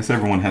attain. I guess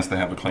everyone has to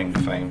have a claim to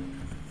fame.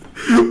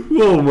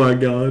 Oh my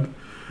God.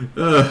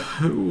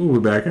 We'll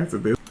be back after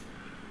this.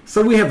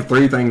 So we have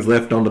 3 things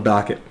left on the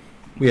docket.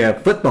 We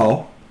have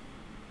football,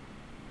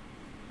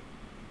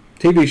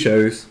 TV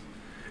shows,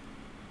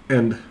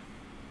 and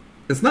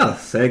it's not a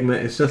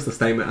segment, it's just a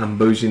statement. I'm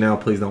bougie now,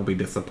 please don't be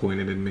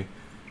disappointed in me.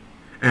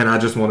 And I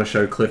just want to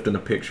show Clifton a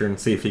picture and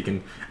see if he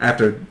can,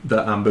 after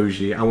the I'm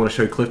bougie, I want to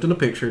show Clifton a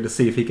picture to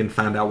see if he can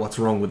find out what's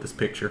wrong with this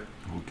picture.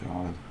 Oh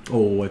God.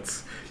 Oh,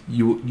 it's,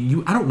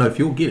 you. I don't know if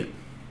you'll get it.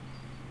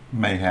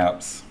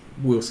 Mayhaps.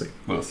 We'll see.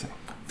 We'll see.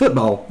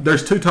 Football.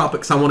 There's 2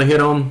 topics I want to hit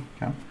on.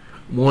 Okay.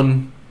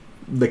 One,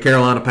 the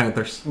Carolina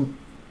Panthers.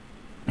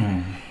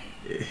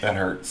 That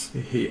hurts.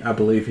 I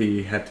believe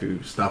he had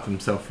to stop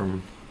himself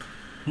from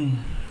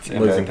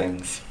losing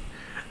things.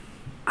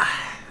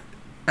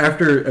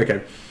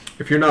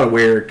 If you're not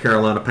aware,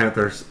 Carolina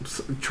Panthers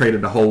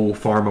traded the whole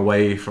farm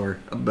away to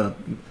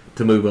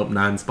move up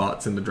 9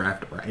 spots in the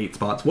draft, or 8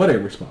 spots,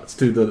 whatever spots,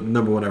 to the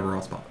number 1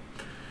 overall spot.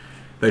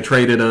 They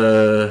traded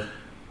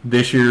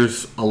this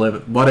year's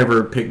 11th,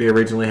 whatever pick they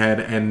originally had,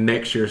 and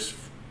next year's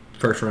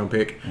first round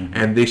pick,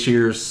 and this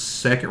year's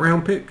 2nd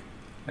round pick.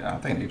 Yeah, I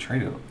think they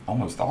traded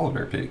almost all of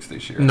their picks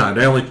this year. No,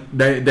 they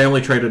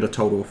only traded a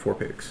total of 4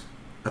 picks,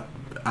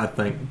 I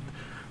think.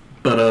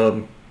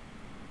 But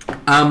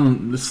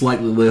I'm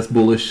slightly less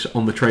bullish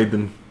on the trade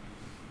than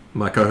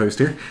my co-host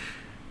here.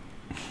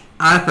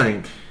 I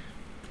think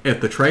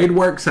if the trade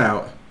works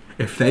out,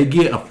 if they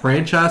get a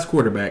franchise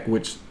quarterback,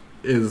 which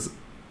is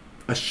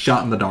a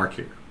shot in the dark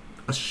here.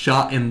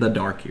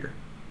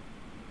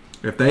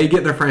 If they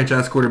get their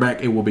franchise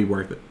quarterback, it will be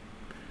worth it.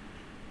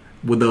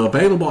 With the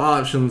available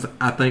options,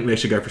 I think they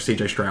should go for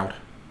C.J. Stroud.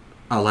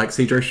 I like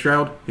C.J.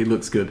 Stroud. He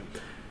looks good.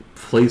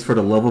 Please, for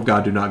the love of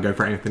God, do not go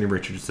for Anthony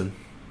Richardson.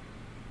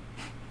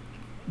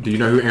 Do you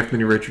know who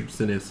Anthony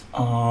Richardson is?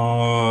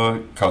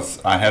 Because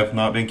I have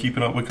not been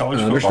keeping up with college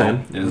football.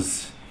 Understand.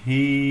 Is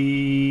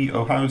he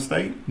Ohio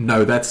State?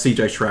 No, that's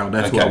C.J. Stroud.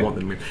 That's what I want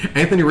them to be.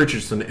 Anthony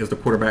Richardson is the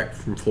quarterback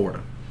from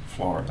Florida.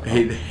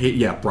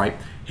 Yeah, right.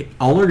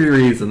 Only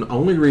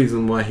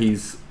reason why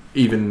he's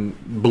even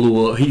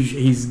blew up,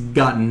 he's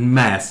gotten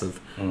massive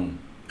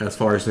as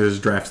far as his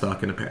draft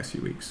stock in the past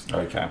few weeks.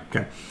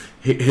 Okay.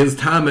 His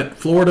time at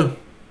Florida,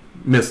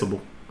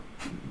 missable.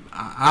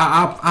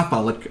 I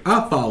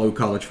follow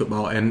college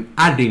football, and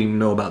I didn't even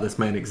know about this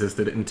man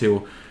existed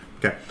until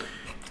the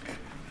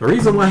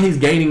reason why he's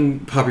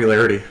gaining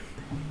popularity.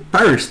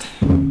 First,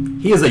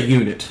 he is a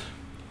unit.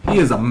 He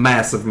is a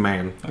massive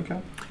man. Okay.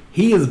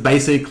 He is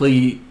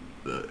basically,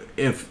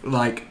 if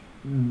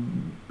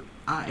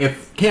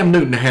Cam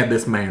Newton had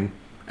this man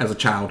as a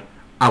child,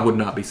 I would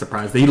not be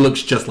surprised. He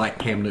looks just like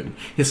Cam Newton.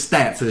 His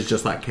stats is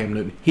just like Cam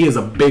Newton. He is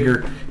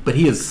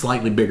he is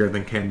slightly bigger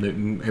than Cam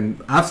Newton.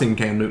 And I've seen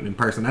Cam Newton in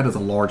person. That is a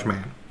large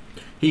man.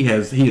 He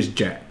is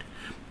jacked.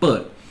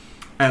 But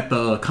at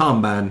the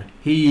combine,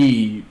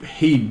 he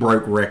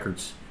broke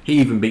records. He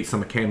even beat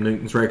some of Cam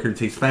Newton's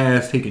records. He's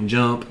fast. He can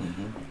jump.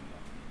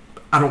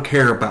 I don't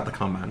care about the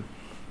combine.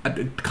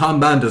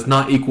 Combine does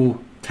not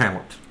equal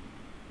talent.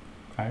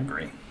 I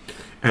agree.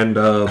 And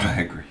I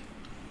agree.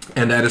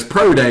 And at his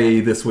pro day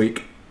this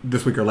week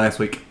or last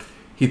week,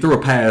 he threw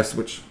a pass,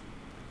 which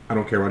I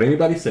don't care what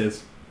anybody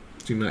says.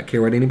 Do not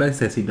care what anybody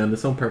says. He done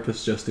this on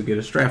purpose just to get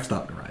his draft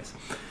stock to rise.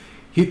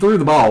 He threw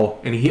the ball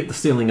and he hit the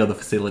ceiling of the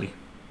facility.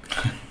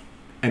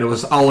 And it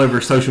was all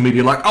over social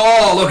media like,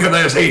 oh, look at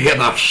this. He hit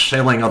the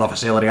ceiling of the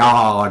facility.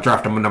 Oh, I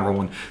drafted him number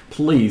 1.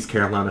 Please,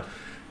 Carolina.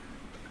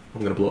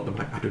 I'm going to blow up the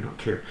mic. I do not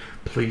care.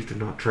 Please do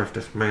not draft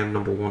this man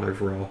number 1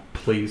 overall.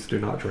 Please do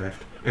not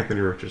draft Anthony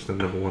Richardson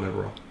number 1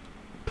 overall.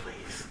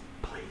 Please.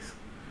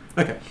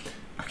 Okay.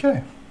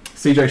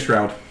 C.J.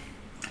 Stroud.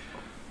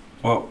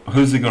 Well,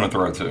 who's he going to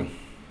throw to?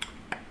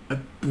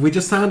 We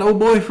just signed old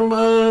boy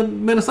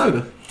from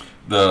Minnesota.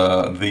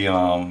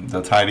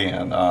 The tight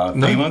end,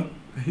 Thielen?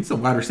 He's a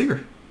wide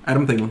receiver.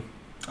 Adam Thielen.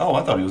 Oh,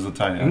 I thought he was a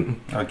tight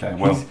end. Okay,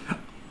 well,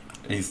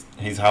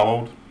 he's how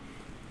old?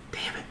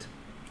 Damn it.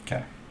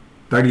 Okay.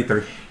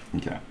 33.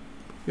 Okay.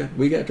 Yeah,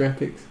 we got draft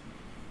picks.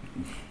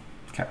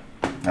 Okay.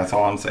 That's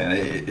all I'm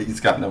saying. He's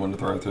got no one to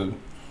throw to.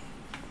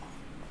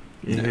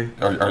 Yeah.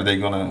 Are they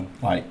gonna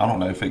I don't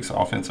know, fix the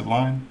offensive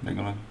line? They're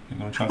gonna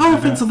try. Our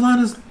offensive line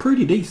is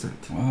pretty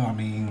decent. Well, I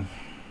mean,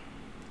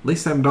 at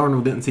least Sam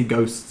Darnold didn't see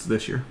ghosts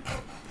this year.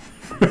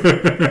 Oh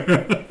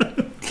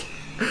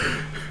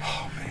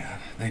man,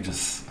 they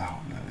just I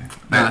don't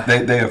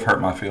know. They have hurt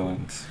my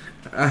feelings.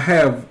 I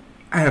have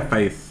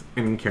faith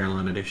in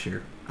Carolina this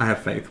year. I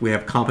have faith. We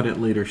have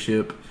competent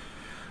leadership.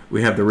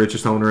 We have the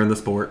richest owner in the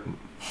sport.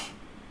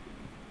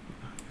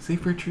 Is he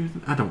richer?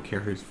 I don't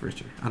care who's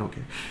richer. I don't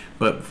care.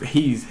 But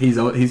he's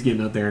getting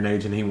up there in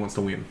age and he wants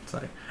to win.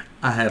 So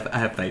I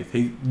have faith.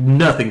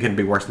 Nothing can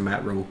be worse than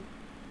Matt Rule.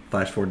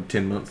 Flash forward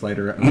 10 months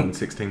later on the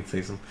 16th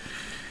season.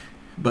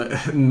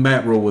 But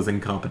Matt Rule was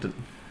incompetent.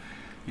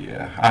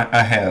 Yeah,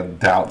 I had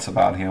doubts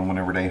about him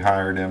whenever they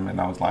hired him, and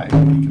I was like, he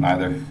can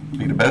either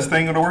be the best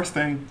thing or the worst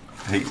thing.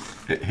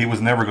 He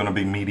was never going to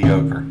be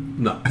mediocre.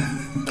 No,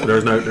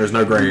 there's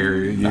no gray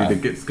area. You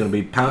think it's going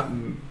to be top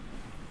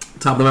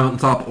of the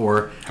mountaintop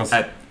or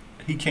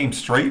he came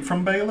straight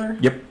from Baylor.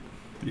 Yep.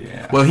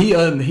 Yeah. Well, he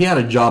had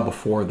a job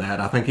before that.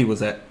 I think he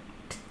was at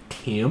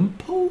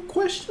Temple ?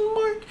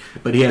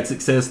 But he had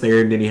success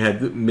there, and then he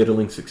had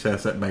middling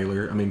success at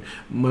Baylor. I mean,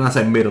 when I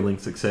say middling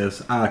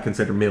success, I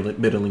consider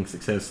middling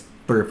success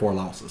 3 or 4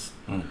 losses.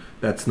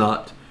 That's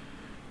not,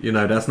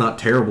 that's not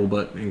terrible.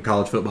 But in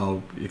college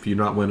football, if you're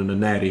not winning a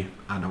natty,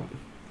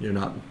 you're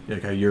not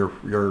okay.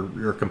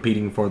 You're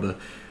competing for the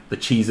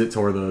Cheez-Its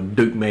or the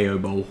Duke Mayo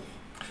Bowl.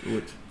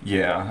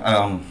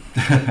 Yeah,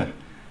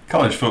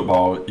 college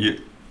football,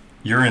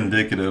 you're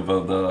indicative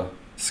of the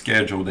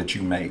schedule that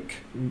you make.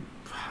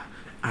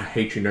 I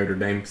hate you, Notre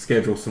Dame.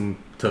 Schedule some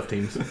tough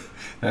teams.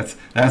 That's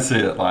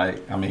it.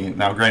 Like, I mean,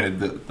 now granted,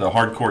 the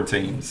hardcore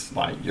teams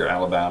like your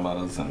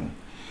Alabamas and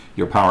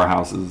your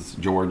powerhouses,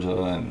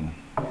 Georgia, and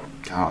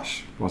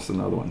gosh, what's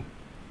another one?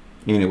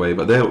 Anyway,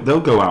 but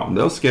they'll go out and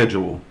they'll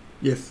schedule.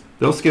 Yes.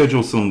 They'll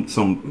schedule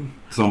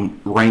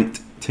some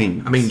ranked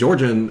teams. I mean,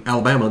 Georgia and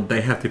Alabama,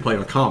 they have to play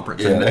a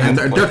conference. Yeah, and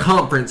their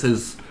conference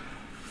is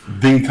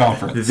the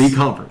conference. The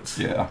conference.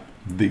 Yeah,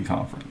 the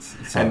conference.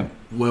 So. And,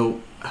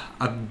 well,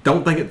 I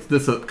don't think it's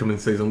this upcoming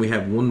season. We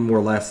have one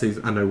more last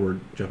season. I know we're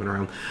jumping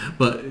around,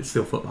 but it's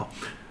still football.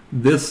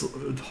 This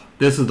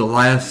is the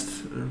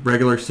last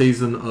regular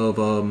season of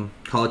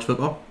college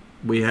football.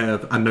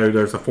 I know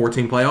there's a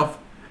 14 playoff.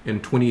 In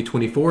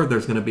 2024,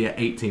 there's going to be an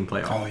 18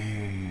 playoff. Oh,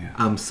 yeah.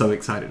 I'm so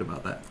excited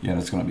about that. Yeah,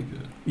 that's going to be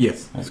good.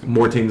 Yes.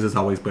 More teams is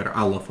always better.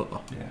 I love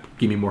football. Yeah.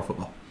 Give me more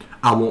football.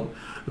 I won't,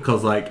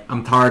 because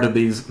I'm tired of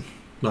these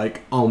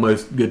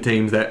almost good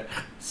teams that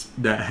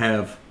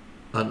have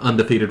an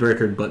undefeated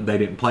record, but they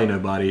didn't play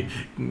nobody,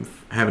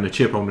 having a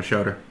chip on the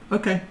shoulder.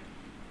 Okay,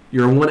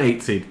 you're a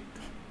 1-8 seed.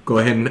 Go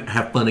ahead and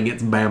have fun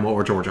against Bama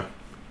or Georgia.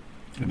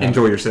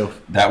 Enjoy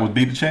yourself. That would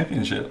be the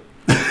championship.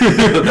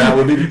 That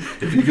would be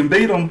if you can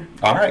beat them.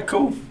 All right,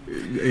 cool.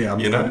 Yeah,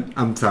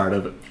 I'm tired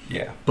of it.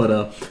 Yeah.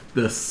 But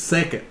the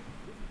second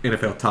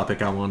NFL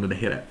topic I wanted to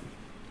hit at,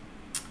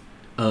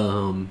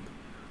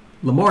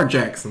 Lamar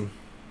Jackson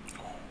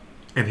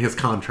and his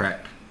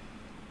contract.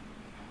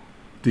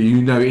 Do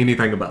you know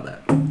anything about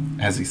that?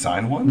 Has he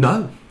signed one?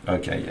 No.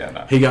 Okay, yeah,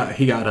 no. He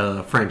got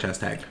a franchise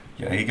tag.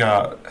 Yeah, he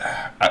got,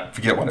 I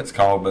forget what it's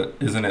called, but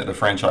isn't it the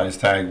franchise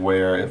tag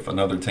where if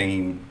another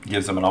team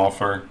gives him an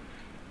offer,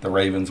 the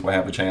Ravens will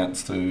have a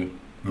chance to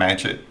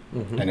match it,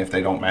 and if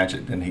they don't match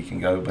it, then he can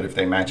go. But if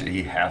they match it,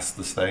 he has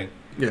to stay.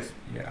 Yes.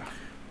 Yeah.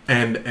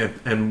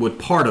 And with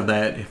part of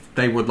that, if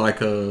they would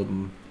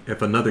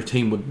if another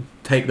team would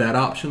take that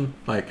option,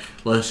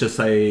 let's just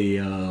say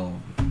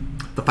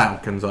the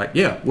Falcons,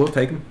 we'll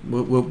take him.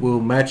 We'll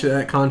match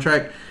that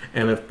contract.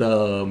 And if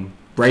the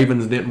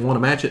Ravens didn't want to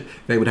match it,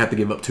 they would have to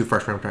give up 2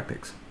 first-round draft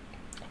picks.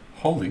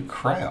 Holy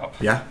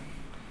crap. Yeah.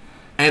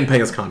 And pay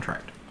his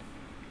contract.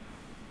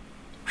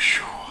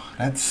 Whew,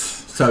 that's...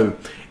 So,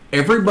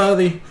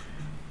 everybody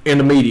in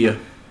the media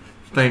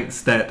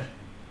thinks that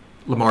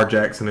Lamar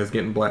Jackson is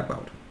getting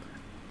blackballed.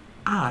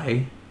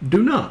 I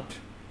do not.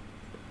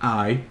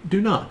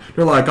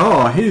 They're like,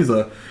 oh, he's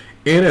a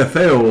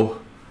NFL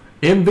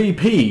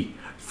MVP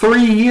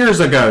 3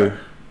 years ago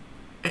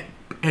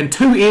and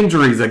 2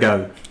 injuries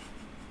ago.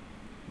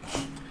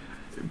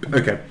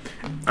 Okay.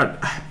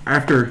 I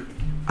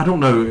don't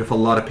know if a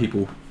lot of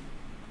people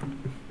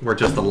were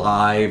just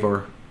alive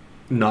or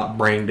not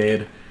brain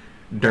dead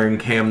during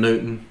Cam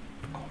Newton.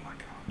 Oh my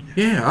God.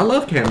 Yeah, I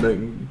love Cam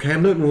Newton.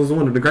 Cam Newton was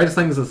one of the greatest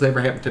things that's ever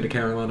happened to the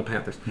Carolina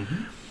Panthers.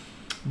 Mm-hmm.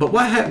 But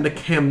what happened to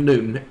Cam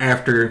Newton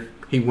after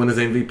he won his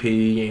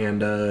MVP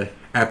and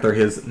after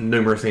his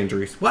numerous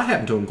injuries? What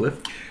happened to him,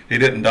 Cliff? He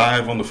didn't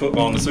dive on the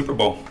football in the Super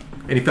Bowl.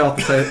 And he fell off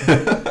the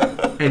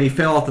side. And he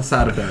fell off the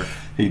side of the earth.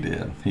 He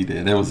did.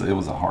 It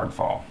was a hard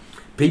fall.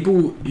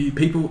 People.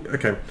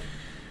 Okay.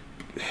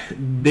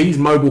 These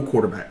mobile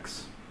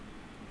quarterbacks,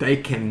 they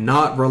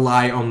cannot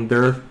rely on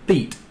their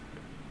feet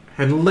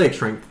and leg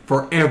strength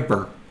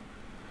forever.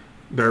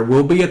 There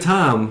will be a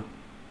time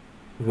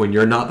when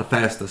you're not the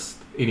fastest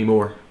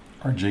anymore.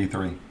 Or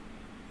G3.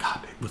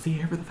 God, was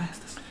he ever the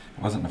fastest?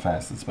 It wasn't the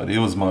fastest, but he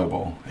was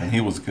mobile and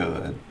he was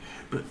good.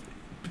 But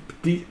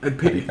he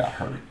got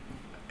hurt.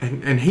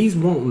 And he's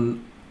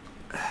wanting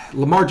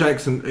Lamar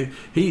Jackson.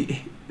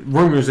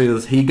 Rumors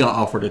is he got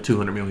offered a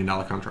 $200 million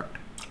contract,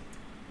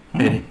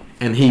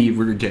 and he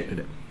rejected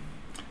it.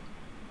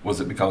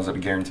 Was it because of the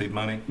guaranteed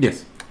money?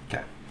 Yes.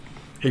 Okay.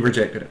 He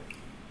rejected it.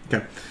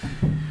 Okay.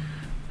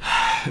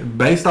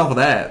 Based off of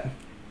that,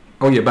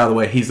 oh yeah, by the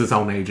way, he's his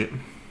own agent.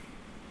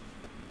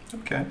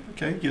 Okay.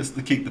 He gets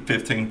to keep the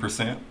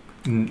 15%.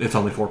 It's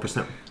only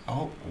 4%.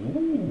 Oh,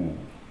 ooh.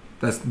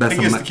 That's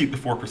he gets to keep the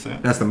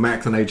 4%. That's the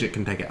max an agent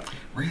can take out.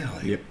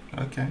 Really? Yep.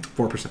 Okay.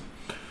 4%,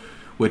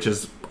 which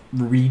is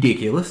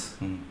ridiculous.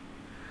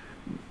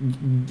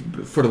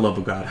 For the love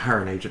of God,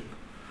 hire an agent.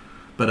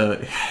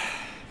 But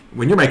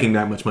when you're making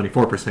that much money,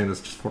 4%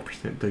 is just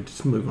 4%. Dude,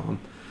 just move on.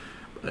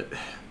 But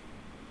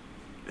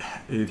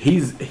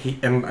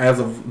and as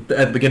of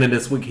at the beginning of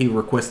this week, he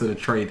requested a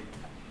trade.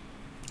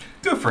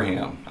 Good for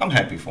him. I'm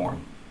happy for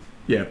him.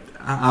 Yeah,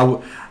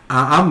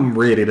 I'm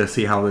ready to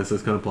see how this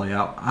is going to play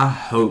out. I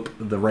hope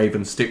the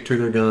Ravens stick to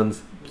their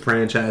guns,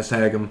 franchise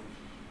tag him,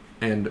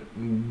 and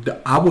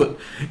I would,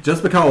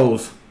 just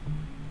because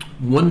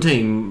one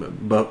team,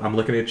 but I'm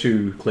looking at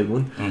you,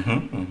 Cleveland.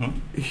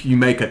 You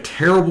make a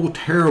terrible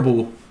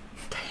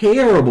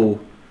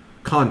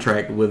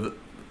contract with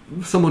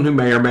someone who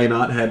may or may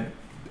not had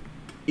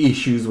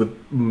issues with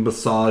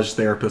massage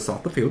therapists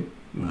off the field.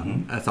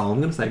 That's all I'm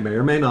going to say. May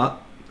or may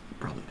not.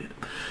 Probably did.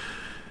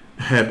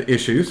 Had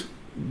issues.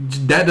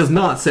 That does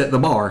not set the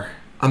bar.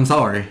 I'm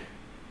sorry.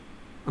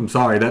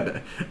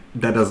 That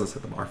doesn't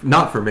set the bar.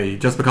 Not for me.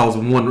 Just because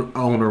one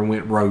owner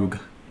went rogue.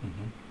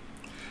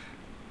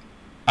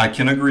 I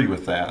can agree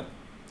with that.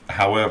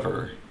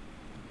 However,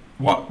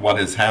 what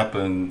has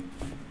happened?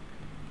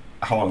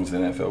 How long has the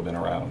NFL been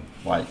around?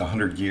 Like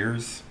 100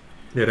 years.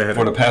 Yeah,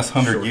 for the past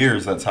 100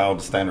 years, that's how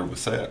the standard was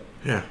set.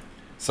 Yeah.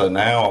 So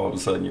now all of a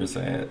sudden you're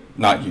saying,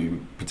 not you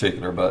in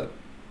particular, but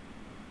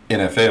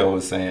NFL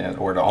is saying,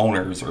 or the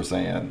owners are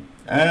saying,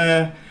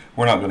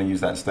 we're not going to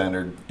use that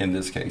standard in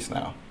this case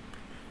now.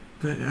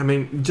 I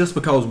mean, just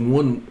because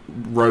one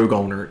rogue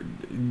owner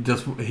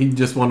he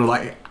just wanted,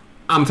 like,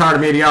 I'm tired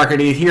of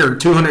mediocrity. Here,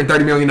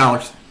 $230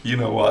 million. You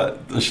know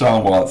what?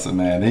 Deshaun Watson,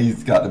 man,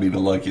 he's got to be the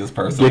luckiest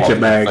person Get your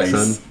bag, the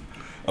face son.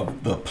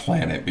 Of the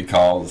planet,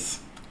 because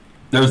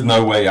there's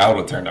no way I would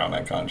have turned down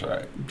that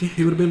contract. Yeah,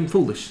 he would have been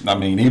foolish. I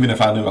mean, even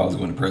if I knew I was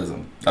going to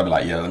prison, I'd be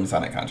like, yeah, let me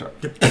sign that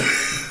contract.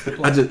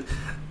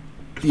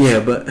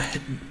 But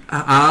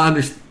I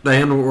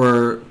understand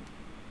where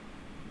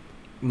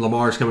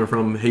Lamar's coming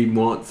from. He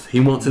wants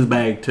his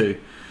bag too,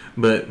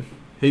 but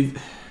I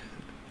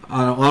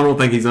don't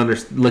think he's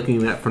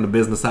looking at from the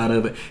business side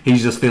of it.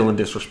 He's just feeling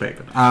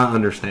disrespected. I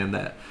understand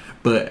that,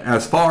 but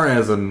as far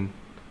as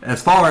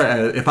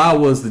if I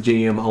was the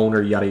GM,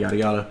 owner, yada yada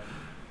yada,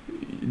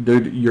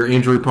 dude, you're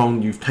injury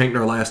prone. You've tanked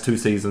our last 2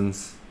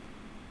 seasons.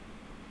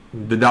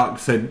 The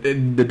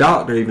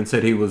doctor even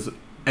said he was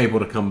able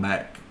to come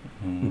back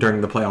during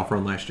the playoff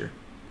run last year.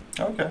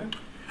 Okay.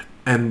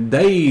 And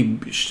they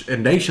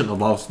shouldn't have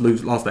lost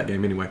that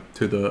game anyway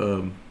to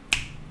the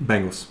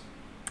Bengals.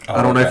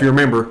 I don't know if you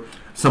remember.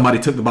 Somebody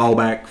took the ball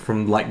back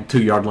from like the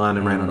 2-yard line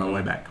and ran it all the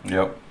way back.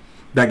 Yep.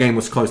 That game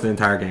was close the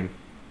entire game,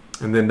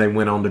 and then they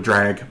went on to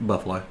drag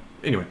Buffalo.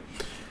 Anyway,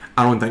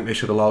 I don't think they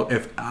should have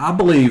lost. I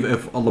believe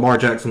if Lamar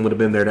Jackson would have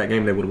been there that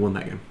game, they would have won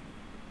that game.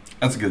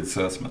 That's a good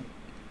assessment.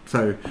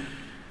 So,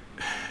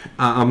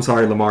 I'm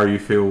sorry, Lamar, you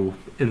feel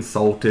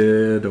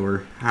insulted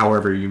or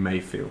however you may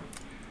feel.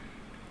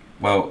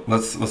 Well,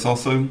 let's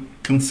also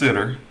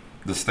consider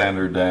the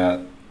standard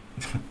that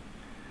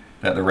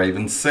the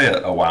Ravens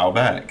set a while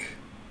back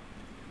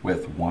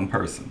with one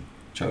person,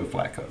 Joe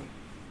Flacco.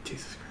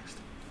 Jesus Christ.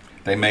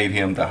 They made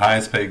him the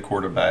highest paid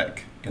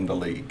quarterback in the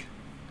league.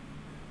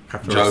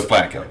 Joe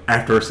Flacco.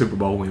 After a Super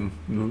Bowl win.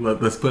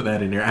 Let's put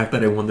that in there. After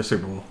they won the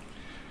Super Bowl.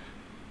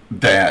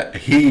 That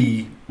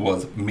he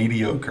was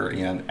mediocre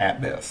in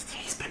at best.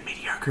 He's been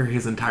mediocre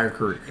his entire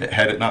career.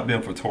 Had it not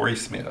been for Torrey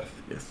Smith.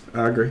 Yes,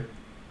 I agree.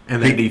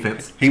 And that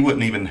defense. He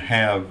wouldn't even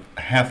have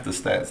half the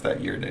stats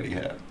that year that he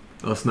had.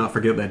 Let's not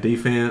forget that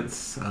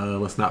defense.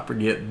 Let's not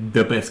forget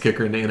the best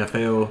kicker in the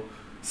NFL.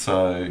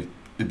 So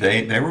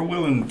they were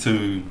willing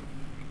to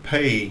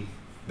pay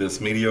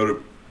this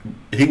mediocre.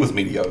 He was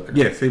mediocre.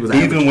 Yes, he was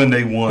average. Even when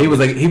they won. He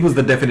was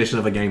the definition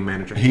of a game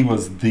manager. He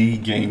was the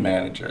game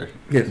manager.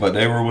 Yes. But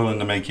they were willing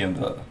to make him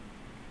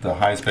the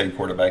highest paid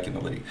quarterback in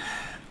the league.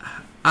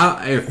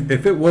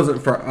 If it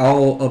wasn't for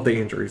all of the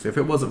injuries,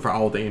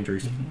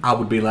 I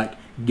would be like,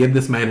 give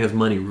this man his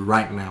money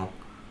right now.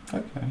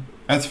 Okay,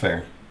 that's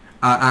fair.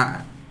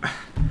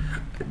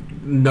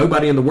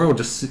 Nobody in the world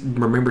just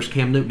remembers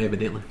Cam Newton,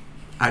 evidently.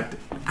 And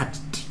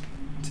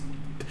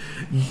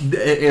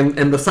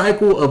the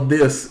cycle of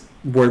this,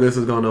 where this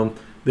is going on,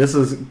 this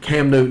is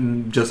Cam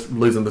Newton just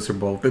losing the Super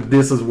Bowl.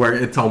 This is where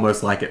it's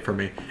almost like it for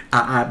me.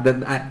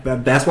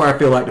 That's where I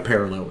feel like the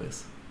parallel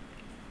is.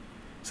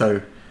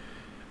 So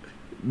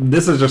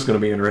this is just going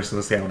to be interesting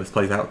to see how this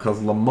plays out,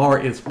 because Lamar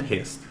is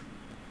pissed.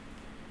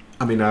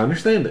 I mean, I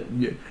understand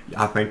it.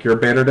 I think you're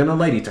better than a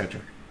lady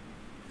toucher.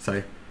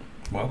 So,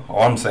 well,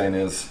 all I'm saying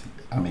is,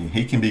 I mean,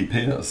 he can be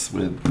pissed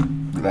with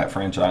that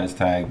franchise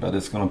tag, but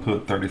it's going to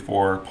put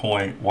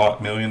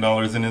 $34 million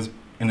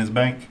in his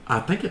bank. I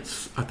think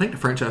the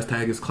franchise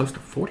tag is close to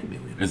 $40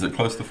 million. Is it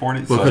close to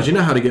 40? Well, because you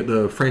know how to get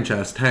the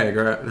franchise tag,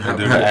 right? They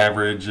do the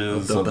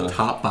averages of the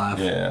top 5.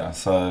 Yeah,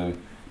 so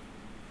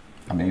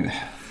I mean,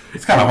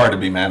 it's kind of hard to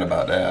be mad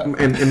about that.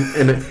 And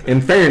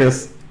in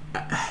fairness,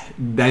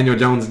 Daniel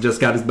Jones just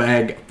got his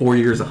bag, 4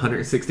 years,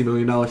 $160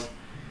 million.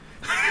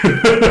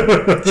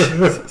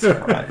 Jesus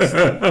Christ.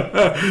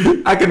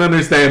 I can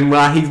understand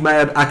why he's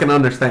mad. I can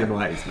understand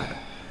why he's mad.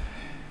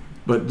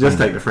 But just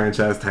take the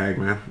franchise tag,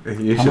 man.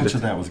 How much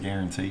of that was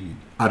guaranteed?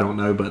 I don't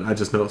know, but I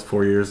just know it's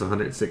 4 years,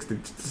 160.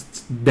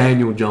 It's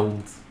Daniel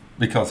Jones.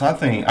 Because I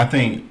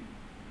think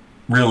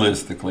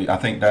realistically, I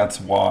think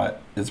that's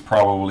what is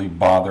probably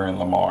bothering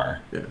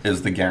Lamar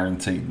is the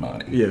guaranteed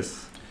money.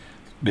 Yes.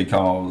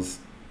 Because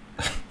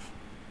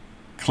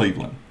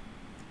Cleveland.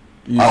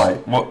 All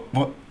right,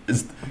 what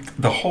is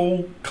the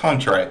whole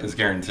contract is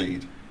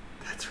guaranteed?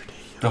 That's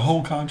ridiculous. The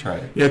whole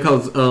contract. Yeah,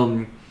 because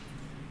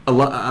a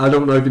lot. I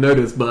don't know if you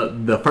noticed,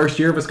 but the first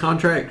year of his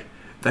contract,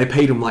 they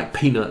paid him like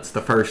peanuts.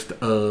 The first They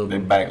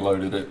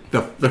backloaded it.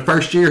 The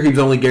first year he was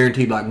only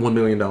guaranteed like $1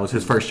 million.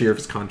 His first year of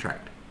his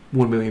contract,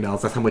 $1 million.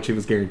 That's how much he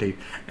was guaranteed,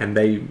 and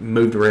they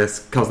moved the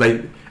rest because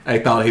they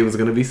thought he was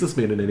going to be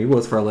suspended, and he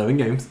was for 11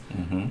 games.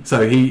 Mm-hmm.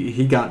 So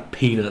he got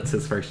peanuts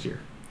his first year.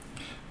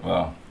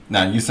 Well,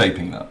 now you say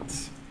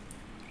peanuts.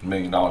 $1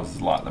 million is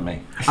a lot to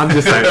me. I'm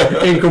just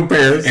saying, in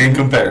comparison. In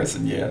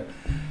comparison, yeah.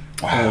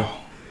 Wow.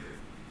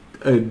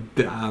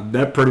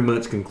 That pretty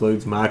much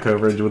concludes my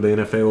coverage with the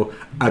NFL.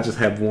 I just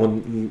have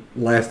one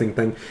lasting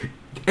thing.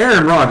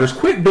 Aaron Rodgers,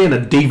 quit being a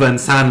diva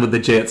and sign with the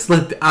Jets.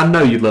 I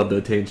know you love the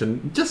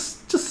attention.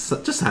 Just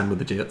sign with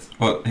the Jets.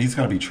 Well, he's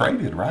going to be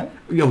traded, right?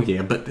 Oh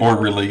yeah, but or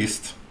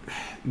released.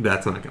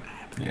 That's not going to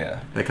happen.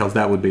 Yeah, because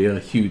that would be a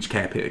huge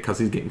cap hit. Because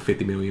he's getting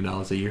 $50 million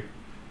a year.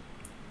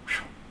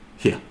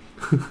 Yeah.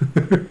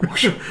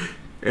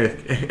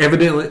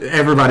 Evidently,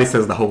 everybody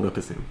says the holdup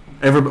is him.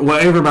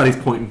 Everybody's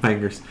pointing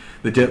fingers.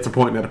 The Jets are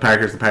pointing at the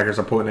Packers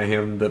are pointing at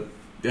him,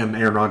 and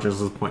Aaron Rodgers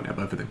is pointing at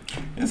both of them.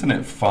 Isn't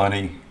it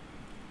funny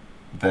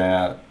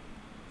that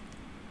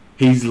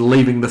he's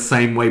leaving the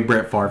same way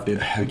Brett Favre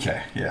did?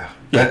 Okay, yeah.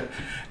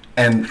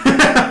 And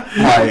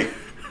like,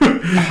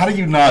 how do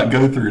you not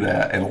go through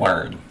that and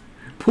learn?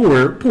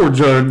 Poor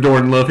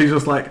Jordan Love. He's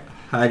just like,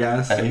 hi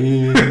guys.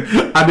 Hey.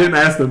 I didn't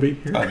ask to be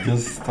here. I'm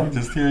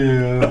just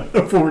here.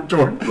 Poor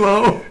Jordan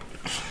Love.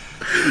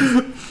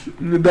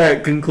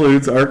 That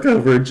concludes our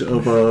coverage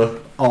of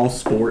all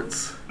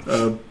sports.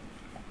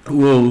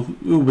 We'll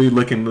be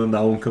looking in the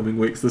oncoming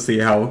weeks to see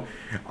how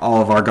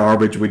all of our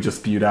garbage we just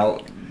spewed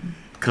out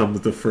comes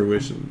to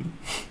fruition.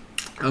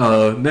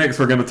 Next,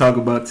 we're going to talk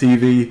about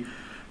TV.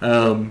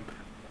 I'm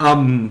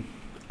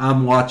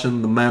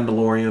watching The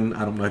Mandalorian.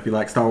 I don't know if you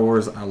like Star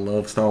Wars. I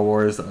love Star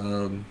Wars.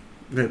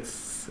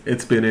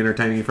 It's been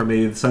entertaining for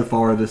me so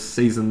far. This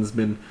season's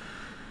been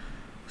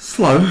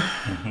slow.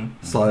 Mm-hmm.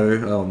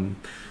 Slow.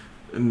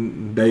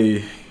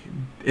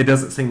 It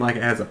doesn't seem like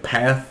it has a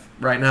path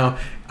right now.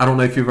 I don't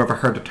know if you've ever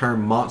heard the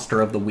term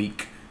Monster of the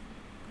Week.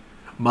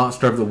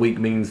 Monster of the Week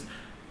means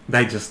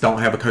they just don't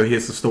have a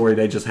cohesive story.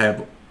 They just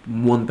have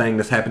one thing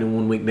that's happening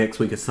one week, next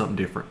week it's something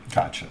different.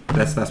 Gotcha.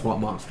 That's what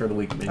Monster of the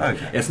Week means.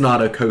 Okay. It's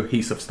not a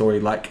cohesive story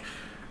like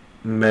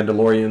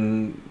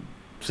Mandalorian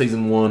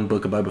Season 1,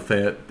 Book of Boba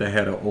Fett. They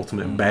had an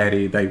ultimate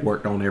baddie they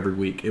worked on every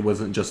week. It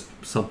wasn't just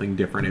something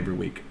different every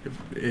week.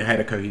 It had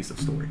a cohesive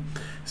story.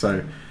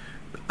 So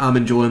I'm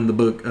enjoying the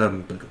Book of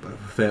Boba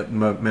Fett,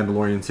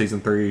 Mandalorian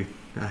Season 3.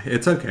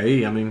 It's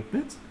okay. I mean,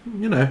 it's,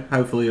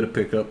 hopefully it'll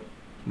pick up.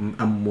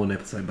 I'm one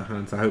episode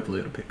behind, so hopefully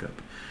it'll pick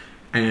up.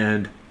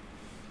 And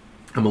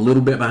I'm a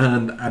little bit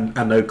behind.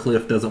 I know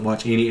Cliff doesn't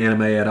watch any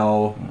anime at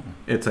all.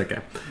 It's okay.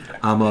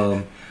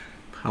 I'm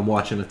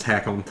watching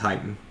Attack on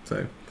Titan,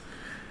 so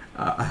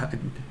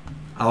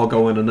I'll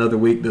go in another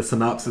week. The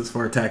synopsis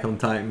for Attack on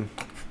Titan.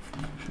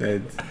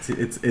 It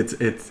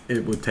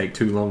would take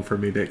too long for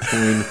me to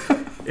explain.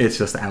 It's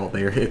just out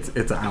there. It's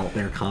an out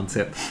there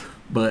concept.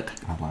 But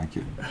I like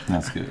it.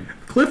 That's good.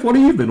 Cliff, what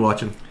have you been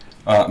watching?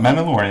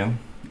 Mandalorian.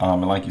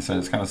 And like you said,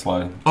 it's kind of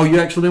slow. Oh, you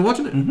actually been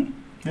watching it? Mm-hmm.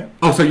 Yeah.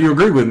 Oh, so you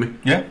agree with me?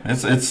 Yeah,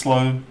 it's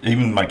slow.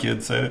 Even my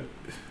kids said it.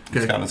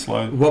 It's kind of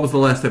slow. What was the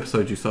last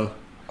episode you saw?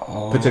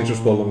 Potential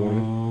spoiler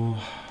warning.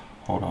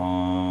 Hold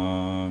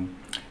on.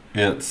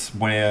 It's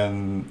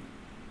when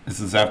this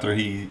is after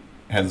he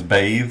has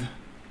bathed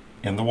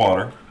in the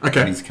water. Okay.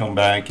 And he's come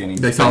back and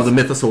they saw the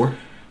mythosaur.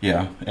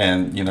 Yeah,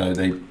 and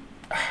they.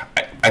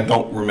 I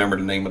don't remember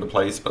the name of the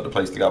place, but the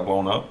place that got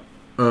blown up.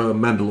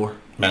 Mandalore.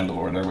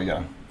 Mandalore. There we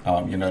go.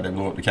 They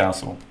blew up the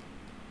castle.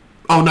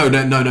 Oh no!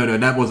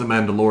 That wasn't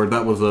Mandalore.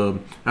 That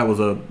was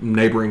a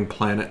neighboring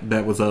planet.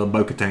 That was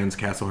Bo-Katan's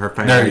castle. Her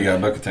family. There you go,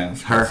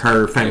 Bo-Katan's.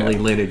 Her family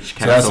lineage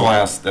castle. So that's the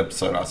last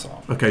episode I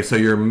saw. Okay, so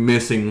you're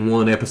missing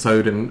one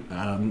episode, and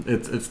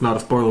it's not a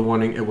spoiler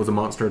warning. It was a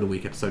Monster of the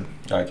Week episode.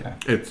 Okay.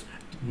 It's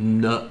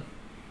no.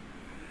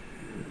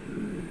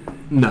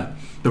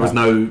 There was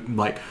no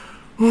like.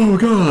 Oh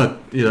God!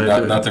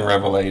 Nothing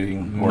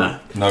revelating or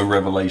no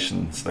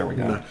revelations. There we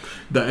go. No.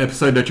 The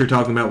episode that you're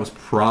talking about was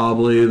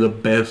probably the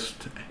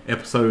best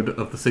episode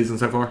of the season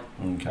so far.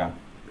 Okay.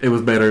 It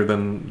was better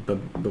than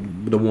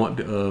the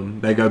one.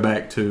 They go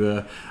back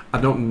to.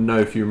 I don't know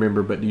if you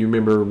remember, but do you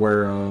remember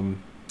where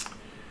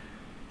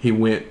he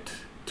went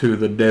to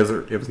the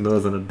desert? It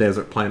wasn't a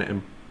desert planet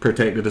and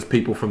protected his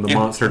people from the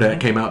monster that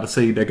came out to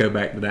sea. They go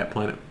back to that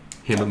planet.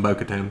 Him and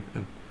Bo-Katan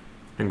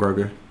and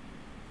Grogu.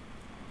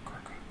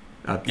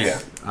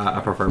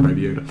 I prefer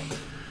Baby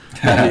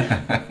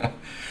Yoda.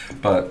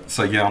 But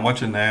so yeah, I'm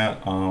watching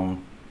that.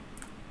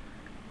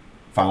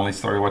 Finally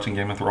started watching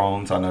Game of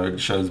Thrones. I know the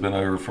show's been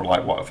over for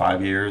like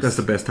 5 years. That's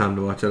the best time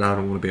to watch it. I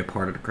don't want to be a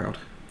part of the crowd.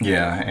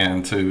 Yeah,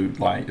 and to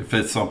like if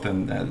it's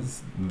something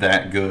that's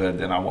that good,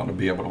 then I want to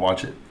be able to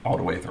watch it all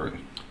the way through.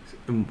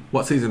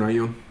 What season are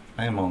you on?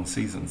 I am on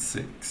season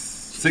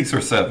 6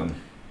 or 7.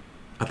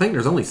 I think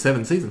there's only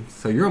 7 seasons,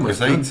 so you're almost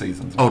There's 8 done.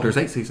 seasons. Oh, there's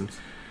 8 seasons.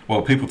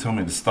 Well, people tell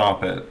me to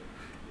stop at.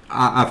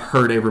 I've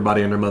heard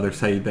everybody and their mother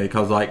say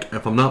because, like,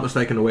 if I'm not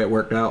mistaken, the way it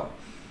worked out,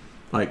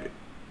 like,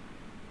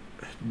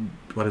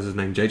 what is his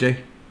name? JJ?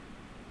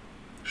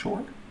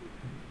 Sure.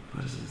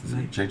 What is his Is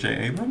name? it J.J.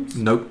 Abrams?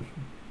 Nope.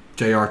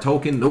 J.R.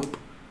 Tolkien? Nope.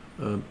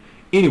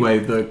 Anyway,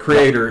 the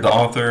creator, the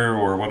author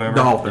or whatever.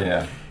 the author,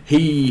 Yeah.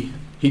 he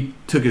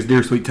took his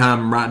dear sweet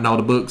time writing all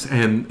the books,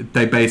 and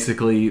they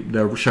basically,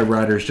 the show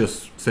writers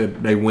just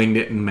said they winged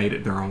it and made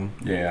it their own.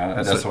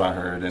 Yeah, that's what I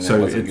heard, and So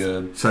it wasn't it's-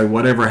 good. So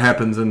whatever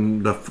happens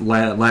in the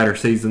latter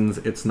seasons,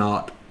 it's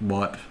not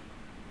what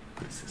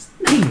is his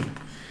name.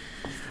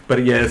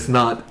 But yeah, it's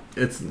not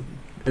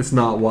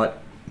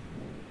what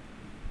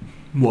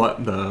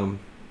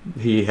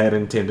he had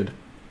intended.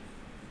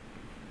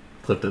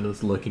 Clifton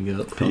is looking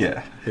up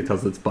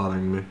because it's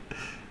bothering me.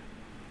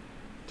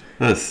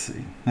 Let's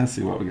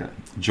see what we got.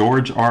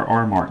 George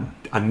R.R. Martin.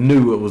 I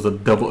knew it was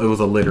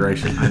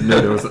alliteration. I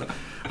knew there was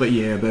but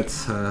yeah,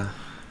 that's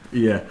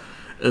yeah.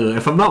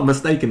 If I'm not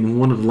mistaken,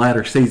 one of the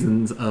latter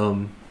seasons, I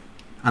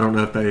don't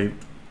know if they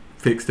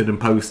fixed it in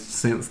post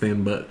since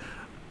then, but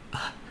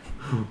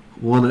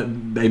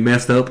they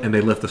messed up and they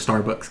left the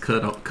Starbucks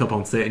cup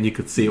on set, and you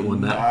could see it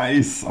one night.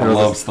 Nice. I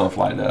love stuff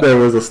like that. There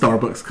was a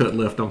Starbucks cup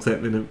left on set,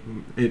 and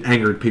it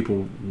angered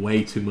people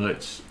way too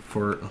much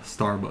for a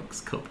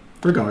Starbucks cup.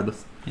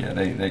 Regardless. Yeah,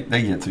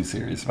 they get too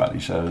serious about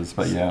these shows,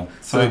 but yeah.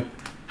 So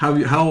have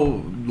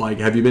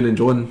you been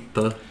enjoying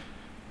the?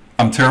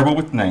 I'm terrible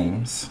with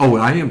names. Oh,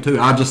 I am too.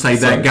 I'll just say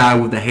that guy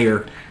with the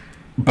hair.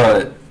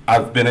 But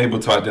I've been able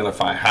to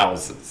identify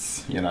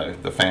houses,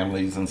 the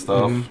families and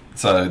stuff. Mm-hmm.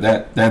 So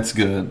that's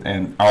good.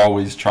 And I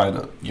always try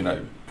to,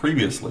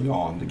 previously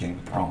on the Game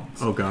of Thrones.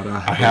 Oh God,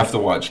 I have to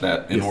watch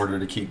that in order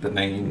to keep the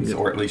names,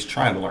 or at least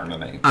try to learn the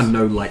names. I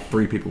know like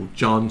 3 people: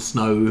 Jon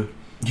Snow.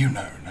 You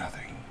know nothing.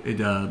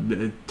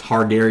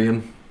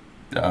 Targaryen.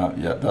 Yeah,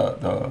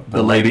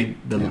 the lady,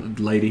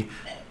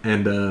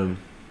 and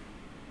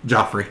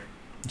Joffrey.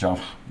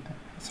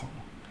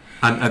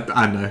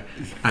 I know.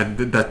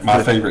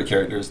 My favorite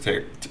character is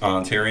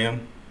Tyrion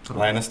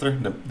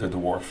Lannister, the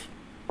dwarf.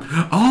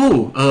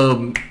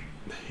 Oh,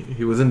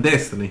 he was in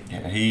Destiny.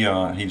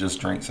 Yeah, he just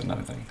drinks and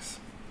knows things.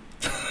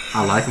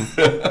 I like him.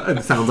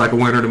 It sounds like a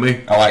winner to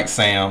me. I like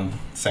Sam.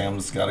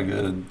 Sam's got a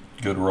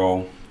good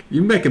role.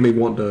 You're making me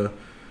want to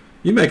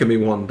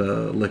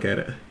look at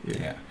it.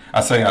 Yeah. I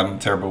say I'm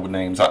terrible with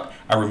names. I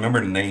remember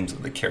the names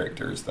of the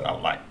characters that I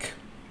like.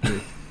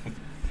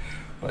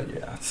 But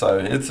yeah, so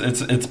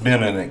it's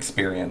been an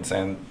experience,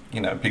 and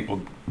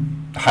people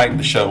hype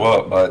the show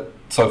up, but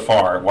so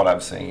far what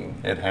I've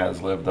seen, it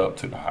has lived up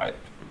to the hype.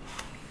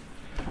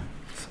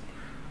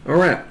 All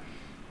right.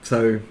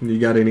 So you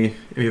got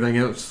anything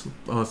else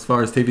as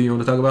far as TV you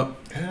want to talk about?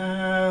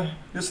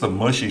 Just the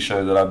mushy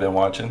show that I've been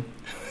watching.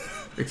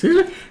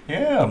 Excuse me?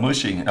 Yeah,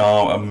 mushy.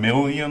 A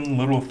Million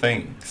Little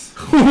Things.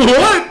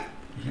 What?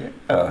 Yeah,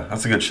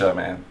 that's a good show,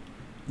 man.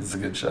 It's a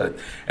good show.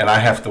 And I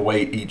have to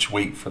wait each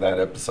week for that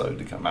episode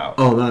to come out.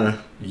 Oh, no.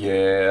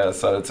 Yeah,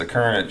 so it's a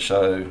current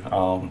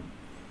show.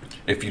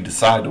 If you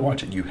decide to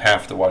watch it, you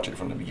have to watch it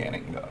from the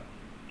beginning, though.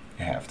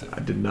 You have to. I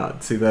did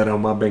not see that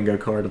on my bingo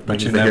card of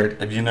things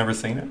Have you never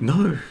seen it?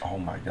 No. Oh,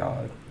 my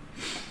God.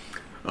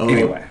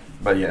 Anyway,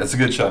 but yeah, it's a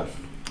good show.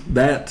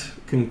 That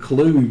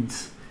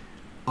concludes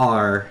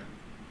our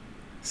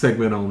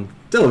segment on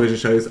television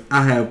shows.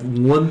 I have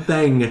one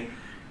thing.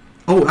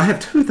 Oh, I have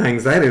 2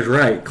 things. That is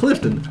right.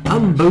 Clifton,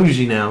 I'm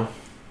bougie now.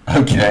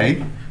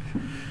 Okay.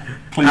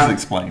 Please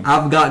explain.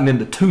 I've gotten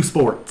into 2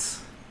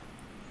 sports.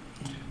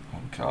 Oh,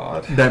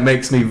 God. That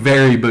makes me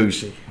very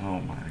bougie. Oh,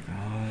 my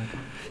God.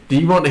 Do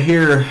you want to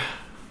hear...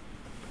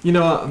 Can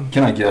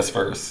I guess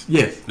first?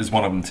 Yes. Is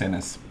one of them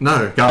tennis?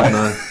 No. God,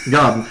 no.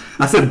 God.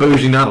 I said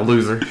bougie, not a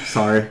loser.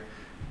 Sorry.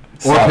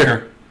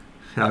 Soccer.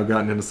 I've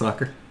gotten into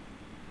soccer.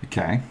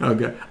 Okay.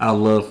 Okay. I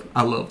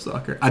love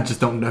soccer. I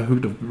just don't know who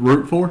to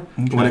root for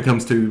when it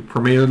comes to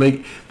Premier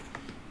League.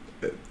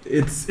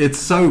 It's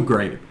so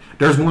great.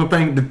 There's one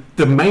thing.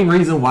 The main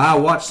reason why I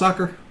watch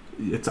soccer,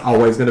 it's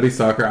always going to be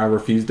soccer. I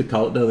refuse to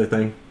call it the other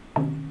thing.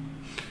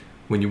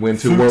 When you win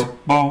 2 world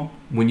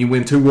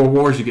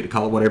wars, you get to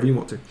call it whatever you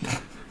want to.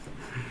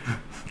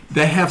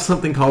 They have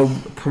something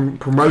called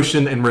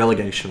promotion and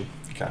relegation.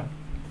 Okay.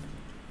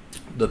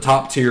 The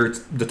top tier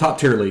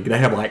league. They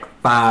have like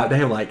 5.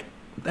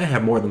 They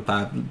have more than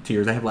 5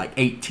 tiers. They have like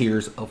 8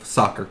 tiers of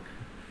soccer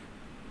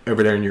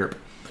over there in Europe.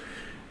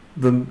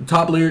 The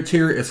top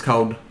tier is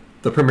called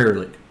the Premier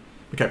League.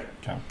 Okay.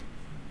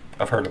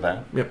 I've heard of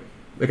that. Yep.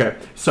 Okay.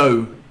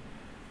 So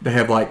they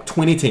have like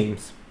 20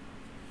 teams.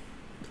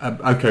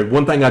 Okay,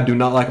 one thing I do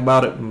not like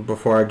about it,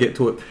 before I get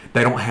to it,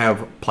 they don't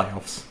have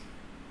playoffs.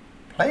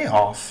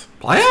 Playoffs?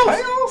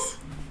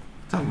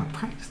 Talking about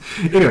practice.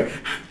 Anyway,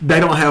 they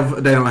don't have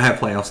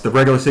playoffs. The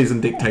regular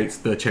season dictates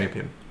the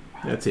champion.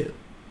 That's it.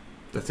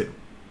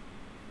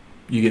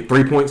 You get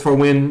 3 points for a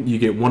win. You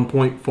get 1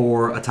 point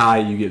for a tie.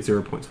 You get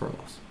 0 points for a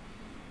loss.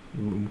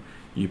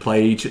 You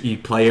play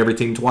every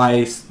team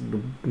twice.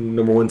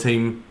 Number one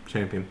team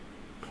champion.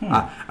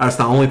 That's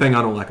the only thing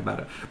I don't like about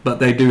it. But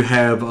they do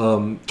have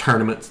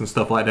tournaments and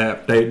stuff like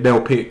that.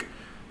 They'll pick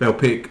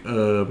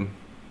the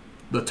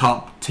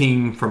top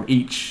team from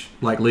each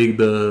league,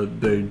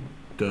 the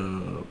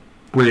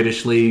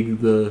British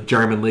league, the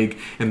German league,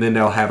 and then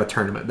they'll have a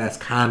tournament. That's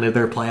kind of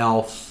their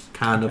playoffs,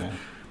 of.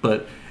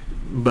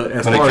 But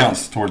as far it as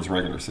counts towards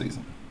regular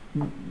season.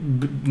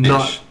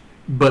 Not.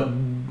 But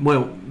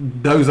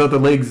those other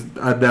leagues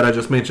that I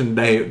just mentioned,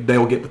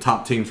 they'll get the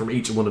top teams from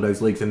each one of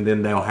those leagues, and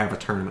then they'll have a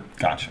tournament.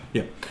 Gotcha.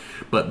 Yeah.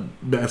 But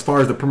as far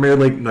as the Premier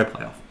League, no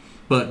playoff.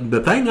 But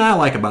the thing I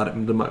like about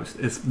it the most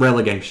is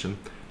relegation.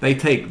 They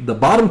take the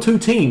bottom two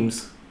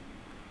teams,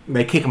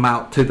 they kick them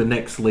out to the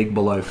next league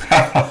below.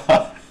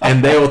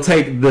 And they'll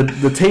take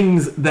the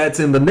teams that's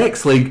in the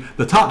next league,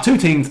 the top two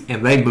teams,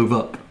 and they move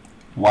up.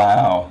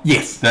 Wow.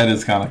 Yes. That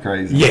is kind of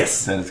crazy.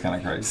 Yes. That is kind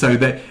of crazy. So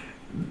that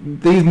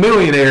these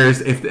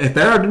millionaires, if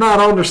they're not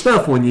on their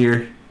stuff one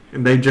year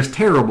and they're just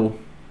terrible,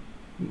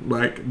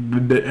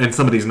 and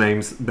some of these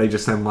names, they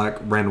just sound like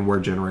random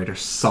word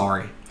generators.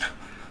 Sorry.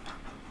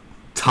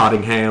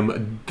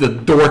 Tottenham, the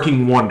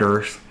Dorking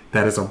Wanderers.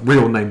 That is a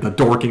real name, the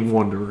Dorking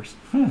Wanderers.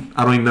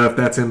 I don't even know if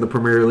that's in the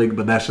Premier League,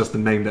 but that's just the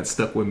name that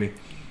stuck with me.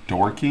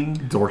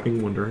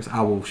 Dorking Wanderers.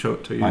 I will show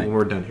it to you when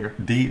we're done here.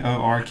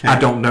 DORK. I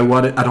don't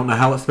know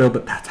how it's spelled,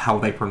 but that's how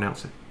they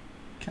pronounce it.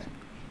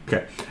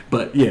 Okay.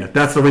 But yeah,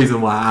 that's the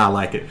reason why I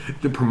like it.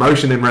 The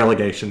promotion and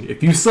relegation.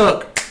 If you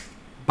suck,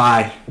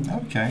 bye.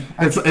 Okay.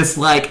 It's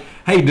like,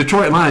 hey,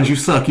 Detroit Lions, you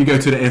suck. You go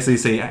to the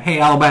SEC. Hey,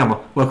 Alabama,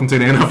 welcome to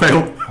the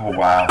NFL. Oh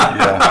wow.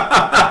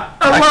 Yeah.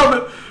 I love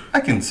it. I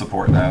can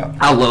support that.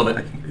 I love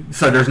it.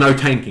 So there's no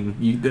tanking.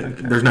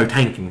 There's no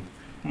tanking.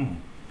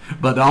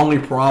 But the only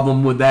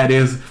problem with that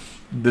is,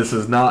 this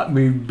is not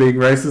me being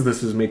racist.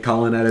 This is me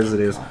calling that as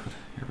it is.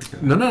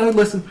 No,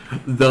 listen.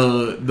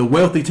 The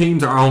wealthy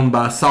teams are owned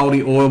by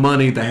Saudi oil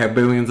money. They have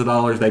billions of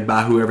dollars. They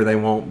buy whoever they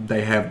want.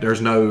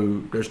 There's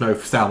no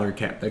salary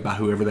cap. They buy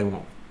whoever they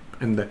want.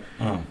 And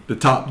the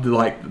top, the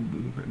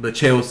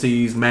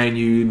Chelseas, Man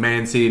U,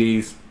 Man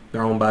Cities,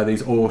 they're owned by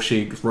these oil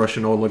sheiks,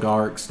 Russian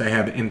oligarchs. They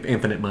have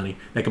infinite money.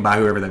 They can buy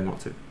whoever they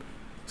want to.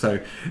 So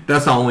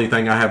that's the only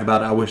thing I have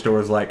about it. I wish there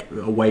was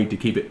a way to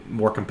keep it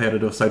more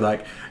competitive.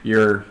 So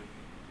your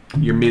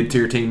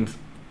mid-tier teams,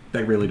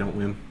 they really don't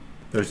win.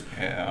 It's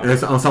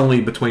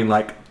only between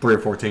 3 or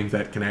 4 teams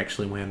that can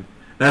actually win.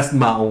 That's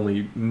my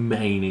only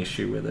main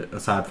issue with it,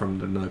 aside from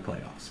the no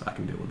playoffs. I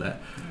can deal with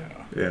that.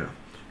 Yeah.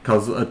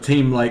 Because a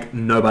team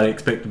nobody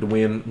expected to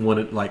won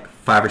it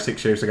 5 or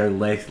 6 years ago.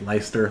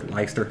 Leicester,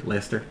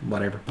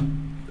 whatever.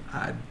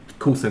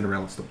 Cool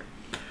Cinderella story.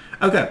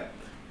 Okay.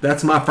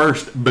 That's my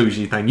first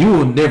bougie thing. You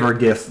will never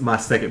guess my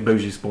second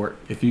bougie sport.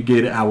 If you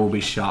get it, I will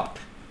be shocked.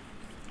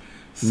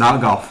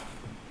 Not golf.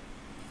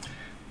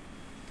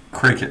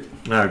 Cricket.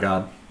 Oh,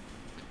 God.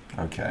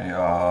 Okay.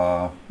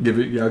 I'll give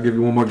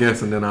you one more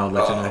guess, and then I'll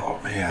let you know.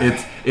 Oh,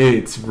 man.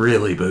 It's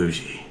really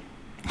bougie.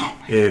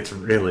 It's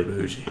really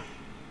bougie.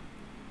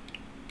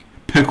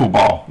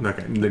 Pickleball.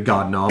 Okay.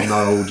 God, no. I'm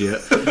not old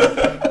yet.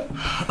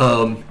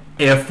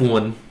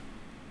 F1.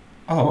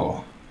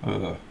 Oh.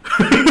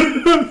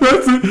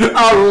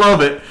 I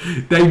love it.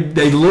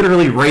 They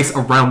literally race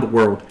around the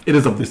world.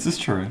 This is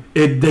true.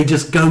 They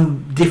just go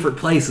different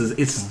places.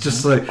 It's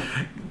just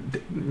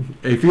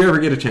if you ever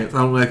get a chance, I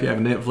don't know if you have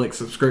a Netflix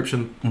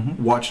subscription,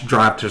 watch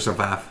Drive to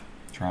Survive.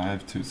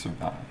 Drive to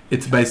Survive.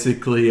 It's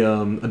basically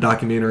a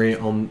documentary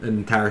on an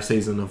entire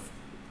season of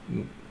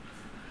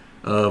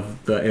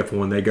the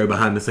F1. They go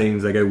behind the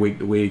scenes. They go week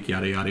to week.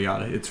 Yada yada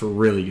yada. It's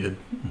really good.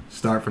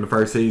 Start from the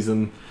first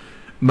season.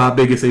 My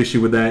biggest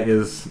issue with that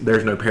is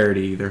there's no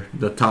parity either.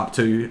 The top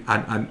two,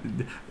 find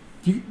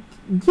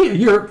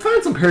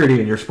some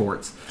parity in your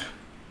sports.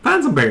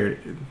 Find some parity.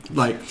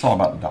 It's all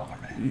about the dollar,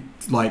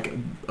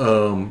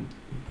 man.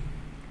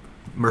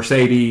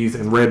 Mercedes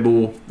and Red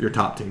Bull, your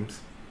top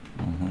teams.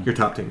 Your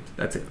top teams.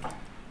 That's it.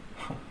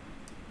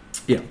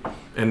 Yeah,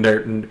 and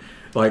they're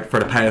for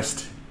the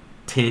past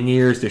 10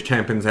 years, the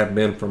champions have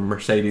been from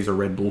Mercedes or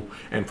Red Bull,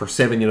 and for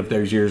 7 of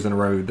those years in a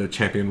row, the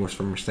champion was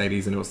from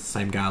Mercedes, and it was the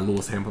same guy,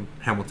 Lewis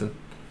Hamilton.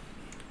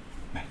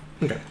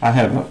 Okay. I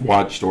haven't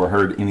watched or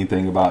heard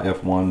anything about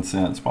F1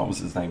 since, what was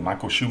his name,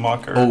 Michael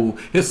Schumacher? Oh,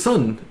 his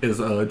son is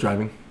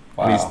driving.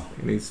 Wow.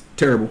 And he's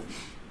terrible.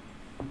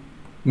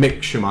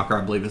 Mick Schumacher,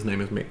 I believe his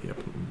name is Mick. Yep,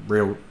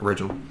 real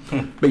original.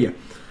 But yeah,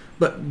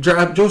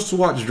 just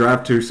watch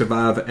Drive to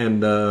Survive,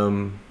 and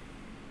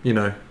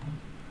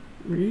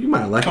you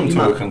might like Come it.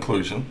 to a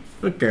conclusion.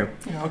 Okay.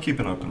 Yeah, I'll keep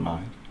an open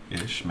mind.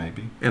 Ish,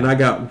 maybe. And I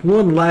got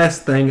one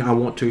last thing I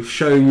want to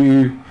show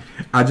you.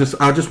 I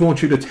just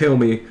want you to tell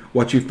me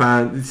what you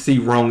see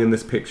wrong in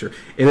this picture.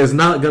 It is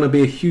not going to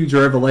be a huge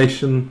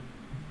revelation.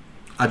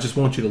 I just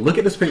want you to look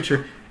at this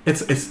picture.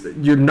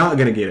 You're not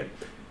going to get it.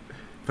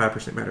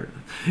 5% better.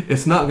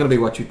 It's not going to be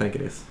what you think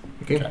it is.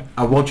 Okay?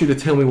 I want you to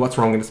tell me what's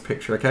wrong in this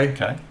picture. Okay?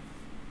 Okay.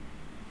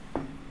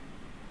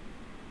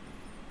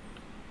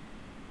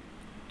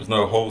 There's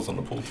no holes on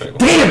the pool table.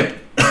 Damn it!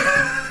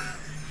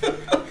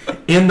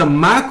 In the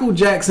Michael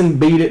Jackson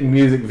Beat It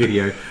music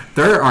video,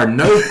 there are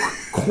no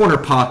corner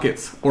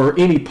pockets or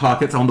any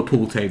pockets on the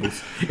pool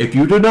tables. If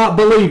you do not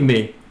believe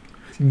me,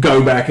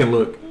 go back and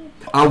look.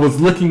 I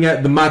was looking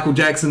at the Michael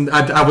Jackson.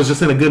 I was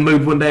just in a good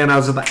mood one day, and I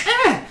was just like,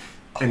 eh!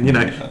 And,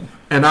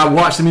 and I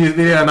watched the music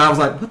video, and I was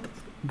like,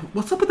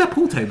 what's up with that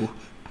pool table?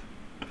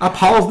 I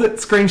paused it,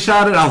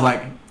 screenshot it. I was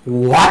like,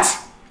 what?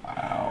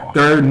 Wow.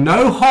 There are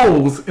no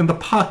holes in the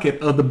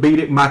pocket of the Beat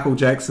It Michael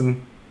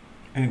Jackson.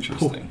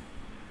 Interesting. Pool.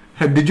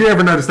 Did you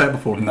ever notice that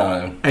before?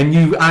 No.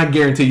 And I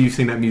guarantee you've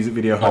seen that music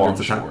video hundreds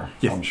of times.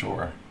 Yes. I'm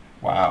sure.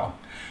 Wow.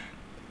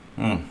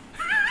 I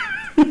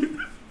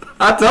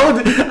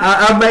told you.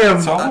 I may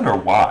have. So I wonder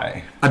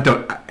why.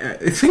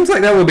 It seems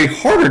like that would be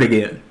harder to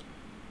get.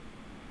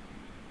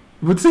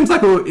 It seems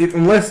like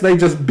unless they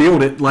just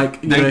build it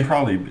like they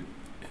probably.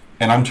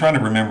 And I'm trying to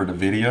remember the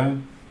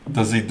video.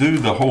 Does he do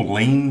the whole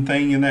lean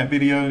thing in that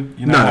video?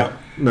 No.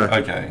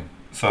 Okay.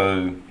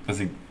 So does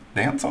he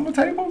dance on the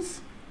tables?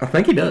 I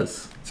think he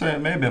does. So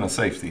it may have been a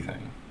safety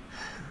thing.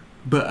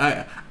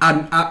 But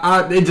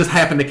it just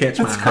happened to catch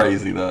my eye. That's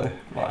crazy though.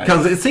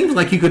 Because it seems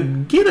like you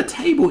could get a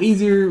table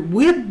easier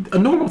with a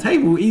normal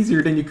table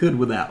easier than you could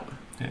without.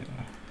 Yeah.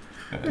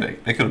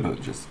 They could have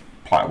put just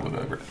plywood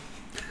over it.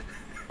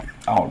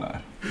 I don't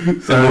know.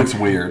 So it looks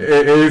weird.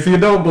 If you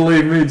don't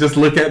believe me, just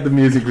look at the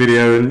music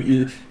video,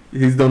 and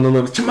he's done the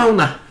little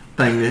chimona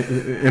thing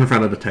in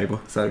front of the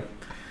table. So,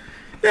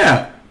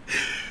 yeah.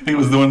 He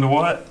was doing the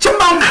what?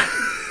 Chimona!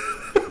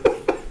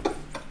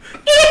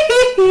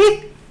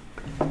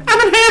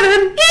 I'm in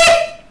heaven!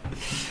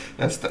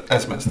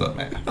 That's messed up,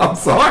 man. I'm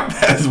sorry.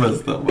 That's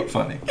messed up, but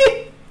funny.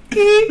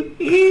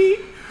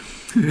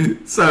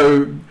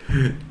 So,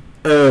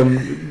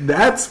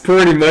 that's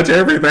pretty much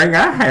everything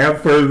I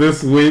have for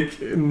this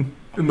week in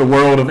the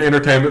world of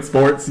entertainment,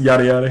 sports,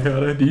 yada, yada,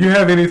 yada. Do you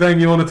have anything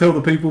you want to tell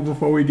the people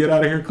before we get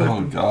out of here,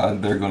 Clifton? Oh,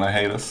 God, they're going to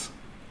hate us.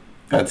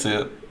 That's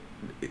it.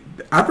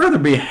 I'd rather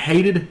be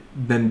hated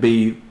than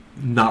be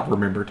not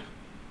remembered.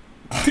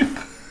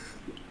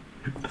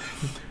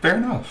 Fair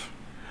enough.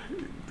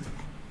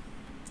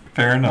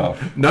 Fair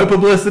enough. No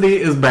publicity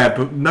is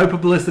bad. No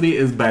publicity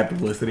is bad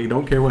publicity.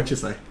 Don't care what you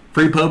say.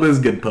 Free pub is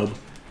good pub.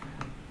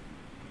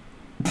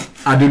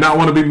 I do not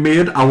want to be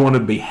mid. I want to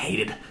be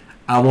hated.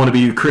 I want to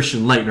be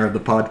Christian Leitner of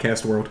the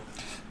podcast world.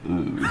 Ooh.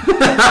 Ooh, he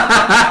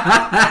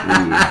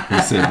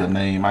said the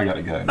name. I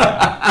gotta go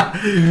now.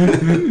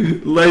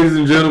 Ladies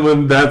and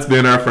gentlemen, that's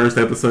been our first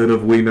episode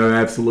of We Know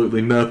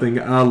Absolutely Nothing.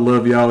 I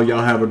love y'all.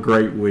 Y'all have a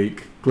great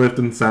week.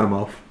 Clifton, sign them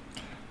off.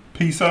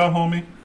 Peace out, homie.